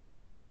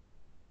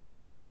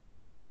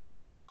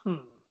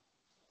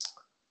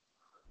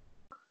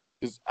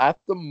 Because at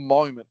the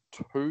moment,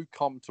 2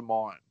 come to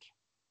mind.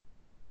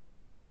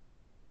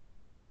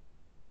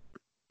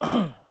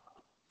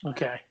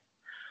 Okay.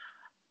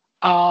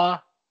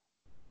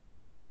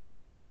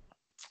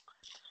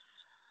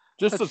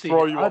 Just to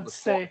throw you on the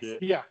spot here.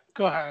 Yeah,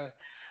 go ahead.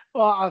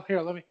 Well,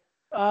 here, let me.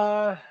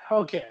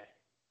 Okay.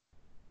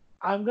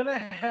 I'm gonna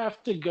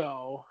have to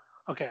go.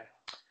 Okay.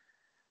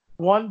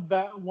 One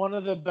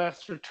of the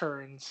best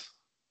returns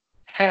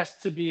has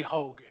to be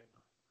Hogan.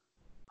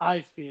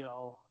 I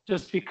feel,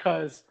 just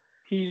because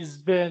he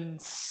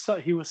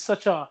was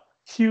such a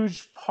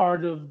huge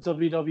part of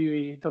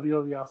WWE,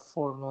 WWF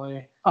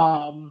formerly.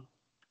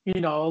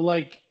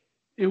 Like,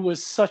 it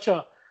was such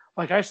a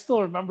like I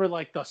still remember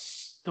like the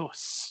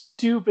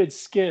stupid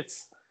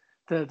skits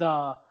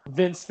that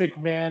Vince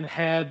McMahon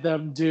had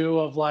them do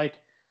of like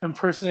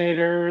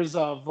impersonators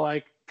of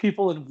like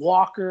people in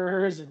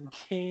walkers and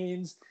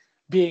canes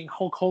being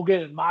Hulk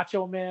Hogan and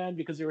Macho Man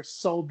because they were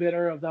so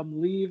bitter of them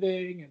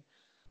leaving,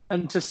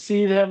 and to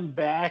see them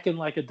back in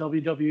like a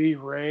WWE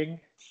ring,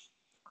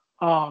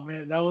 oh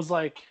man, that was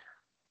like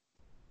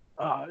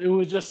it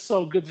was just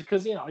so good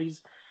because he's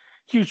a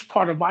huge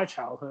part of my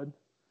childhood.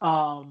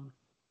 I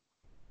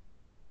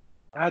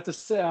have to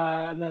say,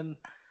 and then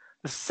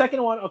the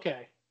second one,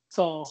 okay,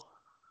 so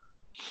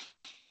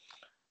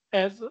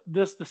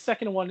the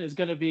second one is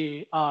going to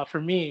be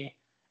for me,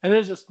 and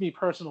this is just me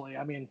personally.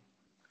 I mean,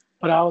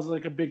 but I was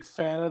like a big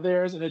fan of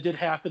theirs, and it did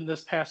happen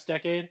this past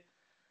decade.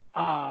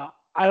 I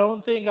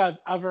don't think I've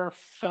ever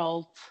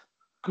felt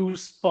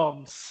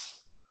goosebumps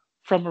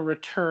from a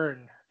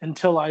return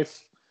until I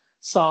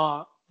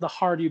saw the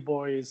Hardy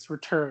Boys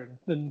return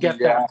and get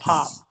that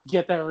pop,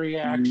 get that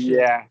reaction.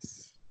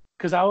 Yes.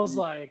 Because I was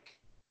like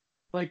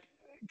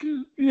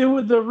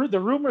the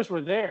rumors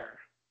were there,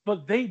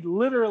 but they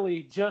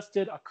literally just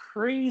did a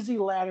crazy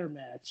ladder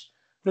match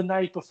the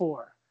night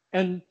before,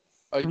 and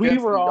we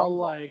were all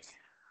like,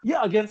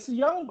 yeah, against the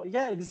Young Bucks.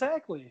 Yeah,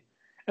 exactly.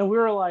 And we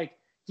were like,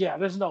 yeah,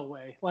 there's no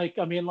way. Like,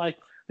 I mean,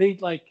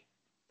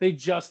 they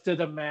just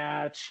did a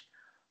match.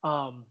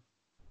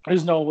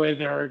 There's no way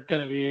they're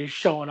gonna be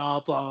showing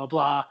up. Blah blah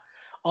blah.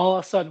 All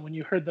of a sudden, when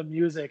you heard the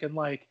music and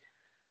like,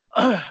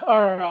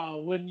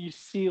 or when you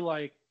see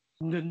like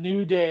the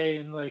New Day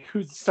and like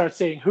who starts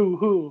saying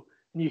who,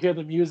 and you hear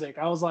the music,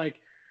 I was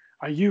like,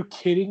 are you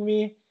kidding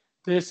me?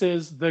 This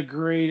is the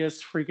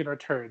greatest freaking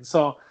return.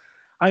 So,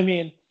 I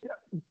mean,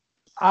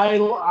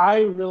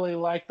 I really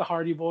like the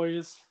Hardy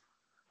Boys.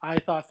 I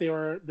thought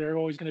they're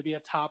always going to be a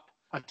top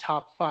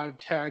 5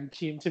 tag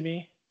team to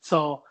me.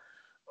 So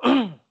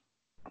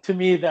to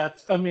me,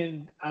 that's, I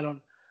mean, I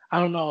don't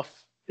know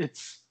if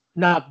it's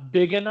not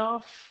big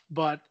enough,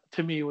 but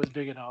to me it was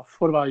big enough.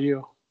 What about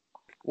you?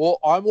 Well,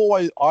 I've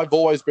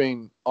always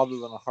been, other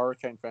than a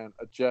Hurricane fan,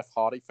 a Jeff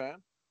Hardy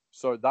fan.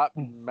 So that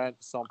meant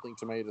something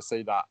to me to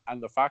see that.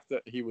 And the fact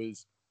that he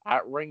was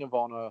at Ring of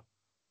Honor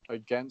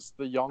against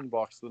the Young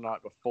Bucks the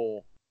night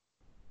before,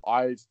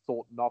 I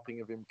thought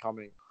nothing of him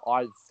coming.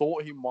 I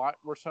thought he might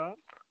return.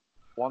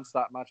 Once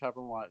that match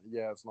happened, I'm like,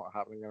 yeah, it's not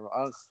happening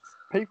anymore.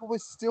 People were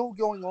still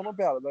going on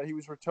about it, that he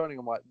was returning.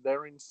 I'm like,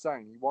 they're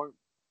insane. He won't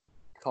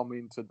come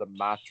into the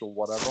match or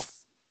whatever.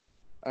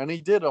 And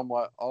he did. I'm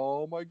like,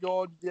 oh my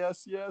God,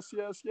 yes.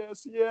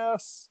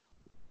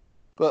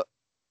 But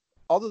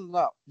other than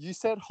that, you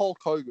said Hulk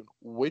Hogan.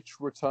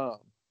 Which return?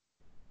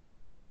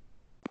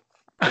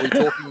 Are we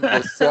talking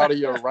the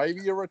Saudi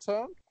Arabia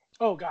return?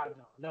 Oh God,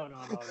 no.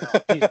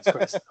 Jesus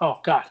Christ. Oh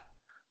God.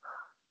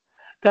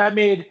 That's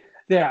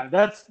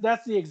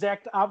the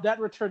exact that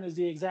return is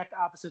the exact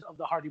opposite of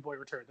the Hardy Boy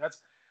return.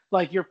 That's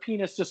like your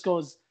penis just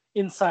goes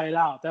inside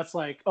out. That's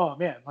like, oh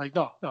man, like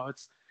no, that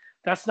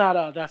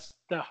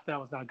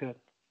was not good.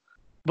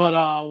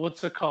 But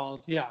what's it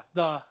called? Yeah,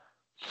 the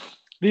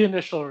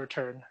initial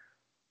return.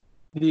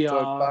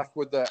 So back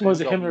with that.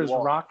 Was it him or his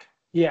Rock?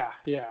 Yeah.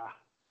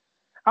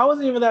 I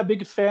wasn't even that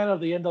big a fan of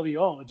the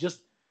NWO.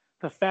 Just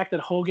the fact that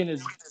Hogan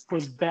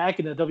was back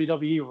in the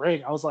WWE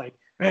ring, I was like,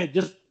 man,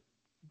 just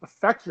the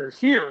fact you're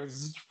here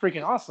is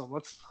freaking awesome.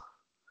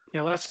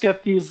 Let's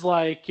get these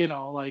like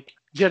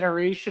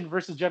generation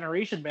versus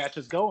generation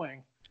matches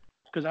going,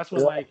 because that's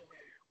what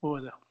what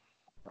was it?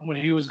 When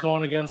he was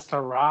going against The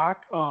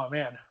Rock. Oh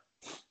man,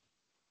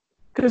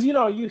 because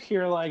you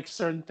hear like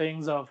certain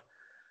things of,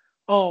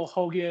 oh,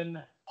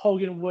 Hogan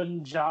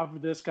wouldn't job for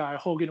this guy.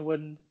 Hogan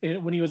wouldn't,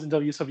 when he was in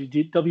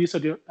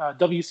WCW.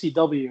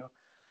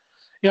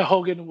 Yeah,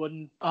 Hogan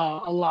wouldn't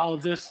allow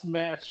this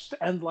match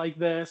to end like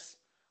this.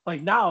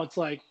 Like now, it's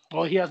like,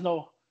 well, he has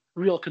no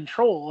real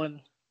control, and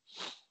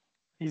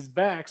he's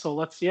back. So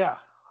let's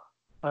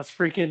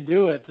freaking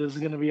do it. This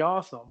is gonna be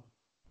awesome.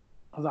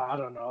 I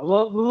don't know. The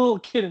little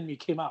kid in me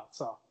came out,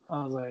 so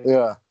I was like,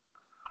 yeah.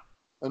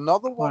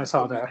 Another one when I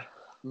saw that,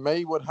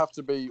 me would have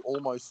to be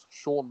almost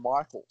Shawn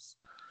Michaels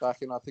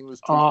back in, I think it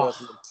was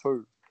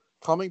 2002.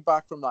 Coming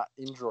back from that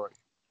injury,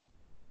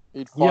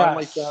 he'd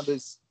finally found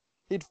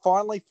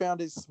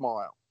his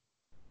smile.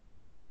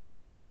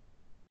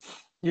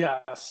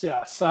 Yes.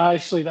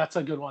 Actually, that's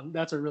a good one.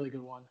 That's a really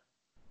good one.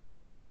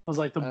 It was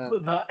like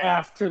the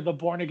after the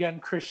born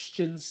again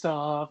Christian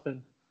stuff,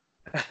 and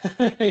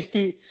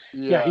he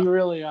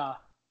really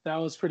that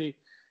was pretty.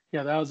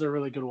 Yeah, that was a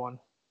really good one.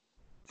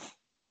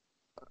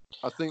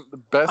 I think the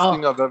best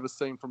thing I've ever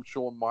seen from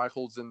Shawn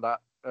Michaels in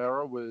that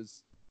era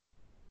was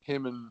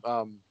him in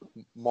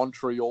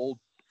Montreal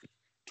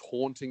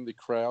taunting the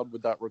crowd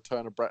with that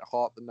return of Bret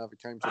Hart that never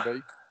came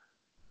to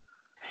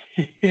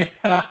be.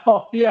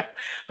 All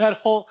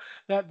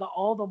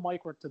the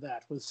mic work to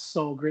that was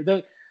so great.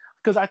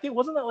 Because I think,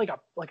 wasn't that like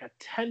a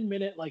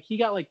 10-minute, like he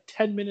got like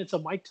 10 minutes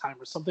of mic time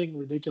or something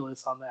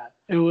ridiculous on that.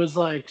 It was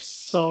like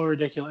so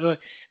ridiculous.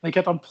 They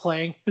kept on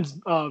playing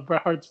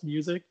Bret Hart's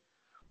music.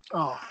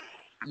 Oh,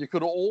 you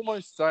could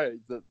almost say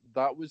that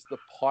that was the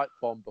pipe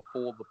bomb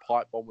before the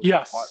pipe bomb was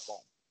Yes. the pipe bomb.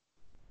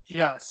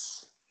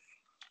 Yes.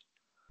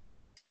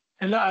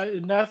 And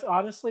that's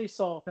honestly,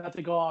 so not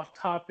to go off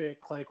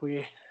topic, like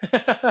we,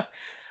 but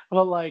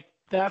like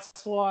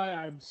that's why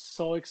I'm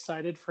so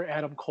excited for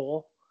Adam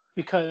Cole,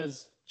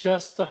 because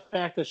just the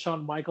fact that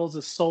Shawn Michaels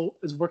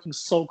is working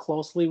so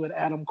closely with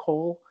Adam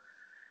Cole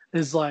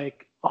is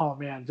like, oh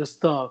man,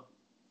 just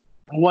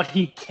what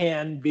he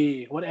can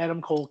be, what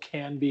Adam Cole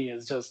can be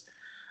is just,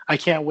 I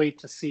can't wait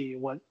to see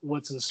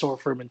what's in store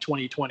for him in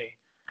 2020.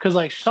 Because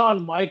like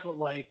Shawn Michaels,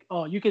 like,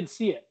 oh, you can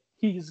see it.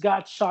 He's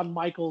got Shawn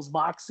Michaels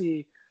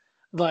moxie.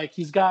 Like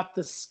he's got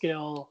the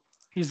skill,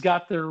 he's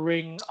got the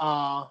ring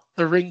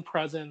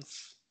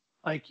presence.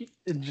 Like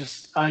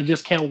I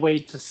just can't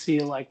wait to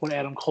see like what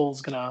Adam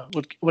Cole's gonna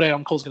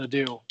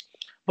do.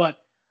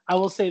 But I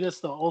will say this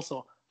though,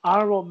 also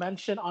honorable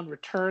mention on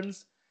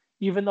returns,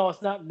 even though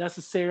it's not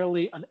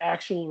necessarily an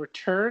actual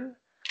return.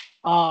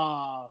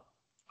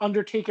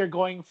 Undertaker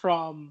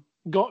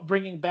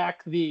bringing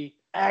back the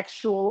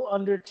actual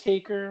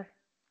Undertaker,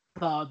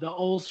 the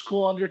old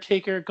school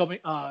Undertaker coming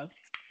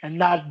and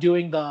not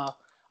doing the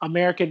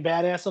American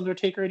Badass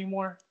Undertaker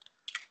anymore.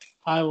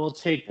 I will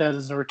take that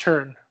as a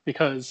return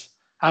because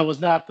I was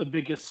not the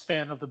biggest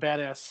fan of the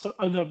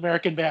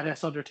American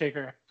Badass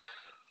Undertaker.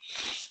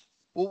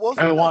 Well,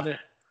 wasn't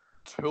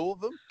two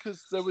of them?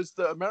 Because there was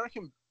the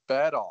American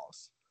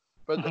Badass,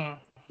 but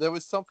there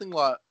was something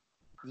like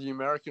the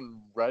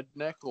American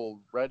Redneck or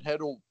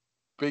Redhead or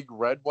Big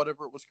Red,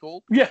 whatever it was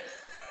called. Yeah,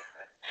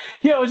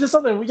 it was just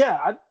something.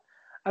 Yeah,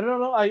 I don't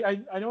know.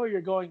 I know where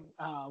you're going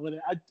with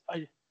it.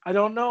 I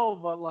don't know,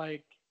 but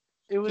like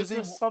it was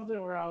just something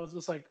where I was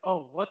just like,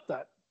 oh, what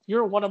the?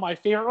 You're one of my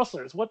favorite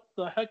wrestlers. What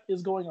the heck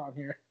is going on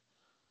here?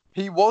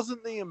 He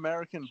wasn't the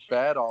American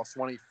Badass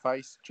when he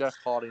faced Jeff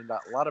Hardy in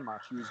that ladder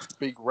match. He was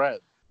Big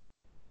Red.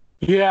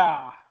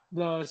 Yeah,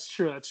 no, it's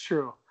true. That's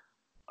true.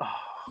 Oh,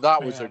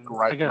 that was a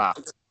great match.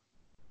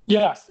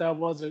 Yes, that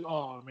was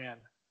oh man.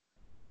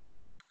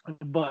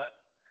 But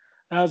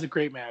that was a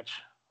great match.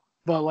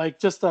 But like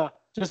just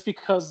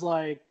because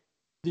like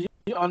the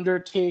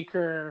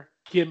Undertaker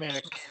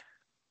gimmick,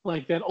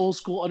 like that old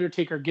school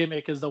Undertaker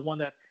gimmick is the one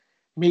that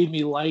made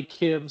me like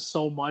him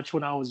so much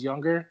when I was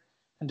younger.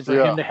 And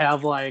for him to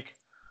have like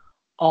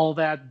all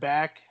that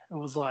back, it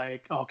was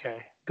like,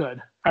 okay,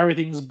 good.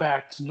 Everything's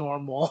back to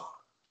normal.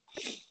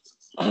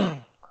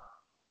 But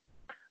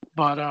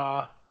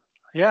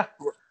yeah.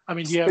 I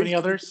mean, do you have any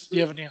others? Do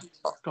you have any?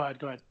 Go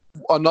ahead.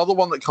 Another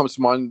one that comes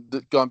to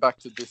mind, going back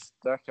to this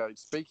decade,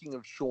 speaking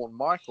of Shawn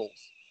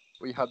Michaels,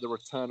 we had the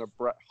return of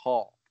Bret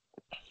Hart.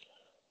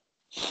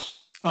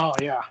 Oh,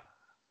 yeah.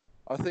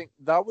 I think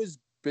that was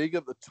big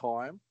at the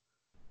time,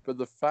 but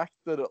the fact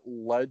that it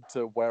led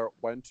to where it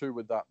went to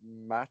with that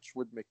match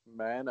with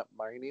McMahon at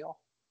Mania,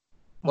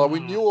 like we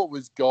knew it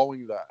was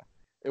going there.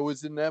 It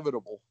was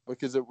inevitable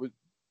because it would.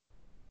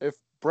 If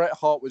Bret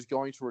Hart was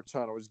going to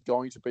return, it was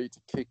going to be to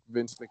kick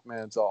Vince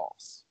McMahon's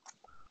ass.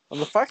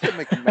 And the fact that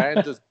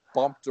McMahon just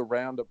bumped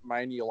around at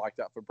Mania like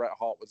that for Bret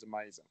Hart was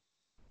amazing.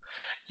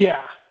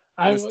 Yeah.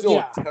 It was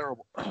still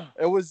terrible.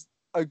 It was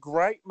a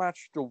great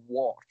match to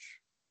watch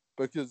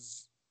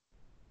because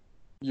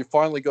you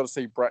finally got to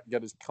see Bret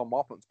get his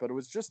comeuppance, but it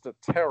was just a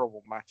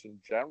terrible match in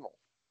general.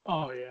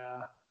 Oh,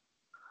 yeah.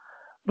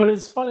 But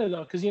it's funny,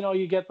 though, because,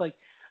 you get, like,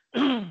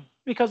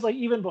 because, like,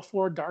 even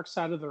before Dark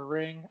Side of the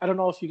Ring, I don't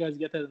know if you guys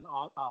get that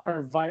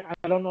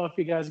I don't know if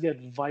you guys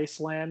get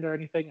Viceland or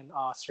anything in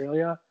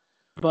Australia,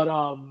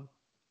 but,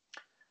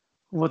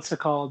 what's it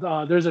called?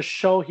 There's a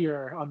show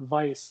here on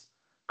Vice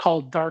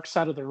called Dark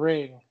Side of the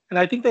Ring, and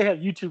I think they have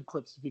YouTube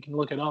clips if you can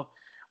look it up,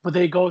 but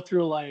they go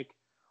through, like,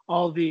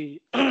 all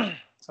the,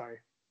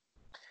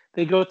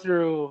 they go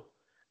through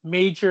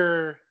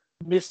major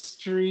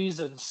mysteries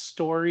and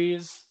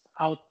stories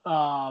out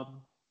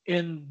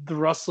in the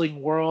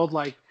wrestling world,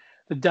 like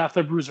the death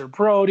of Bruiser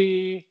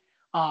Brody,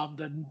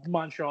 the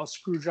Montreal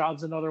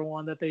Screwjob's another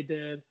one that they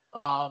did,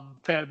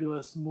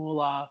 Fabulous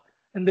Moolah,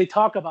 and they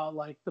talk about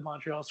like the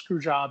Montreal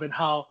Screwjob and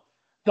how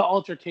the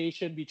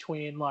altercation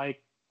between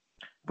like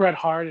Bret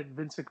Hart and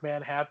Vince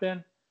McMahon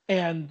happened,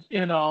 and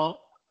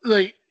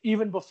like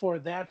even before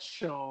that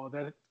show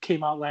that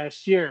came out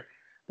last year,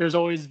 there's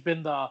always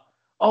been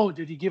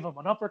did he give him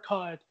an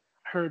uppercut?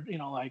 I heard,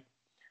 like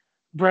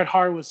Bret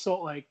Hart was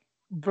so like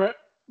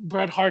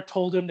Bret Hart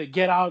told him to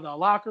get out of the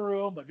locker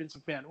room, but Vince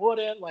McMahon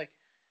wouldn't.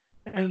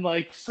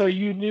 So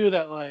you knew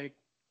that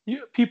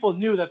people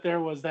knew that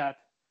there was that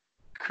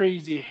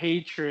crazy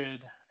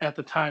hatred at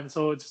the time.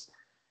 So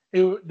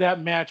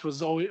that match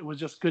was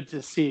just good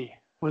to see.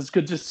 It was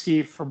good to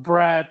see for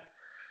Bret,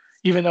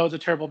 even though it's a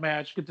terrible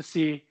match. Good to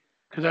see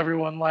because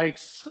everyone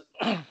likes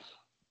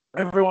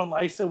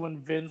it when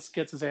Vince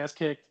gets his ass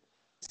kicked.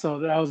 So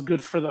that was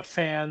good for the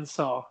fans.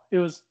 So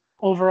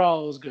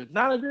overall it was good.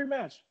 Not a great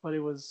match, but it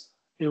was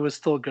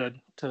still good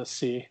to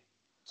see.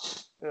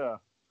 Yeah.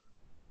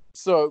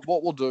 So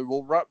what we'll do,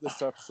 we'll wrap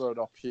this episode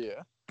up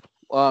here.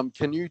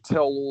 Can you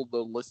tell all the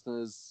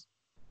listeners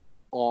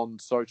on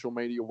social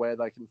media where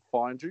they can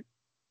find you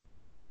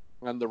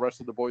and the rest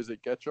of the boys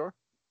at GetCho?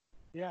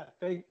 Yeah,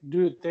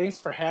 dude, thanks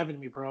for having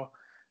me, bro.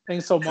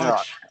 Thanks so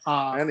much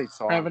for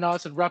Anytime. having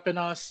us and repping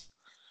us.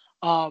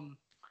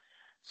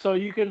 So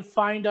you can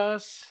find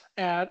us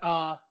at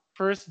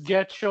First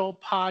GetCho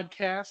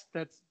Podcast.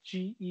 That's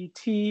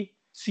GETCHO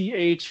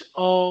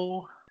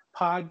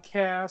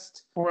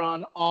Podcast. We're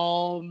on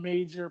all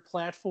major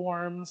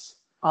platforms.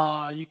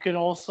 You can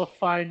also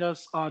find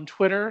us on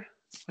Twitter.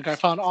 Like I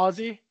found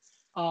Aussie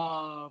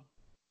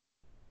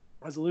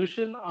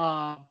Resolution.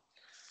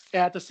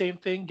 At the same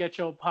thing,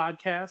 GetCho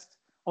Podcast.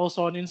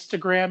 Also on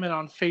Instagram and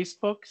on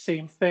Facebook,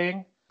 same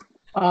thing.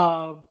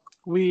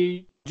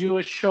 We do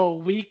a show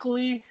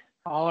weekly.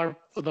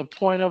 The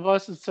point of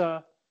us is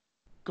to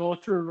go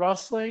through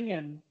wrestling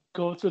and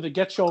go through the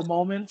GetCho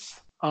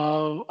moments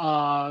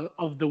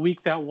of the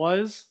week that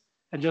was,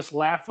 and just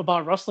laugh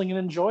about wrestling and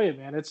enjoy it,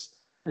 man. It's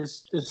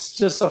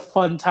just a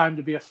fun time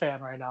to be a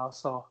fan right now.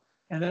 So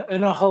and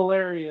a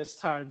hilarious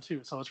time too.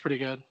 So it's pretty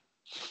good.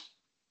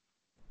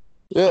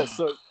 Yeah,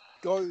 so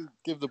go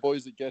give the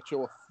boys at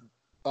GetCho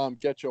a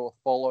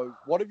follow.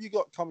 What have you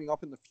got coming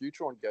up in the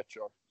future on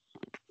GetCho?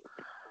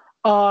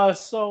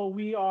 So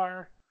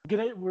we're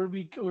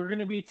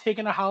gonna be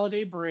taking a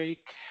holiday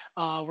break.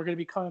 We're gonna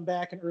be coming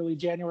back in early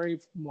January.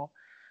 Well,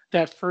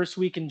 that first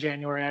week in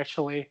January,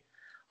 actually.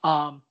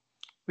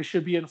 We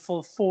should be in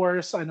full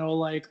force. I know,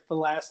 like the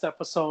last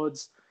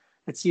episodes,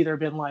 it's either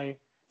been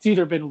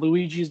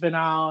Luigi's been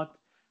out,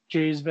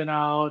 Jay's been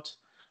out,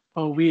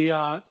 but we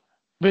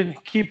been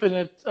keeping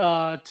it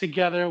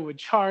together with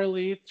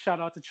Charlie. Shout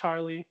out to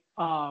Charlie.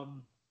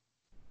 And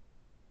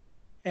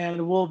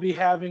we'll be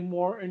having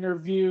more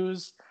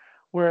interviews.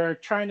 We're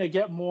trying to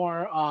get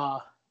more,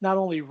 not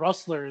only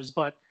wrestlers,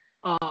 but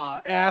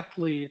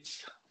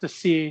athletes to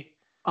see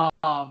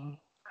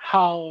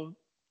how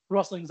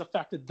wrestling's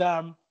affected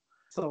them.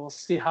 So we'll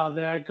see how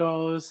that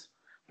goes.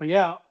 But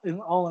yeah, in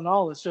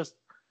all, it's just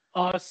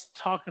us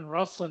talking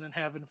wrestling and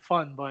having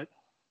fun.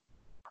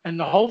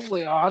 And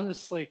hopefully,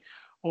 honestly,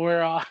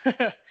 we're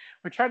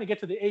trying to get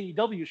to the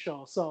AEW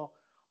show. So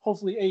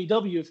hopefully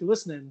AEW, if you're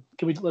listening,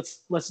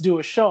 let's do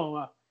a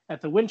show at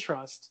the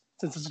Wintrust,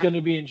 since it's going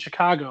to be in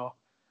Chicago.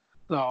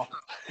 So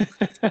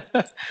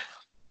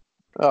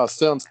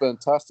sounds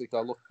fantastic.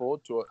 I look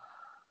forward to it.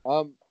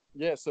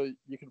 Yeah, so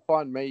you can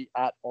find me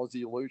at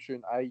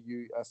AussieLution,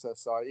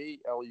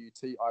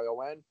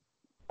 AussieLution.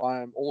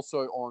 I am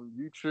also on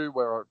YouTube,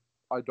 where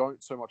I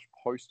don't so much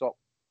post up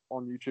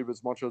on YouTube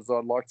as much as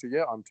I'd like to.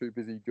 Yeah, I'm too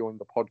busy doing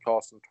the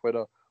podcast and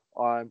Twitter.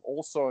 I'm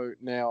also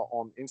now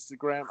on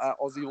Instagram at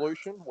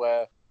AussieLution,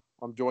 where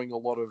I'm doing a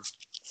lot of,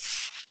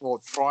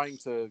 trying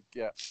to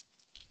get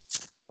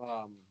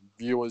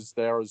viewers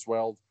there as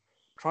well.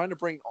 Trying to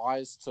bring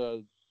eyes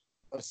to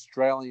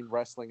Australian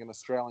wrestling and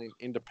Australian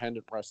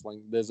independent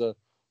wrestling. There's a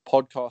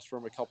podcast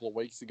from a couple of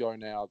weeks ago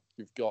now.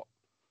 You've got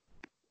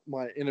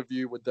my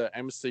interview with the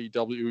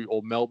MCW,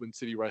 or Melbourne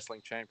City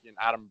Wrestling Champion,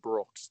 Adam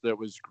Brooks. That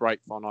was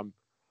great fun. I'm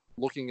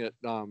looking at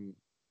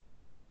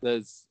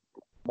there's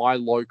my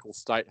local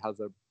state has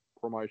a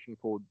promotion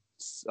called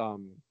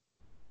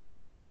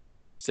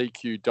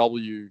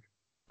QWA.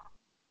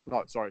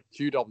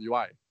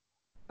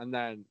 And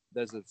then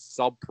there's a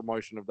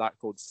sub-promotion of that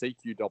called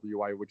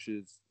CQWA, which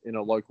is in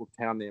a local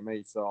town near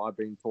me. So I've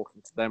been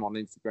talking to them on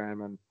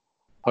Instagram, and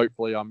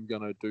hopefully I'm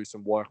going to do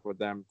some work with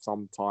them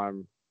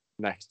sometime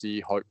next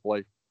year,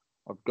 hopefully.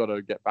 I've got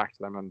to get back to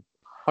them, and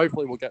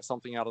hopefully we'll get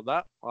something out of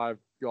that. I've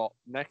got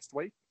next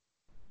week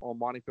on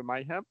Mining for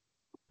Mayhem.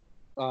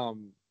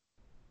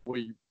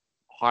 We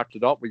hyped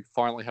it up. We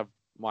finally have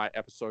my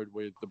episode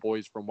with the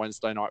boys from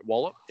Wednesday Night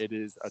Wallop. It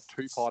is a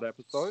 2-part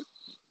episode.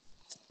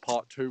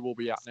 Part 2 will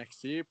be out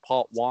next year.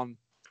 Part 1,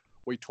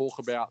 we talk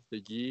about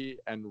the year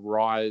and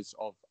rise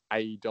of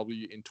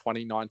AEW in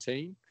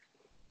 2019,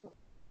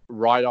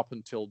 right up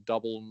until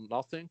Double or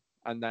Nothing.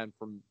 And then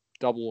from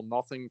Double or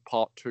Nothing,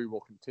 Part 2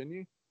 will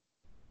continue.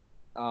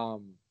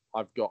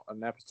 I've got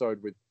an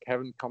episode with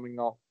Kevin coming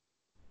up.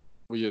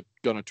 We are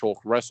going to talk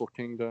Wrestle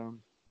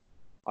Kingdom.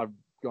 I'm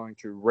going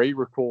to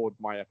re-record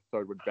my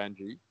episode with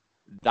Benji.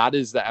 That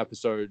is the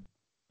episode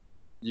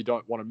you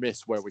don't want to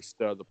miss, where we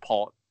stir the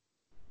pot.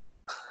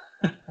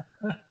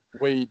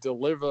 We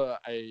deliver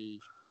a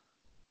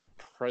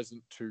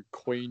present to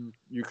Queen,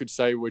 you could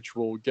say, which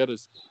will get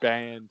us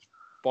banned,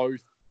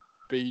 both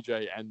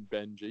BJ and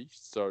Benji.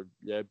 So,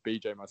 yeah,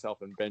 BJ,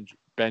 myself, and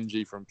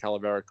Benji from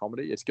Calavera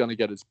Comedy. It's going to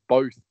get us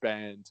both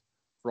banned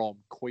from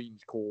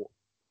Queen's Court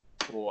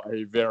for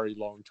a very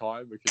long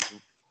time, because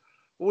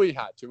we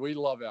had to. We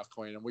love our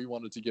Queen, and we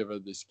wanted to give her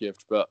this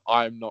gift, but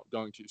I'm not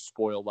going to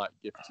spoil that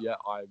gift yet.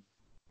 I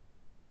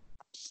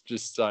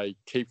just say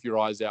keep your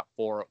eyes out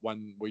for it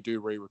when we do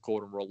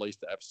re-record and release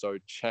the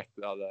episode. Check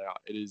that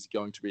out. It is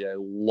going to be a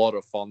lot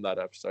of fun, that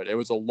episode. It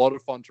was a lot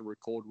of fun to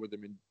record with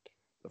him in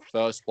the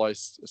first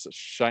place. It's a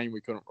shame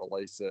we couldn't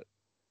release it.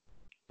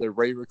 The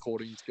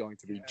re-recording is going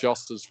to be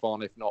just as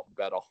fun, if not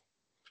better.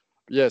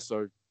 But yeah,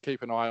 so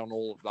keep an eye on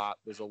all of that.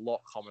 There's a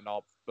lot coming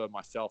up for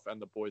myself and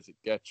the boys at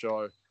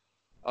GetCho.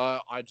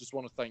 I just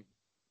want to thank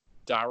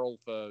Darryl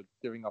for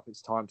giving up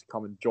his time to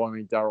come and join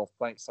me. Darryl,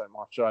 thanks so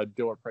much. I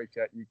do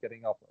appreciate you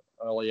getting up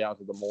early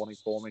out of the morning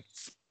for me.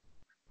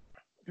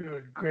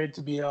 Dude, great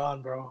to be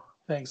on, bro.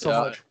 Thanks so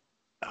much.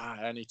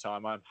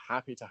 Anytime. I'm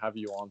happy to have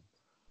you on.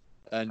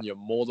 And you're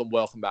more than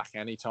welcome back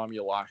anytime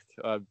you like.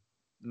 I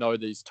know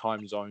these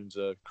time zones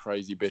are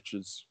crazy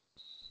bitches.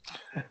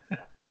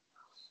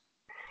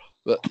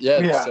 But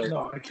yeah.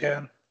 I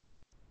can.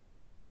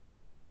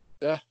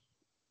 Yeah.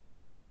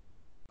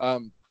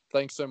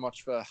 Thanks so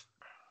much for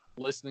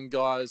listening,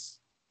 guys.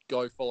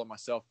 Go follow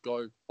myself.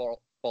 Go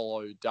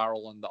follow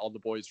Darryl and the other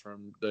boys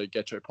from the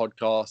GetCho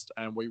podcast.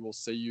 And we will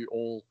see you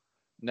all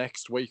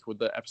next week with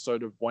the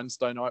episode of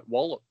Wednesday Night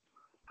Wallet.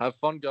 Have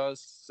fun,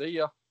 guys. See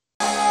ya.